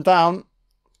getting gunned down.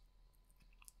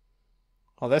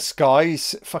 Oh, this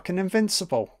guy's fucking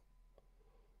invincible.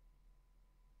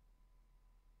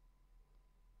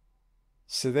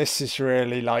 So this is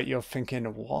really like you're thinking,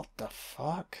 what the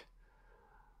fuck?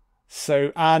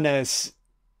 So Anna's...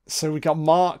 So we got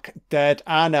Mark dead,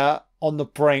 Anna on the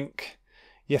brink.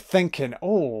 You're thinking,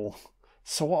 oh,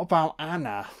 so what about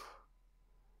Anna?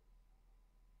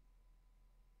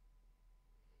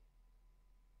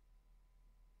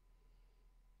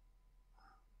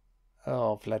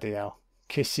 Oh, bloody hell.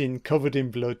 Kissing covered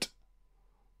in blood.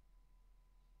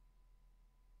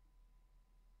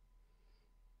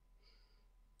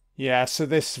 Yeah, so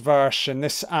this version,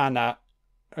 this Anna,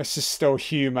 this is still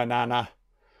human Anna.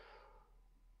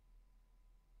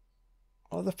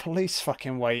 What are the police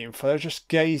fucking waiting for? They're just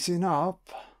gazing up.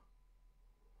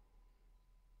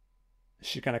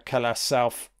 She's going to kill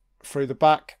herself. through the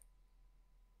back.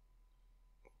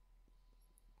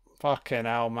 Fucking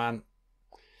hell, man.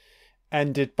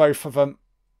 Ended both of them.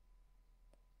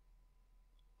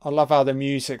 I love how the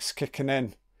music's kicking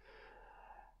in.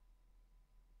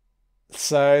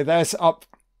 So there's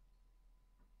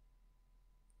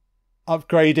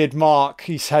upgraded Mark.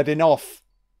 He's heading off.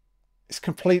 It's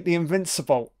completely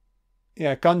invincible.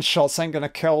 Yeah, gunshots ain't going to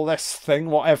kill this thing,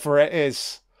 whatever it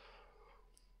is.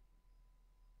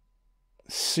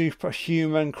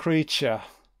 Superhuman creature.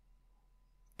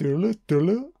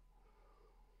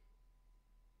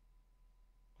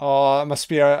 Oh, it must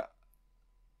be a...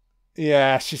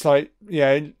 Yeah, she's like,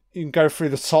 yeah, you can go through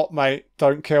the top, mate.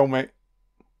 Don't kill me.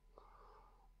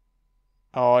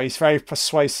 Oh, he's very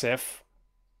persuasive.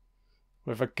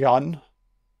 With a gun.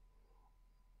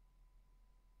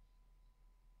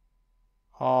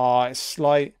 Oh, it's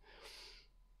like...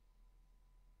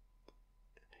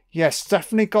 Yes,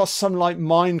 definitely got some like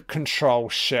mind control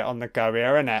shit on the go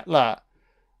here, innit? Look.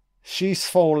 She's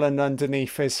fallen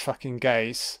underneath his fucking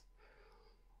gaze.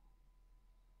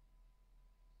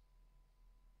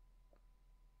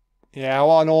 Yeah,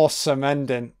 what an awesome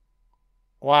ending.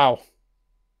 Wow.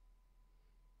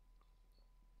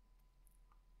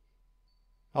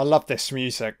 I love this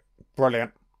music.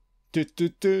 Brilliant. Do do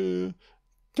do.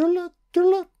 Do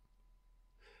do.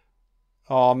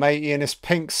 Oh, matey in his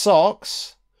pink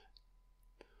socks.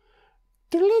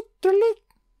 Do do.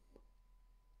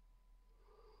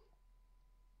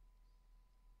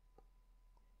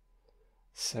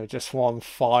 So just one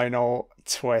final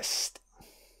twist.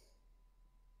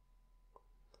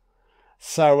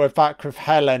 So we're back with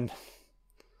Helen.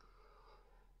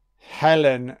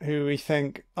 Helen, who we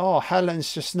think, oh,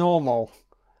 Helen's just normal.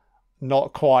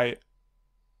 Not quite.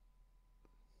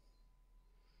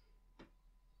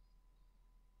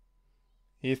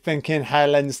 You thinking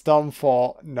Helen's done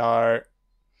for? No.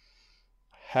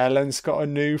 Helen's got a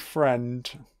new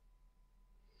friend.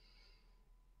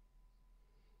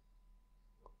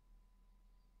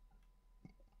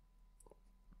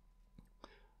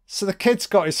 So the kid's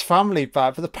got his family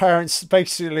back, but the parents have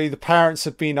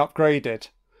been upgraded.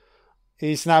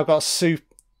 He's now got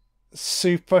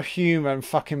superhuman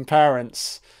fucking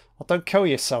parents. Well, don't kill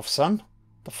yourself, son.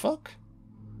 The fuck?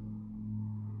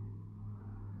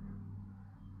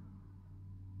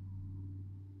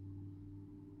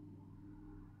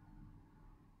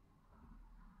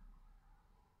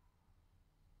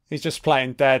 He's just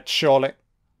playing dead, surely.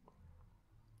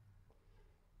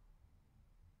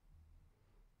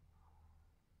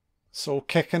 It's all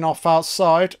kicking off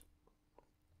outside.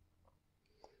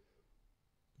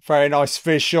 Very nice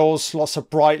visuals, lots of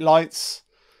bright lights.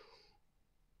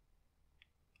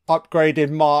 Upgraded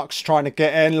Marks trying to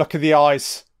get in. Look at the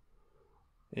eyes.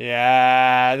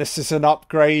 Yeah, this is an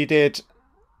upgraded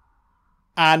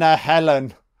Anna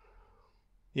Helen.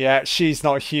 Yeah, she's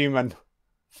not human.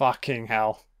 Fucking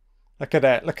hell. Look at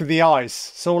it. Look at the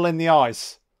eyes. It's all in the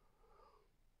eyes.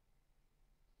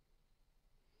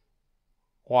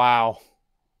 Wow.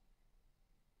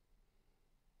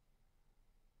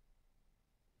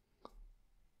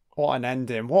 What an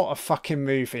ending. What a fucking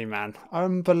movie, man.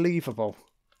 Unbelievable.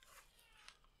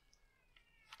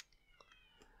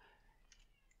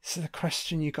 So the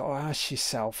question you got to ask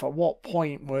yourself, at what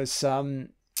point was...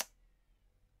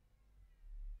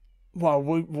 Well,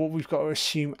 we've got to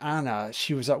assume Anna,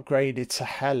 she was upgraded to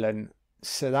Helen.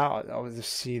 So that,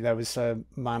 obviously, there was a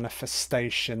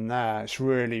manifestation there. It's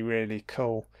really, really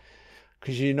cool.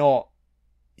 Because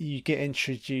you get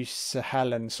introduced to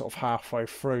Helen sort of halfway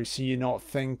through, so you're not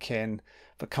thinking,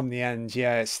 but come the end,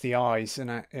 yeah, it's the eyes, isn't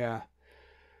it? Yeah.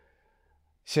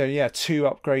 So yeah, 2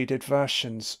 upgraded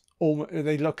versions. All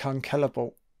they look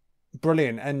unkillable.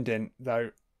 Brilliant ending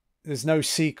though. There's no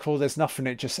sequel. There's nothing.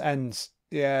 It just ends.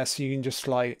 Yeah, so you can just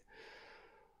like,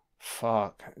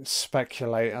 fuck,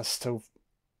 speculate as to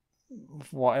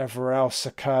whatever else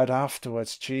occurred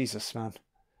afterwards. Jesus, man.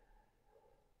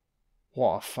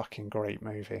 What a fucking great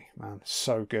movie, man.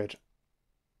 So good.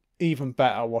 Even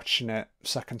better watching it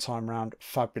second time round.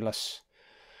 Fabulous.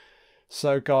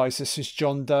 So guys, this is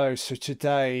John Doe. So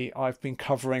today I've been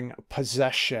covering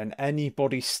Possession.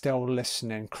 Anybody still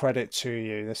listening, credit to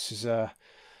you. This is a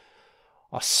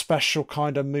special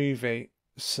kind of movie.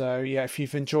 So yeah, if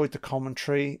you've enjoyed the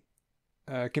commentary,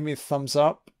 give me a thumbs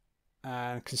up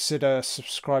and consider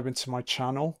subscribing to my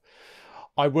channel.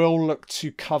 I will look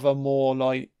to cover more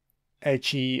like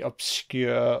edgy,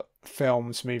 obscure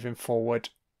films moving forward.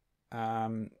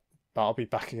 But I'll be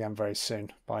back again very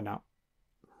soon. Bye now.